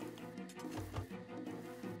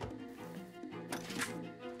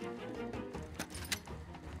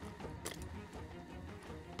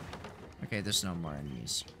 Okay, there's no more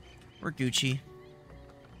enemies. We're Gucci.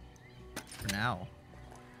 For now.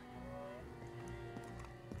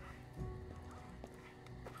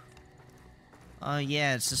 Oh,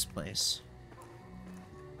 yeah, it's this place.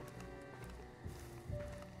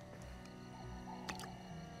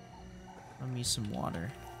 Let me some water.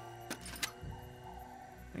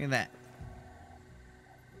 Look at that.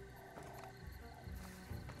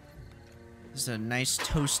 There's a nice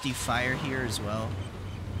toasty fire here as well.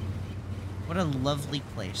 What a lovely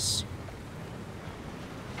place.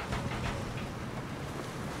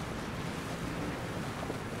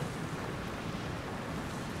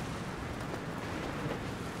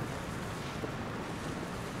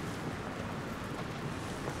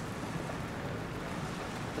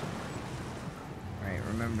 Alright,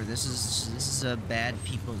 remember this is a bad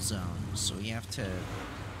people zone, so we have to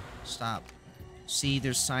stop. See,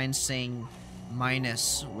 there's signs saying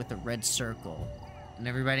minus with a red circle. And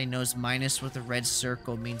everybody knows minus with a red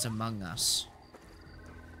circle means Among Us.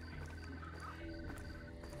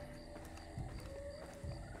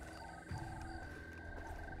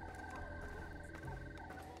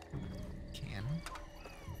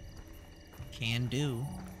 Can do.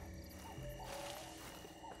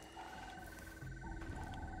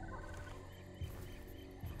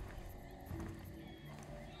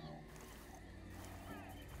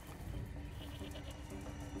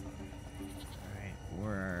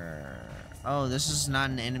 Oh, this is not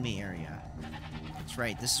an enemy area. That's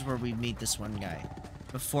right, this is where we meet this one guy.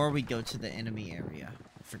 Before we go to the enemy area.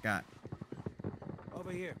 I forgot.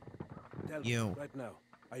 Over here. Tell You. me, right now.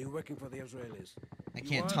 Are you working for the Israelis? I You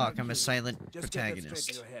can't are talk, not I'm a kidding. silent Just get that straight protagonist.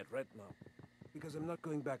 in your head right now. Because I'm not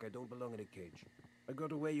going back, I don't belong in a cage. I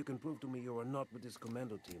got a way you can prove to me you are not with this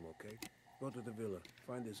commando team, okay? Go to the villa,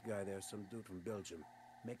 find this guy there, some dude from Belgium.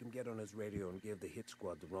 Make him get on his radio and give the hit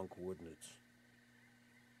squad the wrong coordinates.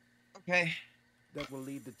 Okay. That will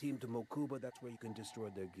lead the team to Mokuba, that's where you can destroy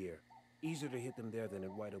their gear. Easier to hit them there than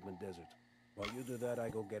in wide open desert. While you do that, I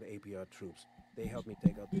go get APR troops. They help me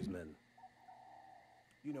take out these men.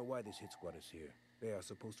 You know why this hit squad is here. They are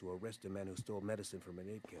supposed to arrest the man who stole medicine from an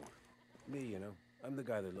aid camp. Me, you know. I'm the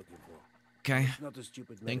guy they're looking for. Okay. It's not the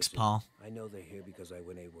stupid Thanks, medicine. Paul. I know they're here because I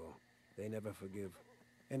went AWOL. They never forgive.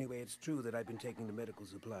 Anyway, it's true that I've been taking the medical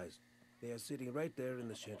supplies. They are sitting right there in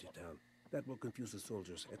the shantytown. That will confuse the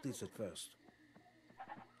soldiers, at least at first.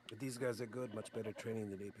 But these guys are good, much better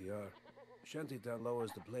training than APR. Shantytown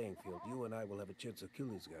lowers the playing field. You and I will have a chance to kill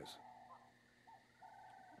these guys.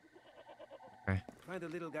 Okay. Find a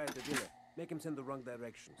little guy at the dealer. Make him send the wrong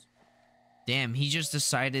directions. Damn, he just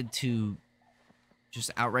decided to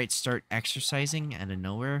just outright start exercising out of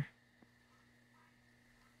nowhere.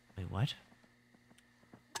 Wait, what?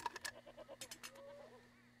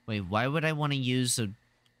 Wait, why would I want to use a...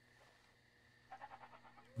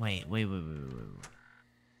 Wait.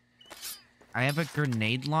 I have a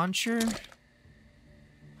grenade launcher?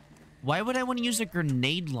 Why would I want to use a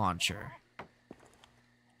grenade launcher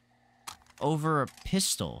over a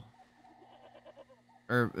pistol?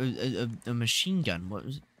 Or a machine gun? What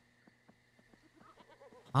was...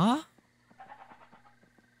 Huh?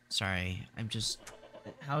 Sorry, I'm just...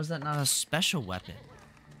 How is that not a special weapon?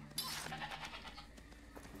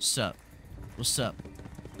 What's up? What's up?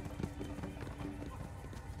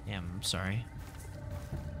 Damn, I'm sorry.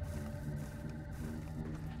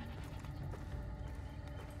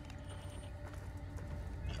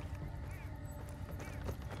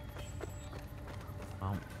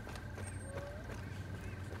 Well.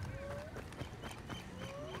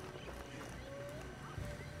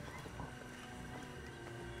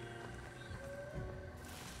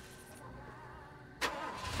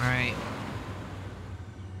 Alright.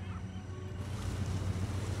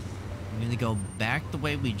 I'm gonna go back the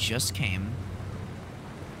way we just came.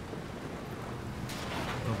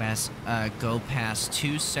 Go past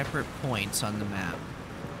 2 separate points on the map.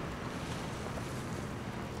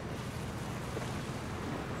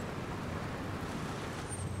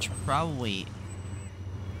 Which probably...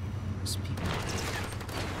 There's people...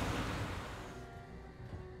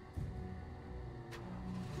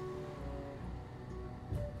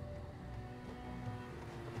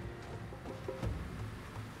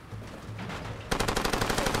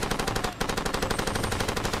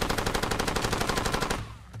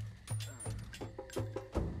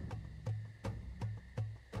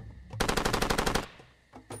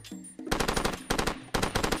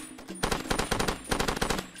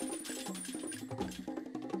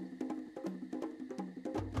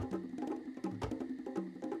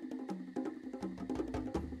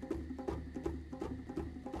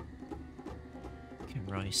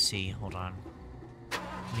 Really see. Hold on.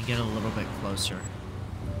 Let me get a little bit closer.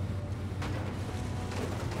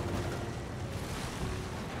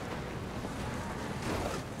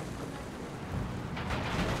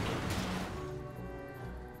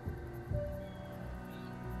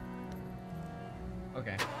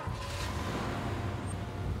 Okay.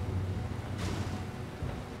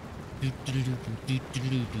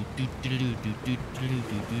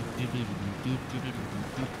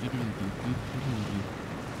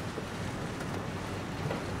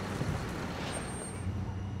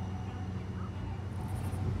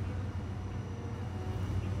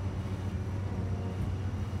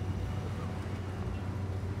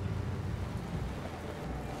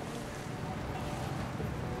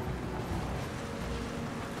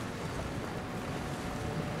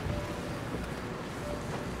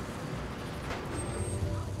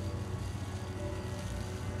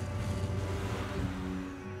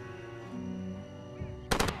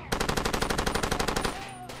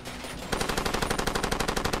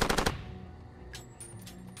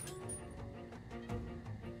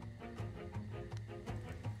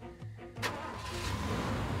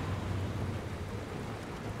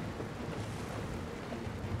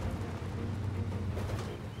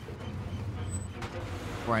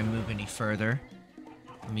 Before I move any further,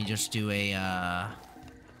 let me just do a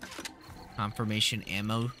confirmation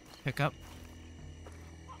ammo pickup.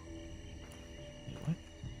 Wait, what?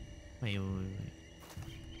 Wait.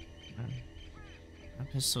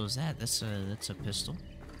 What pistol is that? That's a pistol.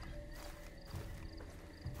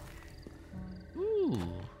 Ooh,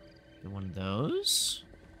 get one of those.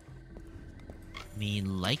 Me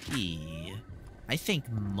likey. I think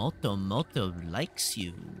Moto likes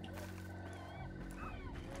you.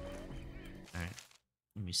 Alright,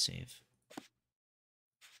 let me save.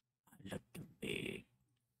 I like them big.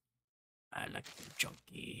 I like them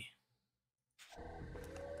chunky.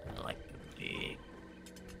 I like them big.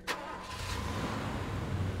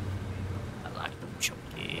 I like them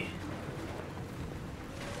chunky.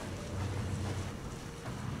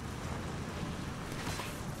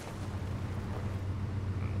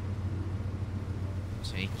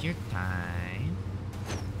 Take your time.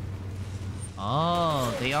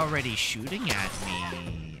 Oh, they already shooting at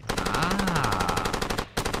me. Ah.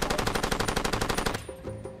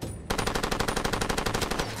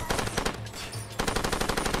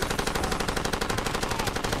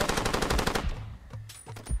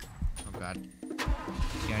 Oh god. You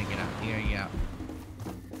gotta get out. You gotta get out.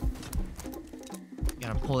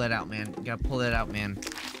 that out, man. You gotta pull that out, man.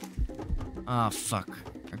 Oh, fuck.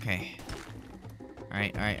 Okay.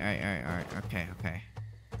 Alright. Okay.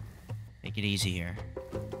 Take it easy here.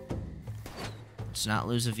 Let's not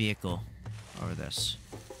lose a vehicle over this.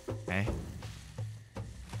 Okay?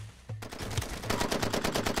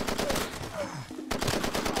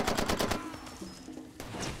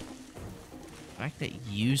 The fact that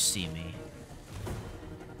you see me.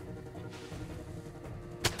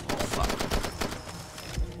 Oh, fuck.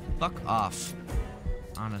 Fuck off.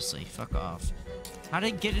 Honestly, fuck off. How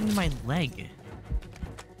did it get into my leg?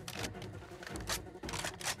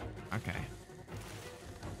 Okay.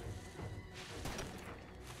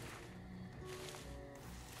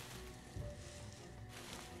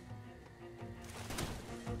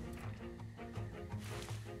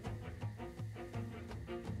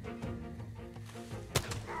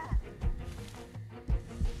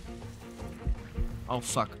 Oh,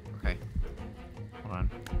 fuck. Okay. Hold on.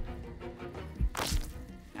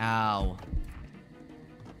 Ow.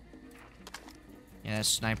 Yeah, that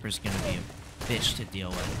sniper's gonna be a bitch to deal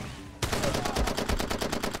with.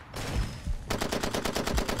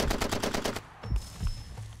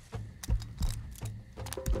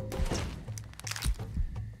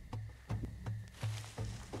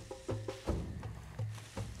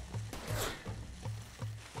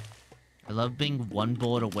 I love being one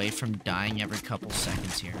bullet away from dying every couple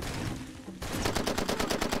seconds here.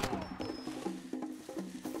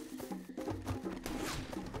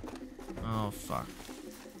 Oh, fuck.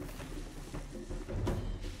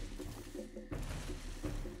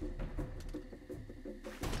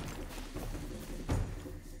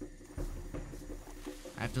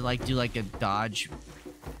 I have to, like, do, like, a dodge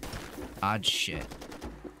shit.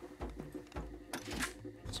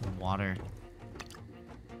 Some water.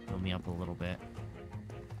 Fill me up a little bit.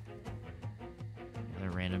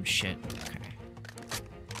 Other random shit. Okay.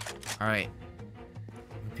 Alright.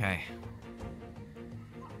 Okay.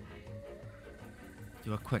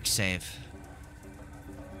 Do a quick save.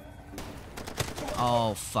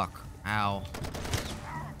 Oh, fuck. Ow.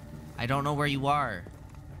 I don't know where you are.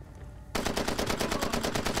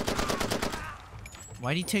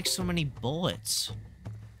 Why'd he take so many bullets?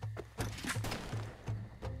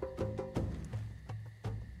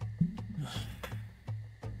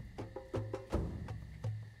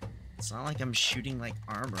 It's not like I'm shooting, like,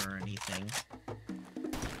 armor or anything.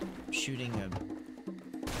 I'm shooting a...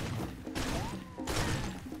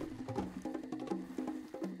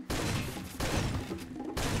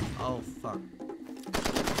 Oh, fuck.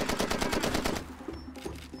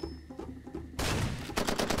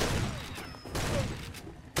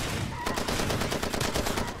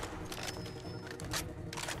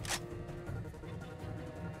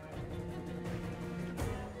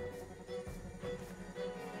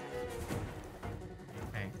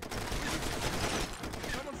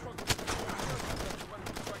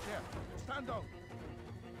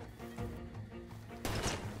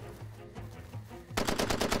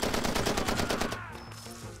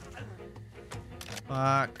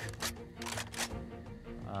 Fuck.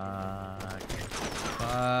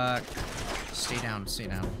 Fuck. Stay down, stay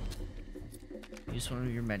down. Use one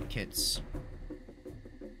of your med kits.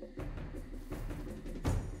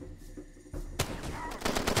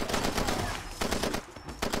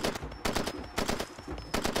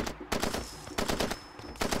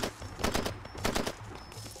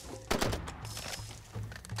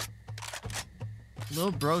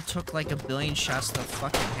 Little bro took like 1 billion shots to the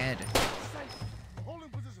fucking head.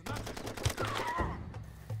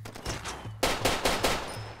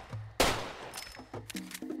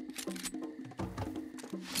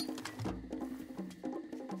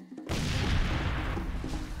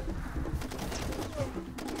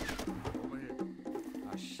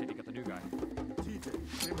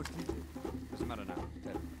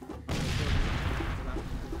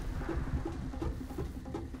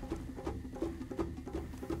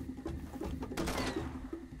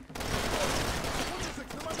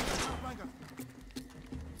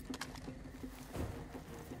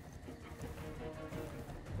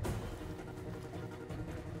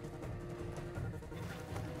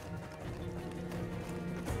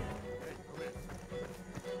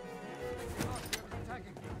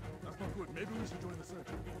 Maybe we should join the search.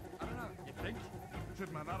 I don't know. You think?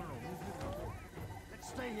 Shit, man, I don't know. Let's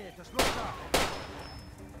stay here. Just look sharp.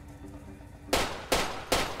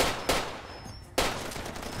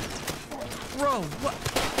 Bro, what?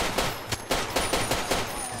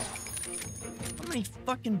 How many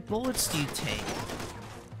fucking bullets do you take?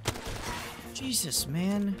 Jesus,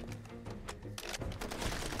 man.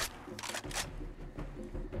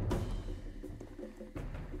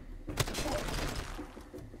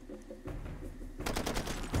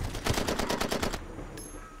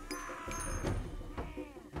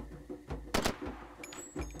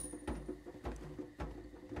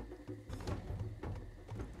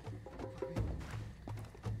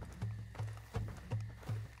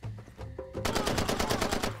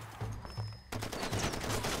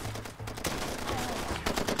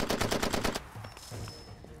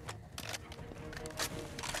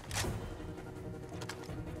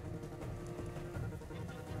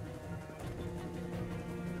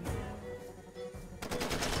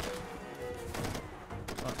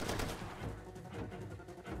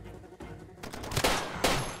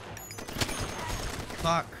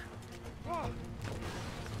 Fuck.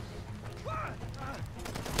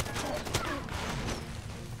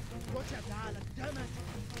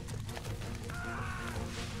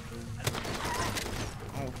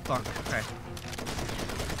 Oh, fuck. Okay.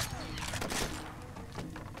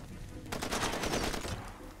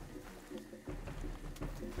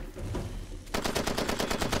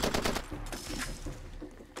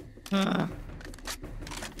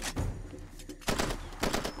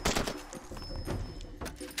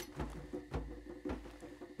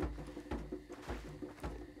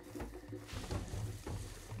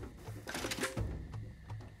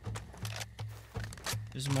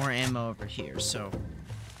 There's more ammo over here, so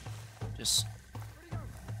just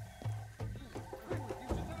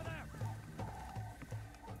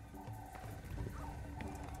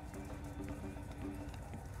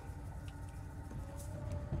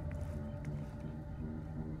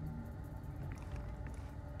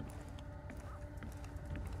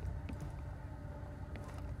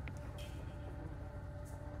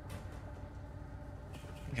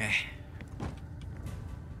okay.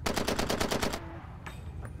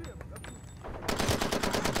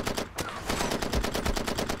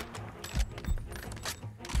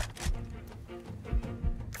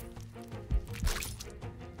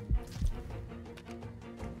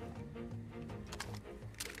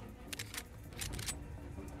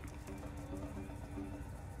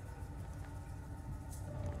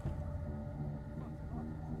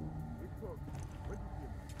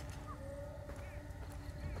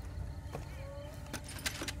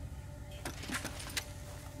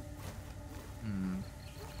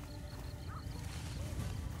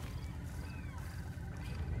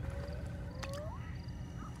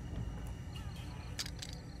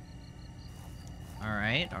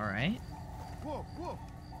 Alright, alright. Whoa, whoa.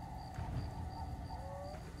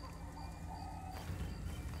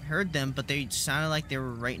 I heard them, but they sounded like they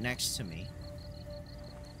were right next to me.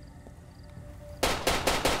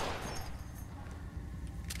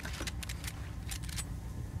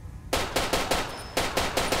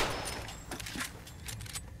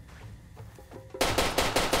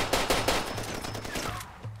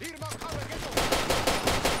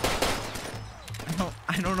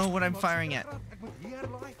 I don't know what I'm firing at.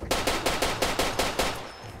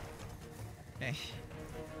 Okay.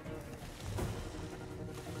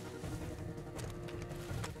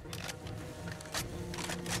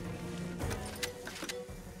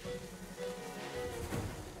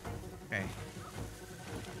 Okay.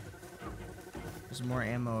 There's more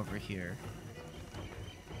ammo over here.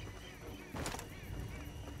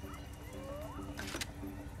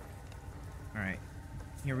 Alright.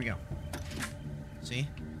 Here we go. See?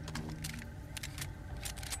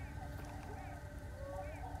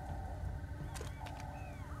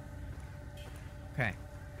 Okay.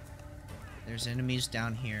 There's enemies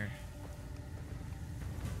down here.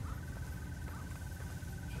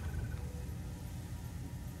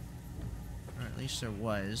 Or at least there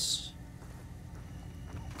was.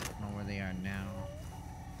 I don't know where they are now.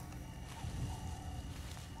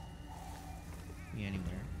 Be anywhere.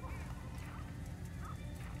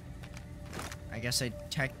 I guess I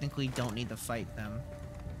technically don't need to fight them.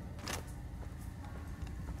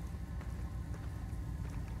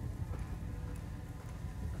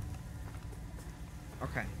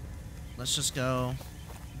 Okay. Let's just go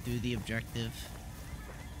do the objective.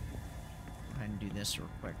 Go ahead and do this real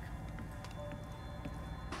quick.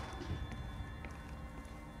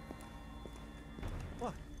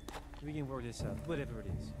 What? We can work this out, whatever it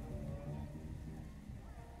is.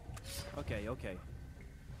 Okay, okay.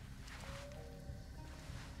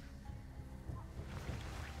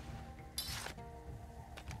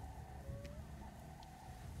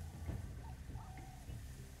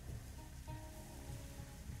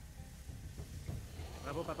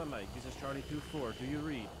 Bravo Papa Mike, this is Charlie 2-4. Do you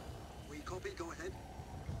read? We copy, go ahead.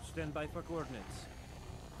 Stand by for coordinates.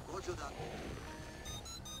 Roger that.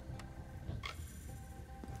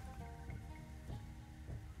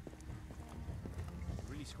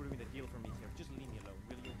 Really screwing the deal for me here. Just leave me alone,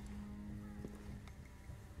 will you?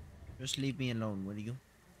 Just leave me alone, will you?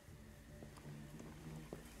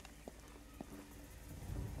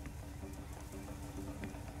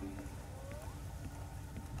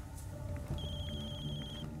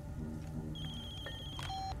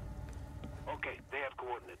 Okay, they have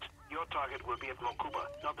coordinates. Your target will be at Mokuba,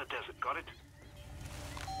 not the desert. Got it?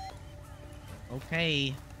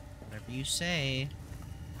 Okay. Whatever you say.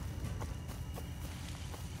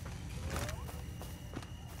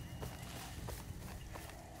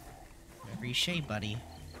 Whatever you say, buddy.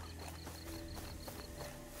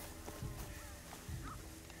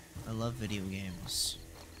 I love video games.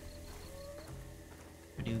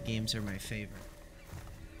 Video games are my favorite.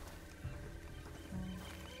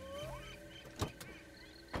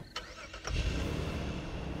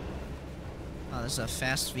 Oh, this is a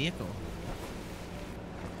fast vehicle.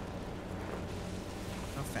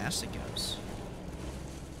 How fast it goes.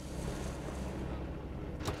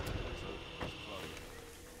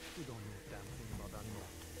 We don't know a damn thing about animal.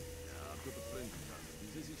 Yeah, I've got a friend who does it. He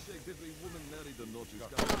says he shaked every woman married or not who's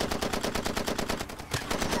got.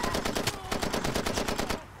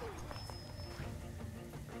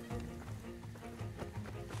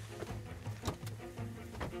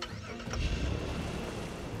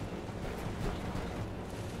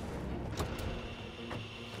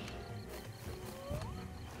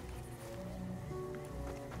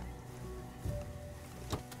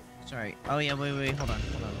 Sorry. Oh yeah, wait, hold on.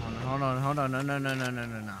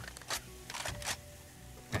 No.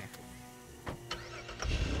 Okay.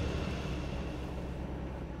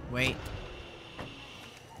 Wait.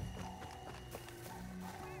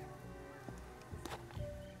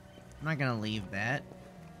 I'm not gonna leave that.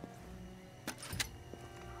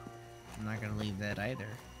 I'm not gonna leave that either.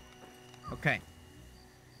 Okay.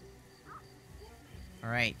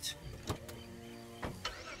 Alright.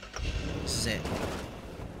 This is it.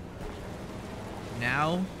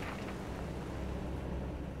 Now,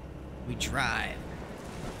 we drive.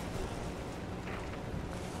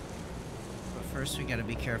 But first we gotta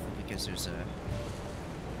be careful because there's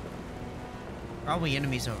probably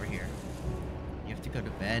enemies over here. You have to go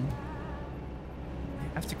to bed.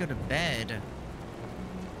 I have to go to bed.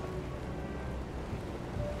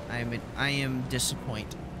 I am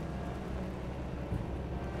disappointed.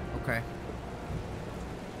 Okay.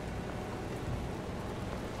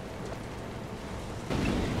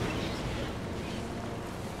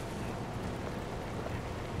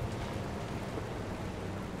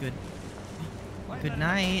 Good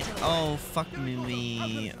night. Oh, fuck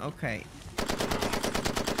me. Okay.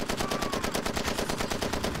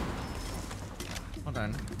 Hold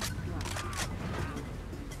on.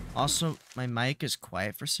 Also, my mic is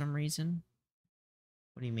quiet for some reason.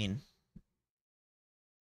 What do you mean?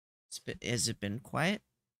 Has it been quiet?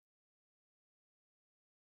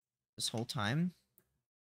 This whole time?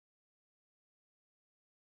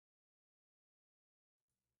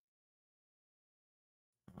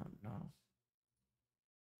 Oh, no.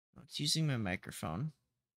 It's using my microphone.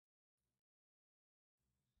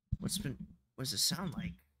 What does it sound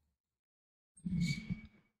like?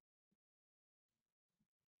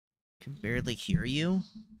 Can barely hear you.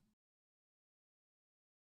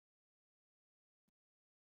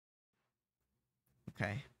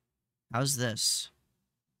 Okay. How's this?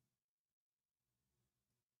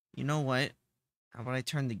 You know what? How about I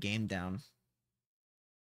turn the game down?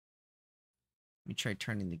 Let me try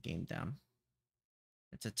turning the game down.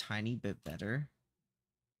 It's a tiny bit better.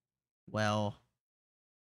 Well,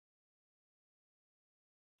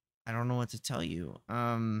 I don't know what to tell you.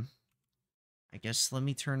 I guess let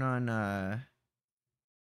me turn on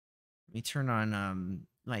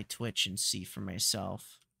my Twitch and see for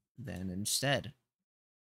myself then instead.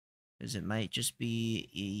 Because it might just be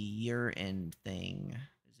a year-end thing.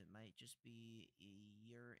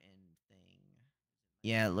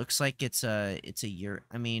 Yeah, it looks like it's a year.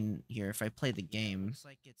 I mean, here if I play the game. Looks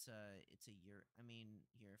like it's a year. I mean,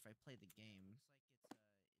 here if I play the game.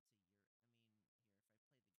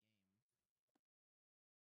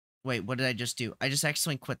 Wait, what did I just do? I just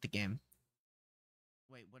accidentally quit the game.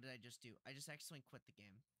 Wait, what did I just do? I just accidentally quit the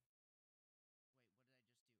game.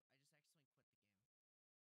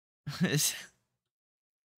 Wait, what did I just do? I just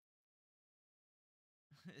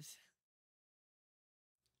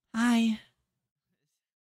Hi.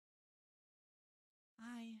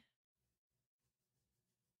 Hi.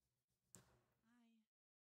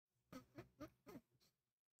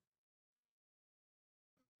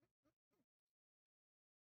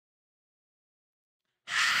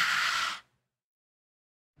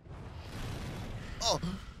 Oh.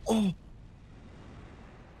 Oh.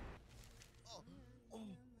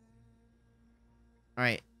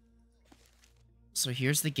 Alright. So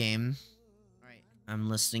here's the game. Alright. I'm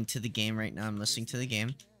listening to the game right now. I'm listening to the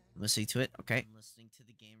game. I'm listening to it. Okay. I'm listening to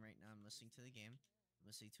the game right now. I'm listening to the game. I'm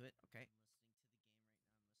listening to it. Okay.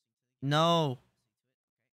 No.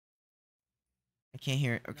 I can't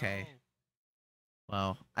hear it. Okay.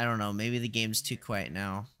 Well, I don't know. Maybe the game's too quiet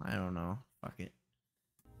now. I don't know. Fuck it.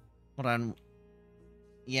 Hold on.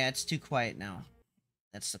 Yeah, it's too quiet now.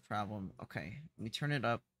 That's the problem. Okay. Let me turn it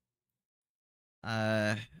up.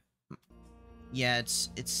 Yeah,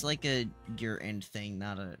 it's like a your end thing,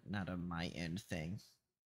 not a my end thing.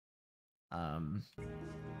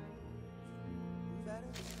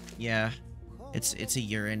 Yeah. It's a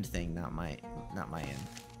your end thing, not my end.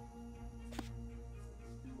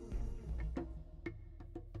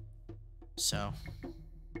 So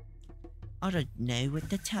I don't know what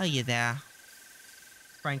to tell you there,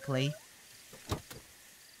 frankly.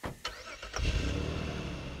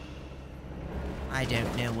 I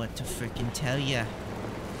don't know what to freaking tell you.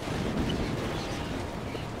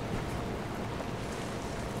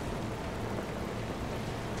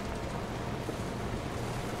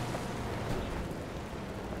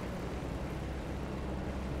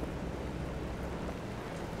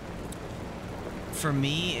 For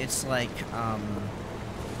me, it's like,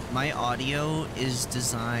 my audio is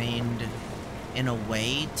designed in a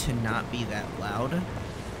way to not be that loud.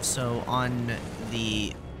 So on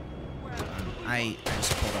the... I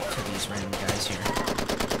just pulled up to these random guys here.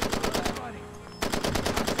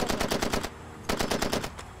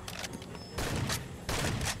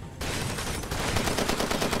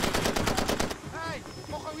 Hey,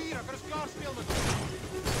 kom gauw hier, ik kan eens klaar spelen.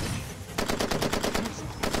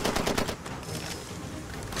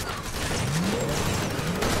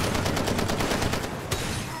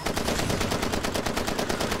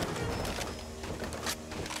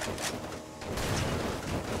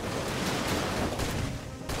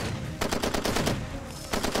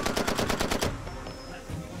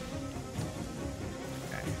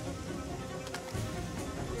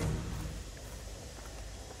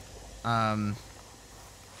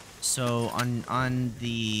 So on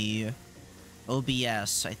the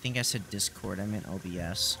OBS, I think I said Discord, I meant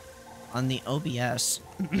OBS. On the OBS,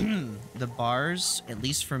 the bars, at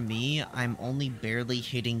least for me, I'm only barely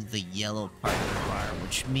hitting the yellow part of the bar,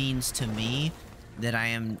 which means to me that I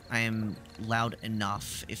am loud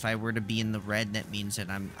enough. If I were to be in the red, that means that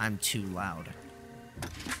I'm too loud.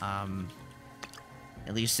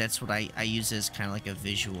 At least that's what I use as kind of like a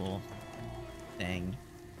visual thing.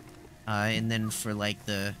 And then for like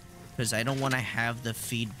the, because I don't want to have the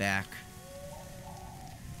feedback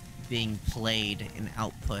being played in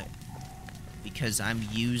output, because I'm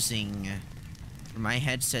using, for my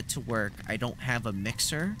headset to work, I don't have a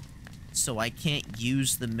mixer, so I can't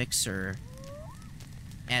use the mixer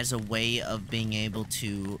as a way of being able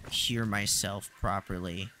to hear myself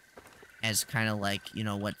properly, as kind of like, you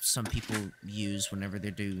know, what some people use whenever they're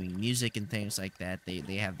doing music and things like that.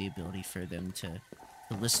 They have the ability for them to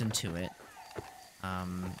listen to it.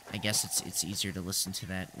 I guess it's easier to listen to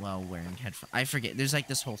that while wearing headphones. I forget, there's like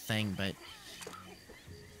this whole thing, but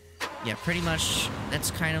yeah, pretty much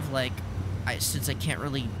that's kind of like, since I can't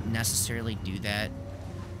really necessarily do that,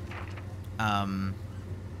 I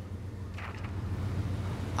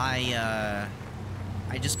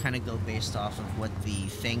just kind of go based off of what the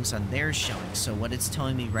things on there is showing. So what it's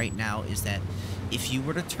telling me right now is that if you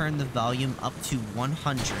were to turn the volume up to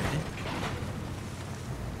 100,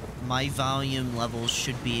 my volume level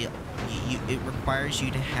should be, it requires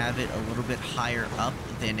you to have it a little bit higher up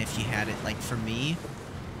than if you had it, like for me,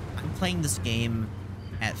 I'm playing this game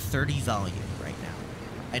at 30 volume right now.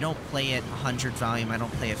 I don't play at 100 volume, I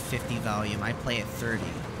don't play at 50 volume, I play at 30.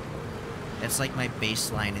 That's like my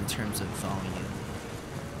baseline in terms of volume.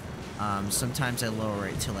 Sometimes I lower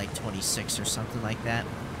it to like 26 or something like that.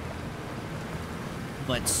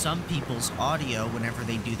 But some people's audio, whenever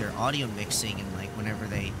they do their audio mixing and like whenever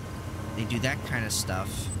they do that kind of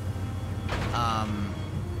stuff,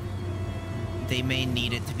 they may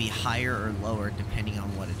need it to be higher or lower depending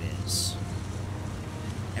on what it is.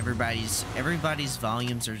 Everybody's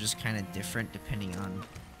volumes are just kind of different depending on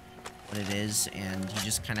what it is, and you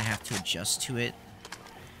just kind of have to adjust to it.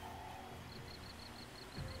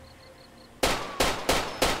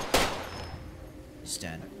 He's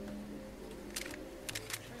dead.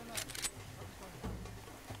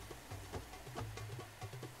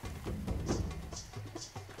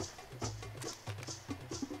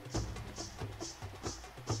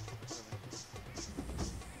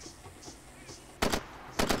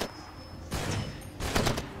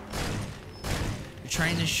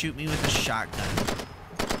 Trying to shoot me with a shotgun.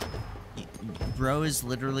 Bro is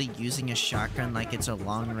literally using a shotgun like it's a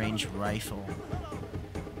long-range rifle.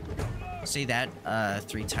 Say that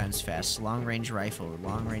 3 times fast. Long-range rifle,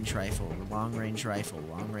 long-range rifle, long-range rifle,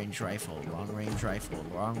 long-range rifle, long-range rifle,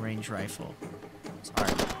 long-range rifle. It's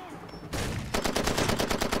hard.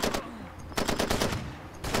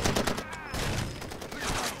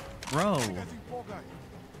 Bro.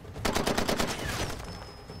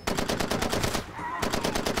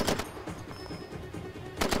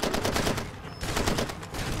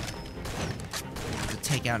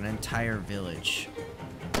 Take out an entire village.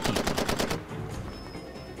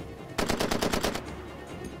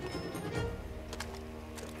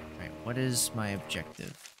 Alright, what is my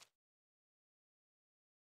objective?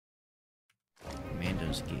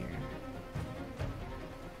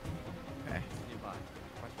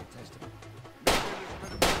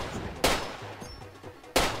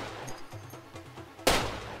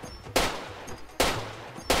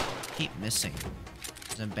 keep missing.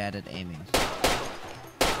 Because I'm bad at aiming.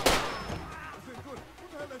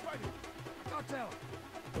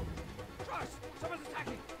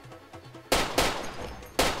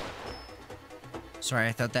 Sorry,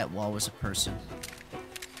 I thought that wall was a person.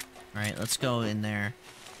 Alright, let's go in there.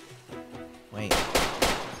 Wait.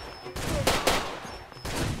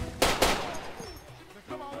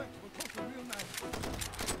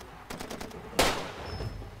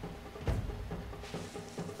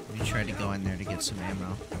 Let me try to go in there to get some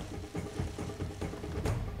ammo.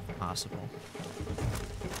 If possible.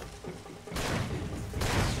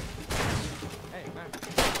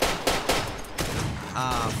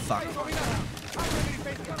 Ah, fuck.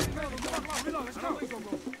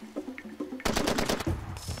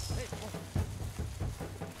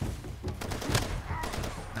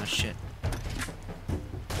 Oh, shit.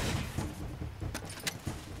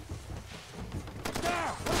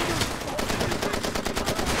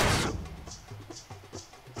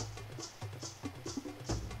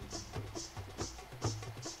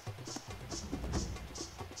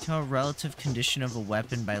 Tell relative condition of a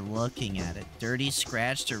weapon by looking at it. Dirty,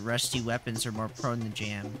 scratched, or rusty weapons are more prone to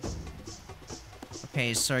jam.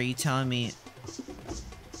 Okay, so are you telling me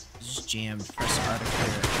this is jammed? Press R to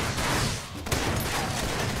clear it.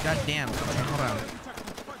 God damn. Okay, hold on.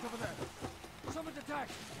 Someone's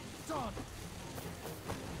attacked. It's on.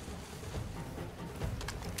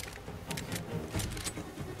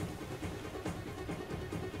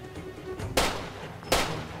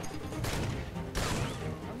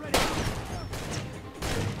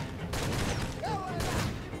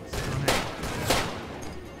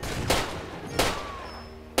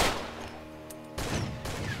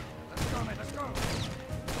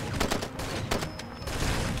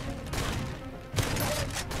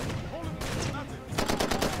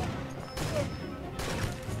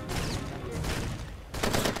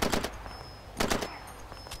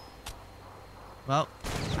 Well,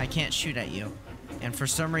 I can't shoot at you. And for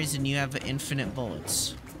some reason you have infinite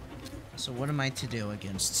bullets. So what am I to do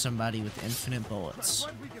against somebody with infinite bullets?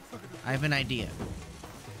 I have an idea.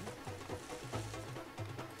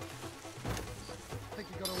 I think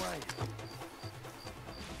he got away.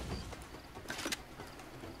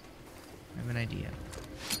 I have an idea.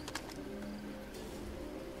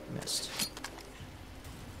 Missed.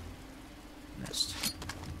 Missed.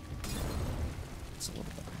 It's a little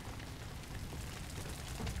better.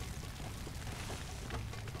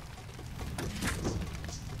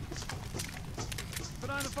 Put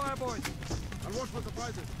on the fire, boys. I'll watch for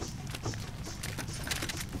surprises.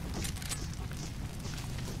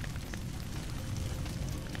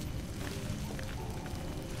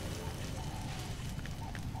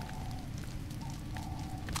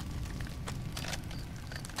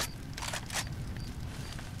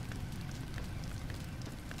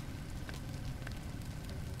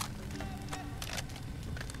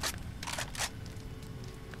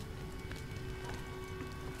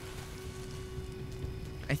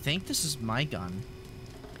 I think this is my gun.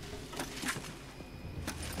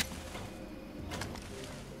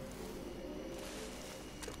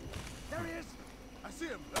 There he is. I see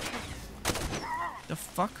him. The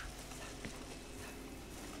fuck?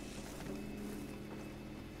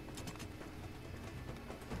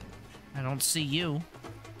 I don't see you.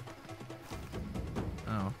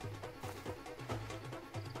 Oh.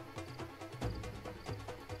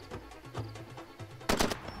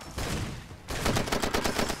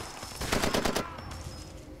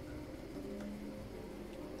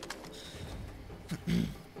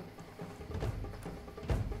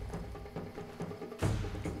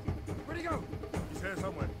 Where'd he go? He's here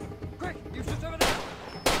somewhere. Quick, you shoot over there.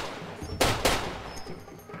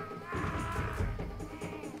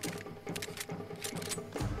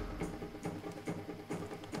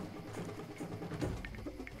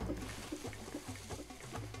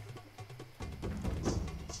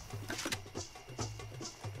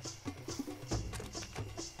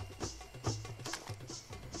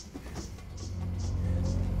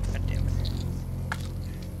 God damn it.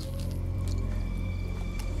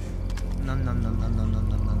 Nom nom nom nom nom nom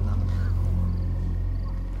nom nom nom.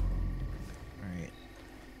 Alright.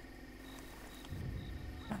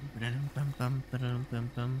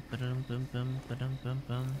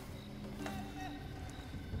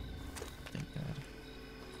 Thank God.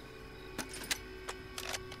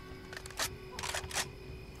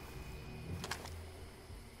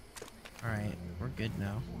 Alright, we're good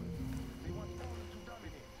now.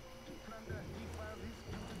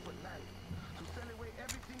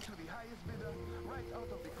 Right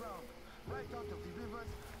out of the ground, right out of the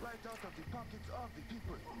rivers, right out of the pockets of the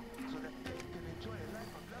people, so that they can enjoy a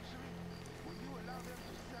life of luxury. Will you allow them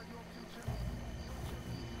to sell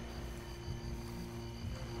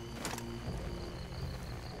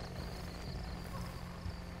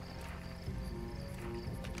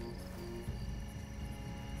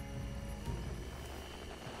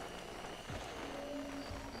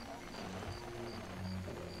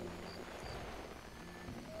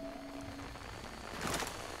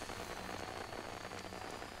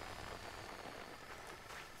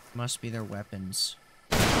Must be their weapons.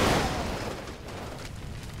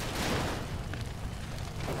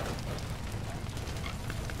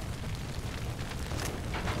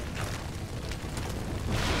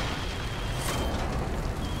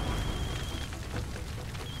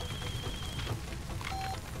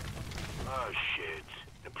 Oh shit.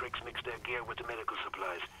 The pricks mixed their gear with the medical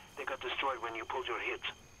supplies. They got destroyed when you pulled your hits.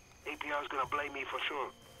 APR's gonna blame me for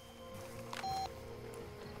sure.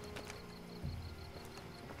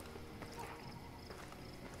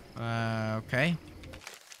 Okay.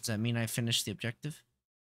 Does that mean I finished the objective?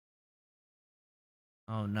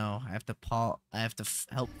 Oh no, I have to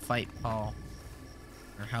help fight Paul.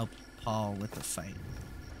 Or help Paul with the fight.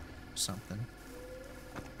 Or something.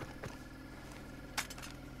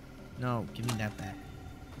 No, give me that back.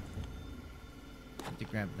 I have to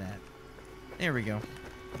grab that. There we go.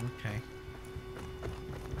 Okay.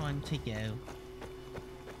 On to go.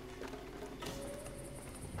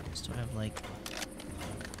 Still have like...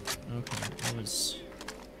 Okay, that was...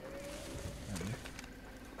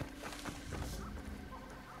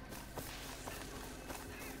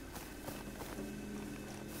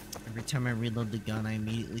 Every time I reload the gun, I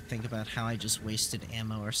immediately think about how I just wasted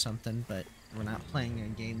ammo or something, but we're not playing a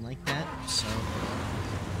game like that, so...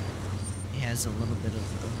 It has a little bit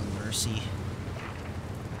of a mercy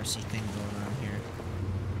thing going on here.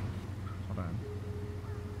 Hold on.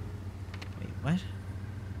 Wait, what?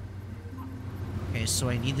 Okay, so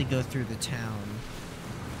I need to go through the town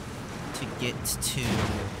to get to...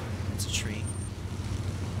 It's a tree.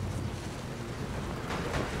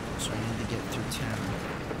 So I need to get through town.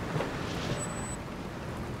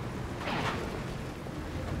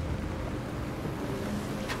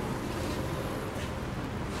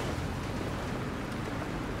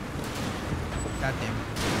 Goddamn.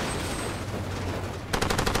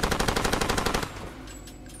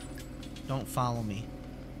 Don't follow me.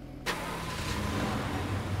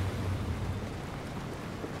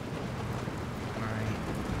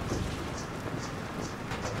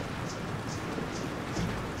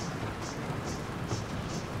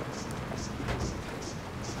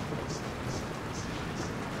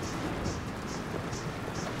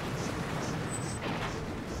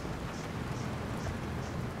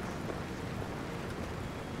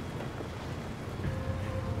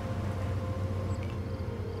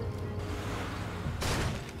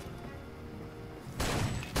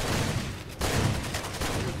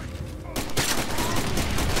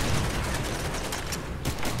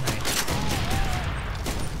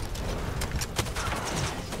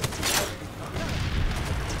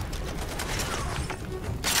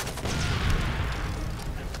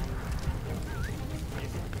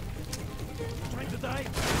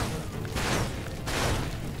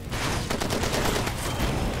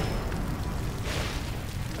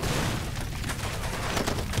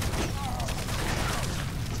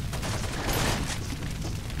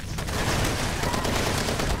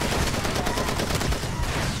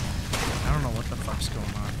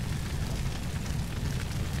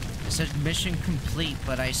 Mission complete,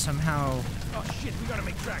 but I somehow... Oh shit, we gotta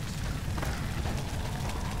make tracks.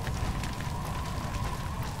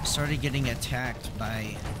 started getting attacked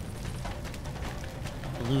by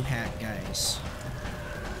blue hat guys.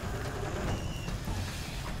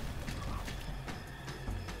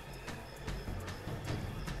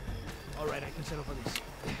 Alright, I can settle for this.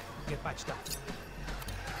 Get patched up.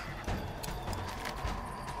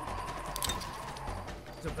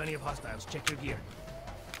 There's plenty of hostiles. Check your gear.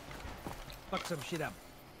 Fuck some shit up.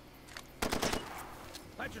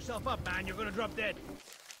 Patch yourself up, man. You're gonna drop dead.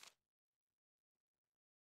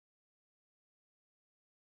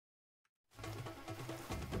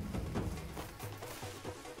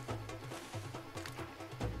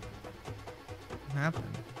 What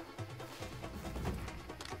happened?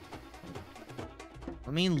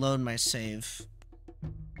 Let me load my save.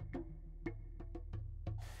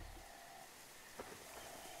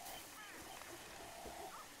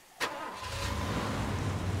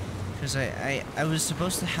 Because I was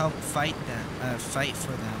supposed to help fight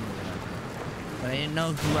for them or whatever, but I didn't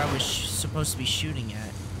know who I was supposed to be shooting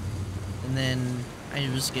at, and then I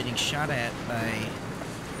was getting shot at by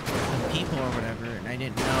some people or whatever, and I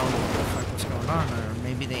didn't know what the fuck was going on, or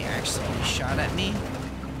maybe they accidentally shot at me.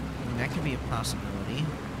 I mean, that could be a possibility.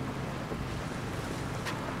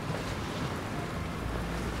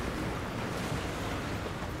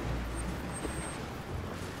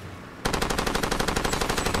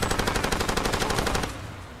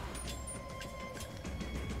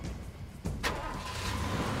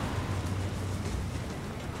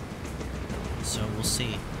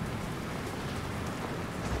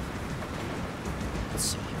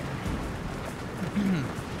 Let's see.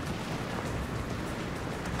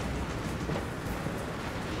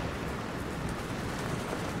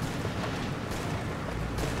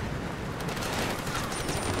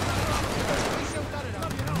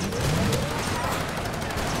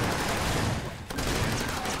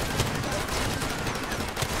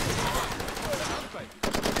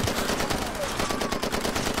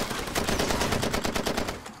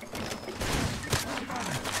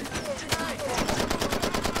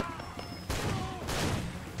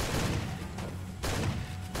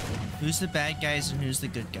 Who's the bad guys and who's the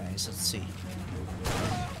good guys? Let's see.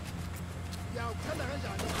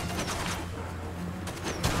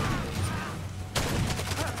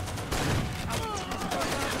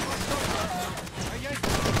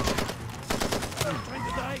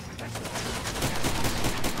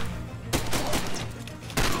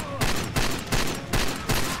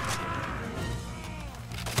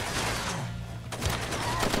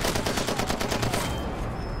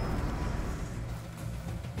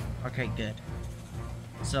 Okay, good.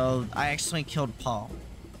 So, I accidentally killed Paul.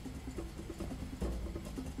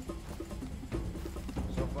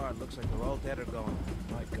 So far, it looks like they're all dead or gone.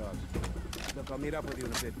 My God. Look, I'll meet up with you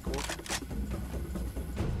in a bit, cool?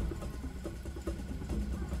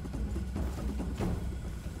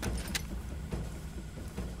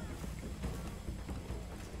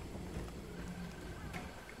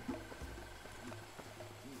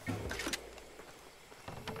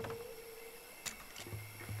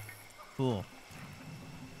 Cool.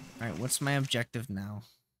 Alright, what's my objective now?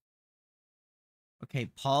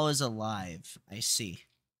 Okay, Paul is alive. I see.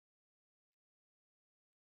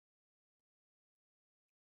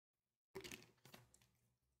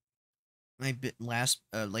 My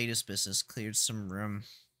latest business cleared some room.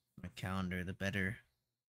 My calendar, the better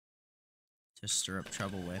to stir up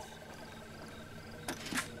trouble with.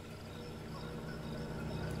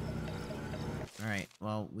 Alright,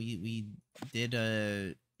 well, we did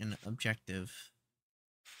an objective.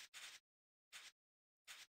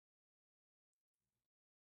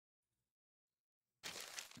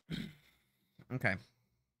 Okay.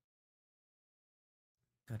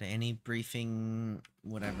 Go to any briefing,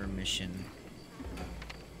 whatever mission.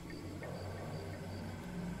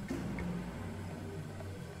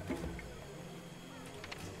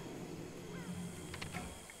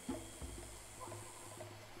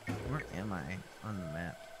 Where am I on the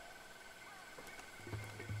map?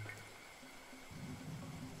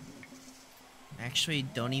 Actually,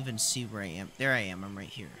 don't even see where I am. There I am. I'm right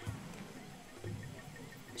here.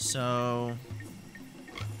 So...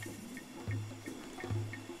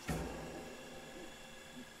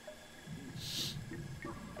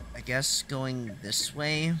 I guess going this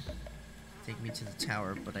way take me to the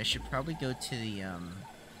tower, but I should probably go to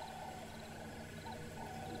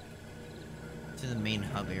the main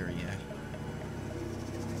hub area.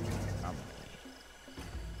 Probably.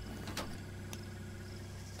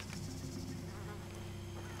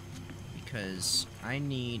 Because I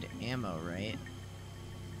need ammo, right?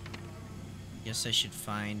 Guess I should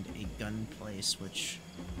find a gun place, which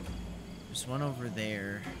there's one over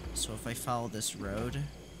there. So if I follow this road,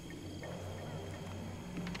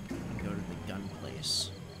 I can go to the gun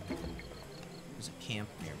place. There's a camp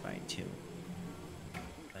nearby too.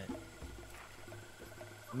 But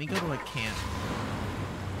let me go to a camp.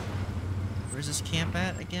 Where's this camp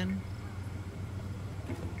at again?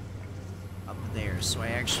 Up there, so I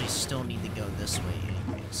actually still need to go this way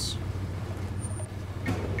anyways.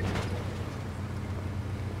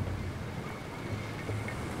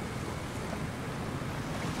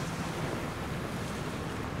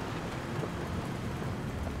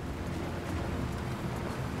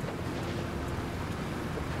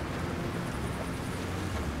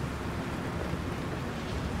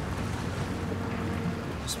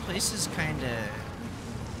 This place is kind of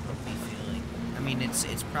ugly feeling. I mean,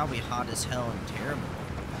 it's probably hot as hell and terrible,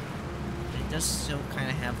 but it does still kind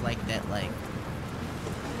of have like that vibe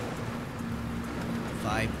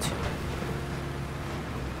to it.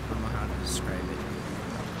 I don't know how to describe it.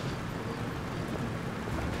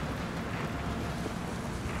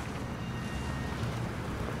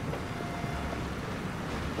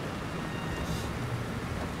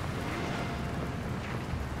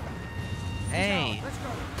 Hey!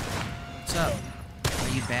 What's up? Are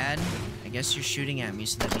you bad? I guess you're shooting at me,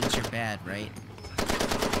 so that means you're bad, right?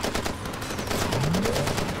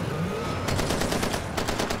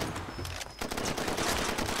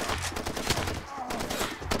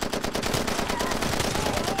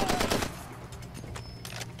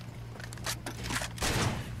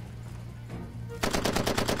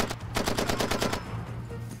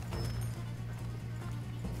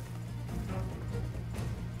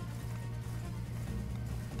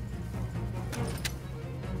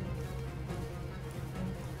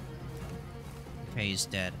 Okay, he's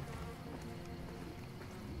dead.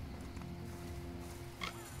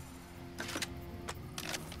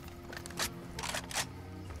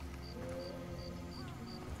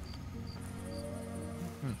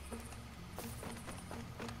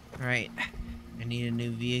 Alright. I need a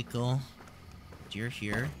new vehicle. You're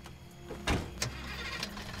here. I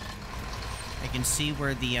can see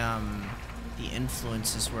where the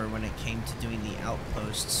influences were when it came to doing the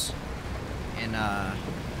outposts in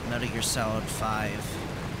Metal Gear Solid 5.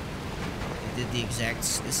 They did the exact.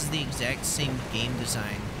 This is the exact same game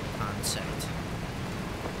design concept.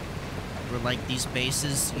 Where like these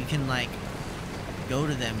bases, you can like go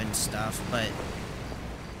to them and stuff, but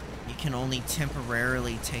you can only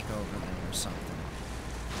temporarily take over them or something.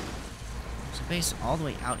 There's a base all the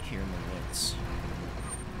way out here in the woods.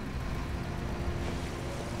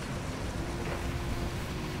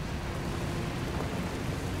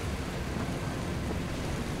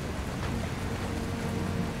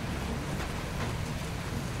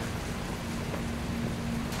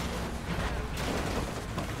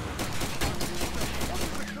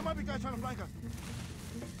 There might be guys trying to flank us.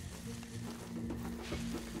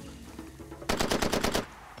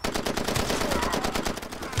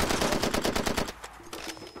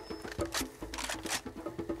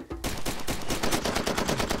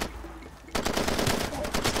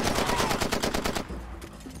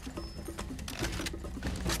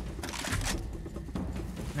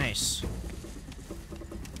 Nice.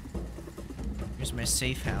 Here's my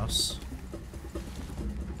safe house.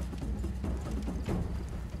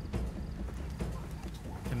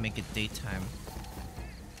 Can make it daytime.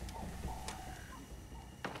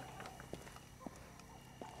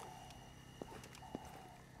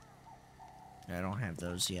 I don't have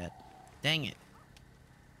those yet. Dang it.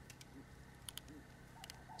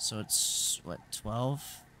 So it's what, 12?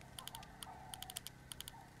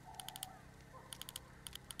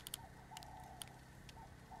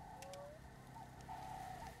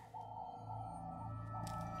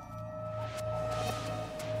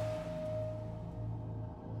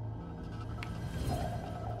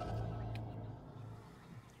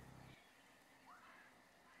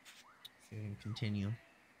 Continue.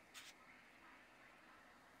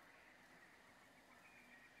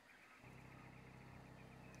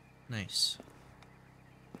 Nice.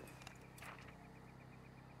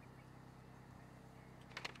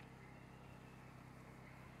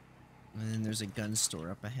 And then there's a gun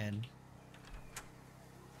store up ahead.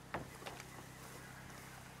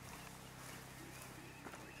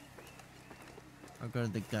 I'll go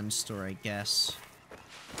to the gun store, I guess.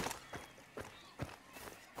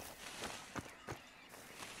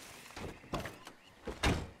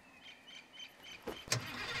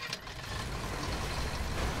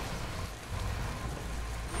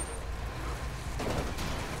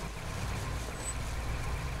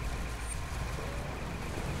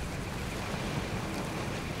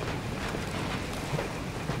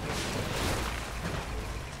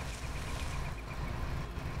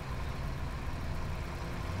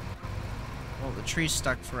 The tree's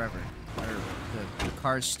stuck forever. Or the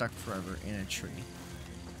car's stuck forever in a tree.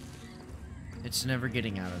 It's never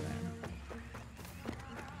getting out of that.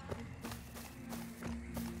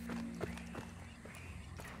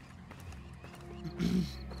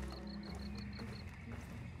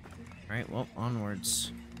 Alright, well,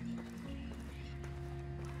 onwards.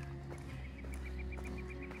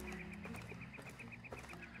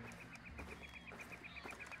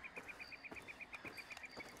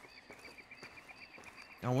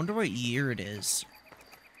 I wonder what year it is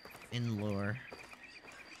in lore.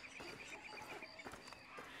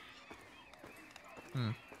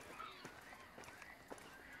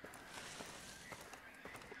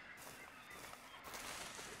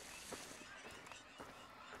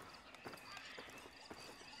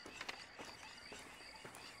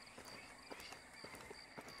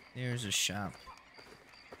 There's a shop.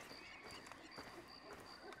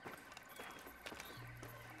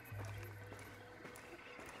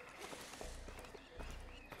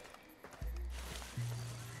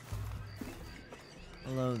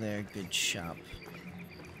 Hello there, good shop.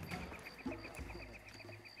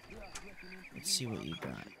 Let's see what you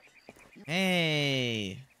got.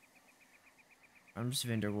 Hey! Arms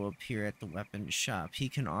vendor will appear at the weapons shop. He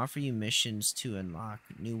can offer you missions to unlock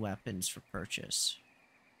new weapons for purchase.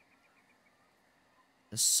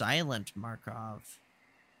 The Silent Markov.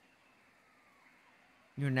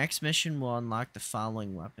 Your next mission will unlock the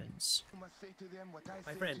following weapons.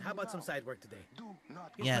 My friend, how about some side work today?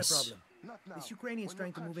 Here's Yes. my problem. This Ukrainian's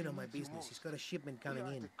trying to move in on my business. He's got a shipment coming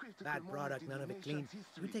in. Bad product, none of it clean.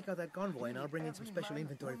 You take out that convoy and I'll bring in some special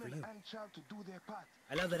inventory for you.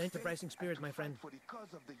 I love that enterprising spirit, my friend.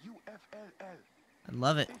 I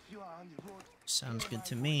love it. Sounds good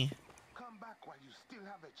to me. Come back while you still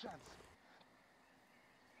have a chance.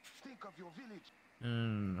 Think of your village.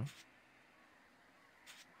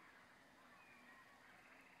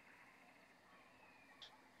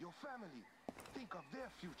 Your family. Think of their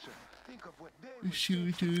future. Think of what they will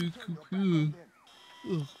Shoot, turn your back on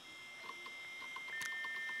them.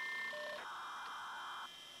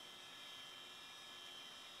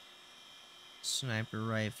 Sniper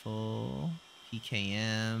rifle,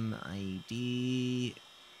 PKM, IED.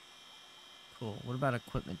 Cool. What about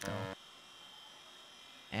equipment though?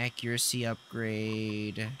 Accuracy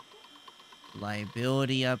upgrade,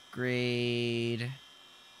 liability upgrade.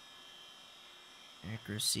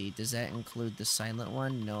 Accuracy, does that include the silent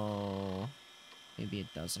one? No. Maybe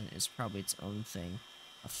it doesn't. It's probably its own thing.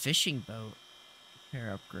 A fishing boat.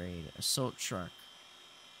 Repair upgrade. Assault truck.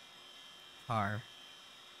 Car.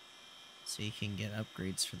 So you can get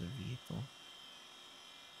upgrades for the vehicle.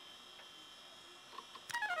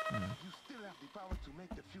 You still have the power to make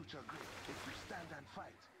the future great if you stand and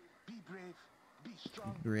fight. Be brave, be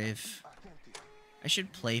strong, Brave. be authentic. I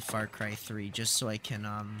should play Far Cry 3 just so I can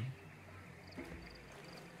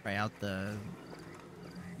try out the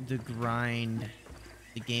grind,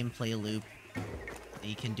 the gameplay loop that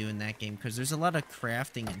you can do in that game, because there's a lot of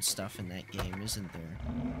crafting and stuff in that game, isn't there?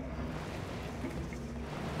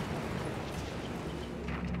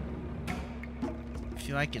 I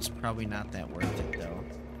feel like it's probably not that worth it though.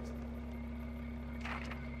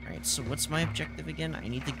 Alright, so what's my objective again? I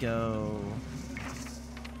need to go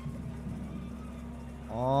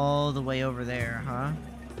all the way over there, huh?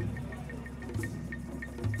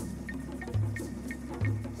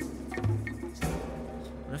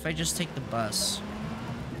 What if I just take the bus?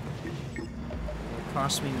 Will it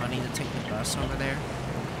cost me money to take the bus over there?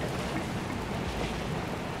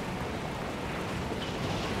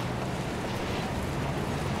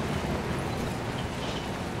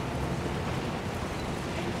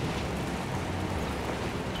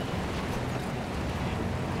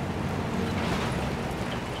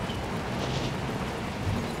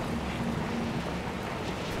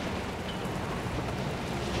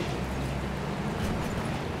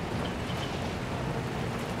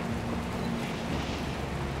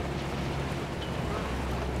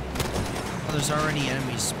 There's already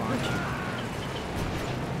enemies spawned here.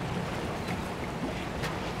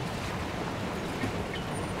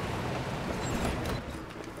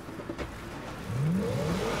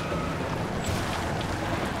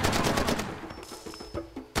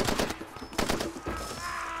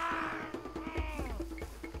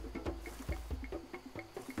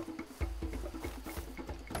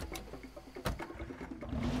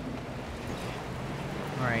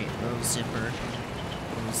 Alright, little zipper.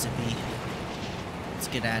 Little zippy. Let's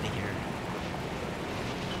get out of here.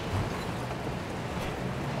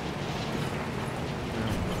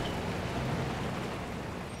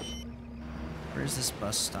 Where's this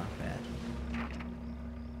bus stop at? Here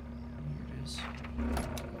it is.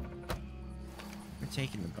 We're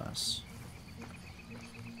taking the bus.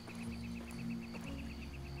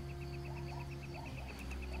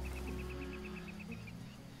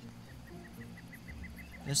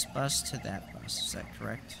 This bus to that bus, is that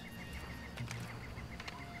correct?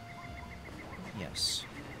 Yes.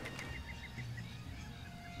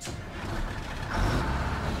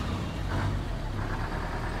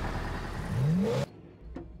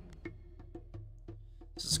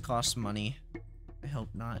 Does this cost money? I hope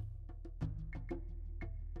not.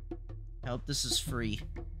 I hope this is free.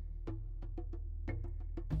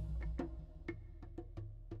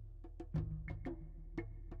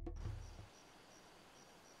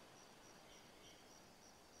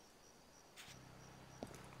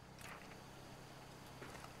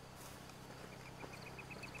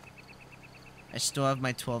 I still have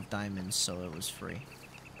my 12 diamonds, so it was free,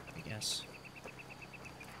 I guess.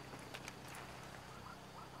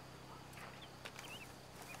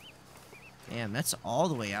 Damn, that's all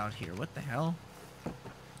the way out here. What the hell?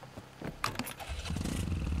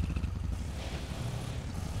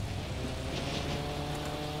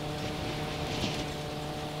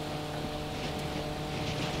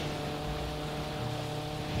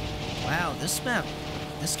 Wow, this map,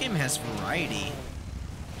 this game has variety.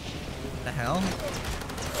 What the hell?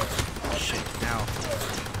 Shit, ow.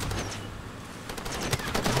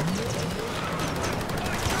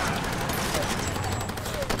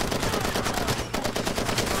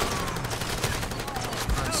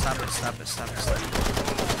 Stop.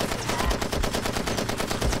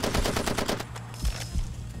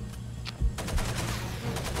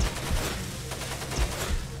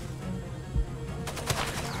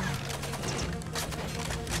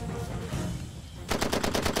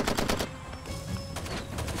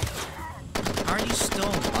 How are you still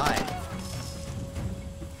alive?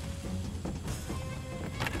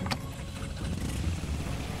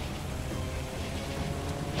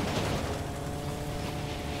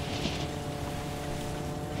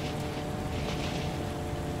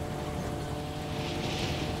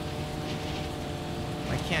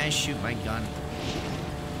 Why can't I shoot my gun?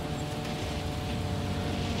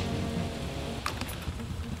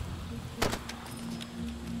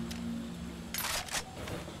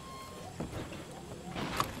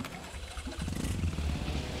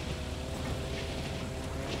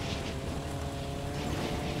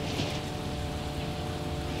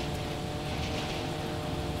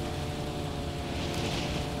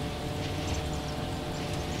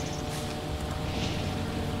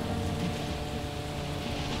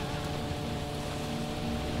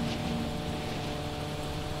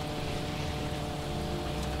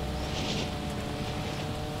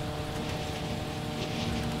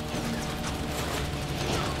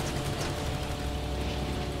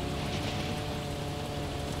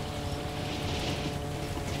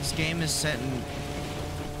 This game is set in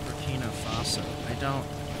Burkina Faso. I don't...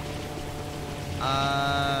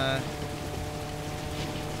 I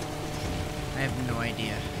have no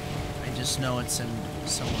idea. I just know it's in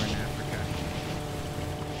somewhere in Africa.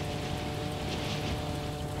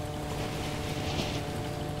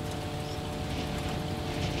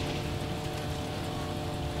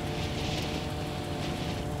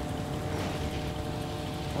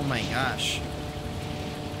 Oh my gosh.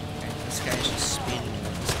 Okay, this guy's just speeding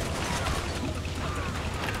into this thing.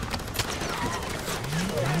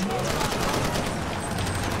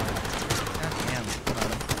 God damn,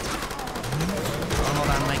 bud. Oh, hold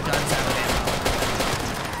on, my gun's out of ammo.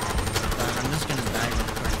 Hold on, I'm just gonna die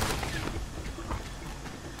real quick.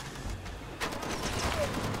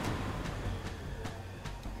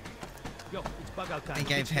 Yo, it's bug out time. I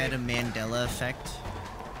think I've had a Mandela effect.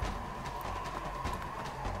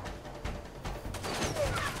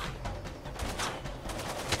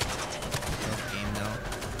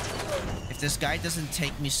 This guy doesn't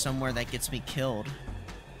take me somewhere that gets me killed.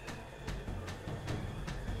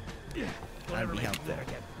 That'd be helpful.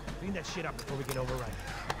 Clean that shit up before we get overrun.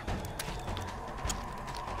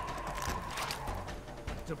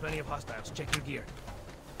 Still plenty of hostiles. Check your gear.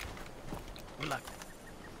 Good luck.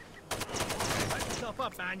 Light yourself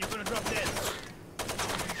up, man. You're gonna drop dead.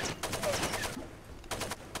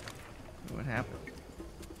 What happened?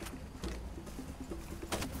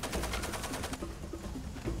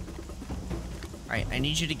 Alright, I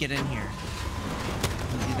need you to get in here.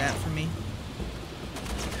 Can you do that for me?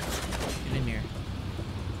 Get in here.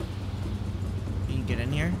 Can you get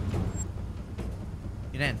in here?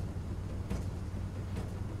 Get in.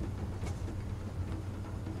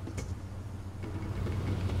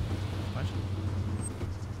 What?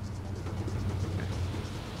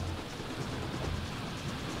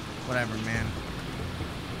 Whatever, man.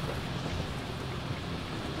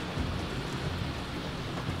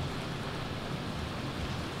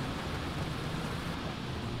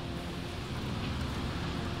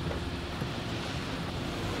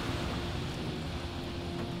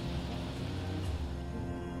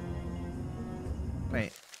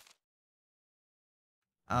 Wait.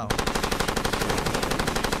 Oh.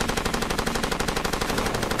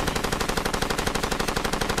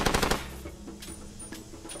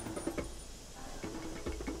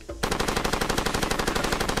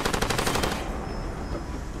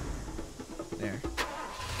 There.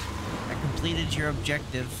 I completed your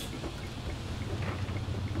objective.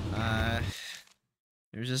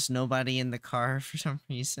 There's just nobody in the car for some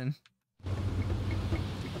reason.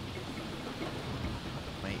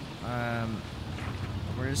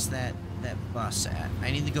 Where's that bus at?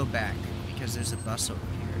 I need to go back because there's a bus over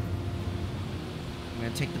here. I'm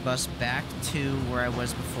gonna take the bus back to where I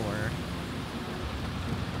was before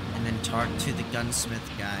and then talk to the gunsmith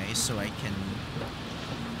guy so I can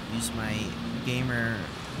use my gamer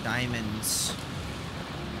diamonds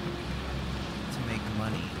to make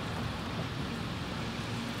money.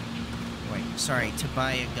 Wait, sorry, to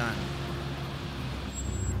buy a gun.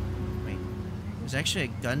 Wait, there's actually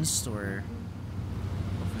a gun store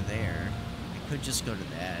over there. I could just go to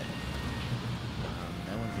that.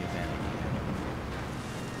 That wouldn't be a bad idea.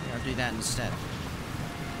 Yeah, I'll do that instead.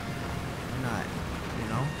 Why not? You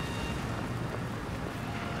know?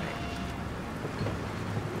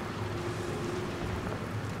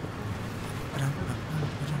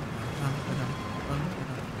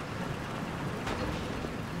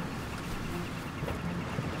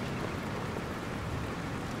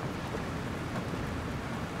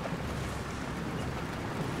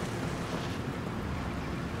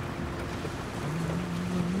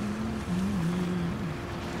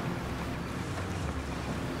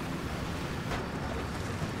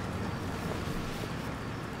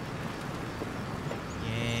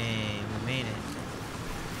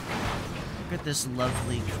 at this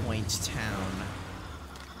lovely, quaint town.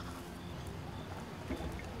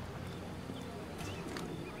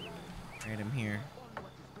 Alright, I'm here.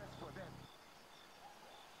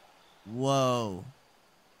 Whoa.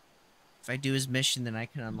 If I do his mission, then I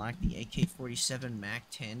can unlock the AK-47,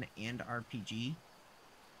 MAC-10, and RPG.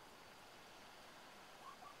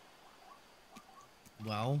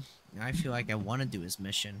 Well, I feel like I want to do his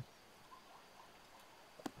mission.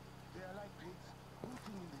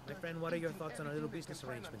 My friend, what are your thoughts on a little business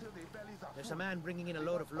arrangement? There's a man bringing in a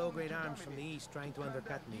load of low-grade arms from the east trying to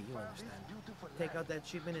undercut me, you understand. Take out that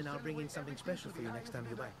shipment and I'll bring in something special for you next time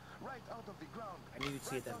you buy. I knew you'd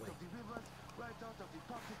see it that way.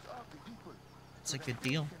 It's a good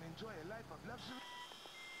deal.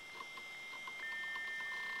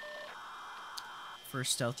 For a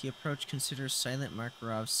stealthy approach, consider Silent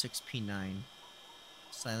Makarov 6P9,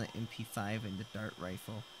 Silent MP5, and the Dart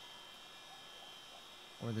Rifle.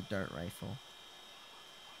 Or the Dart Rifle.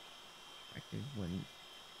 Active when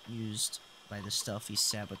used by the stealthy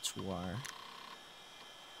saboteur.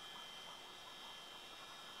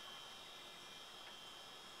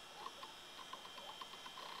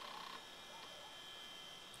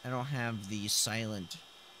 I don't have the silent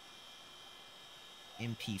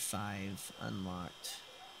MP5 unlocked.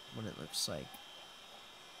 What it looks like.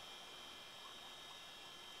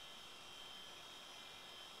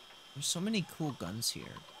 There's so many cool guns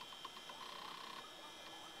here.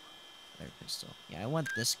 Flare pistol. Yeah, I want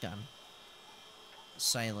this gun.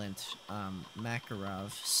 Silent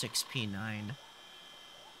Makarov 6P9.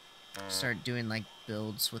 Start doing like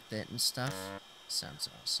builds with it and stuff. Sounds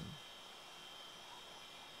awesome.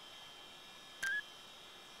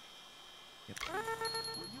 Yep.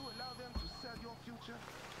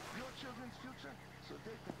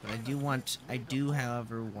 But I do,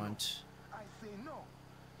 however, want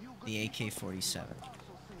the AK-47.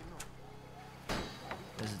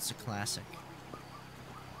 Because it's a classic.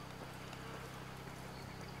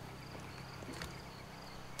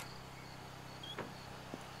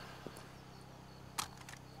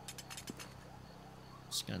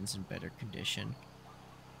 This gun's in better condition.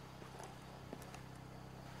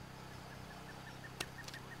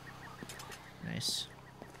 Nice.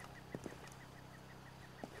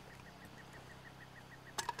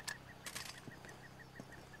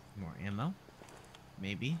 More ammo?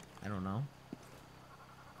 Maybe? I don't know.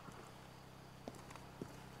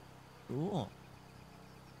 Cool.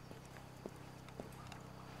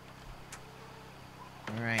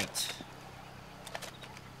 Alright.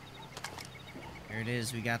 Here it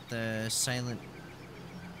is. We got the silent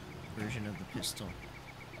version of the pistol.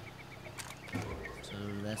 So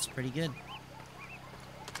that's pretty good.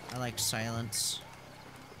 I like silence.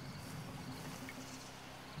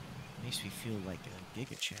 Makes me feel like a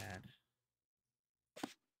Giga Chad.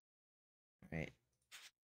 Alright.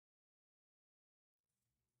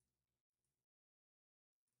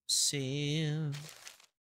 Save.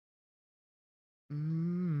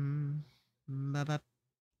 Ba-ba.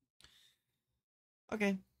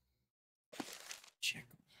 Okay. Check.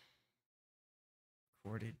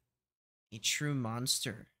 Recorded. A true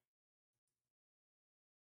monster.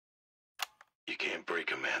 You can't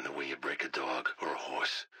break a man the way you break a dog or a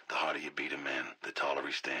horse. The harder you beat a man, the taller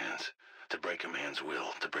he stands. To break a man's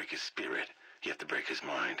will, to break his spirit, you have to break his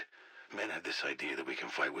mind. Men have this idea that we can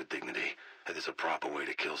fight with dignity, that there's a proper way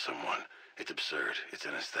to kill someone. It's absurd. It's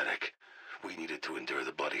an aesthetic. We needed to endure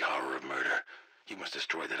the bloody horror of murder. You must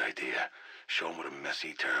destroy that idea. Show him what a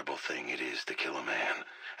messy, terrible thing it is to kill a man,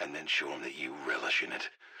 and then show him that you relish in it.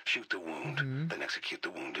 Shoot the wound, then execute the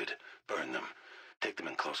wounded. Burn them. Take them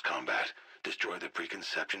in close combat. Destroy the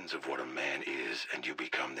preconceptions of what a man is, and you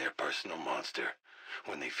become their personal monster.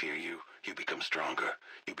 When they fear you, you become stronger.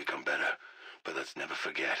 You become better. But let's never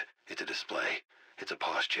forget, it's a display. It's a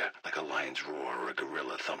posture, like a lion's roar or a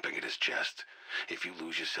gorilla thumping at his chest. If you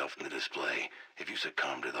lose yourself in the display, if you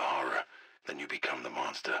succumb to the horror, then you become the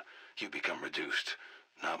monster. You become reduced.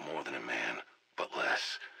 Not more than a man, but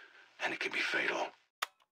less. And it can be fatal.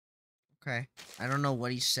 Okay. I don't know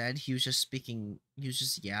what he said. He was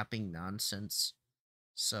just yapping nonsense.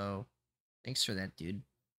 So, thanks for that, dude.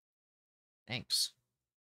 Thanks.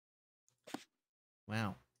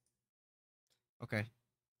 Wow. Okay.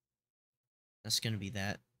 That's gonna be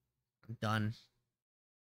that. I'm done.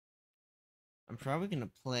 I'm probably gonna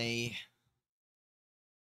play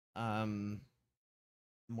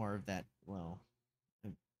more of that. Well,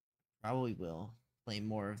 I probably will play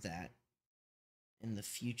more of that in the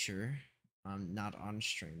future. Not on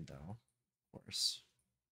stream though, of course.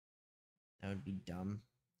 That would be dumb.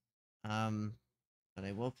 But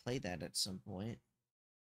I will play that at some point.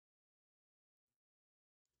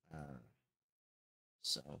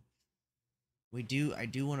 So I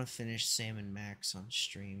do want to finish Sam and Max on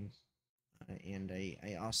stream, and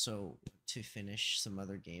I also want to finish some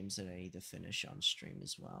other games that I need to finish on stream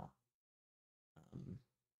as well.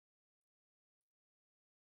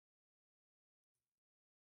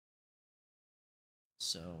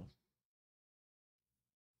 So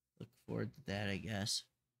look forward to that, I guess.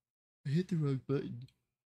 I hit the wrong button.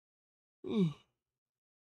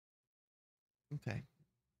 Okay.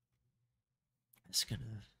 That's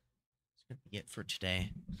gonna be it for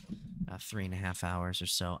today. 3.5 hours or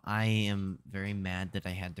so. I am very mad that I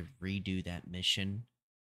had to redo that mission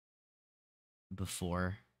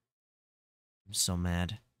before. I'm so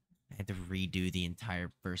mad. I had to redo the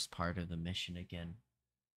entire first part of the mission again.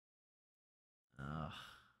 Ugh.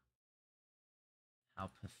 How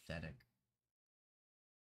pathetic.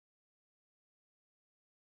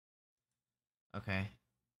 Okay.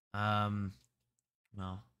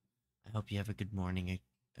 Well, I hope you have a good morning,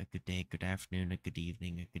 a good day, good afternoon, a good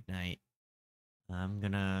evening, a good night. I'm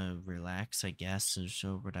gonna relax, I guess, or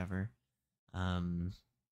so, whatever.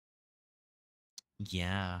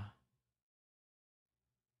 Yeah.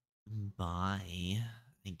 Bye,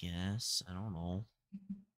 I guess. I don't know.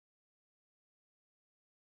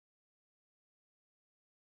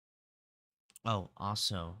 Oh,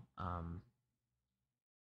 also, I'm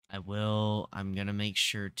gonna make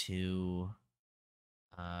sure to,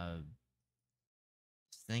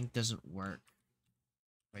 this thing doesn't work.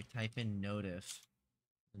 If I type in notif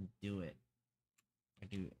and do it,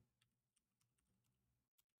 it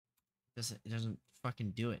doesn't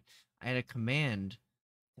fucking do it. I had a command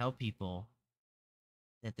tell people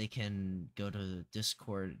that they can go to the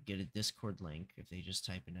Discord, get a Discord link if they just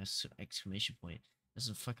type in exclamation point. It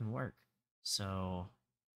doesn't fucking work. So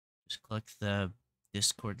just click the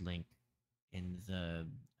Discord link in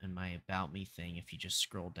my about me thing. If you just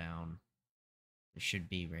scroll down, there should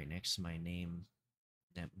be right next to my name,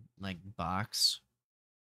 that like box,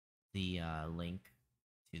 the link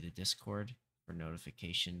to the Discord for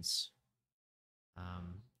notifications.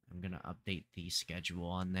 I'm gonna update the schedule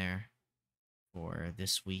on there for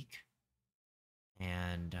this week,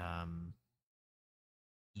 and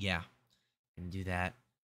yeah, can do that.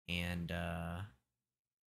 And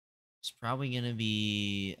it's probably gonna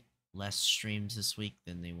be less streams this week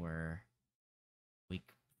than they were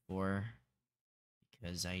week before,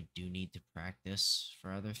 because I do need to practice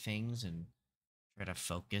for other things and try to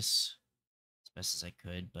focus as best as I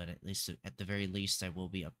could. But at the very least, I will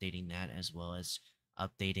be updating that, as well as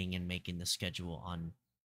updating and making the schedule on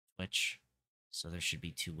Twitch. So there should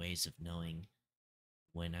be 2 ways of knowing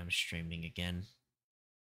when I'm streaming again.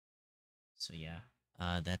 So yeah,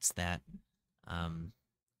 that's that.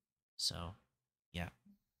 So yeah.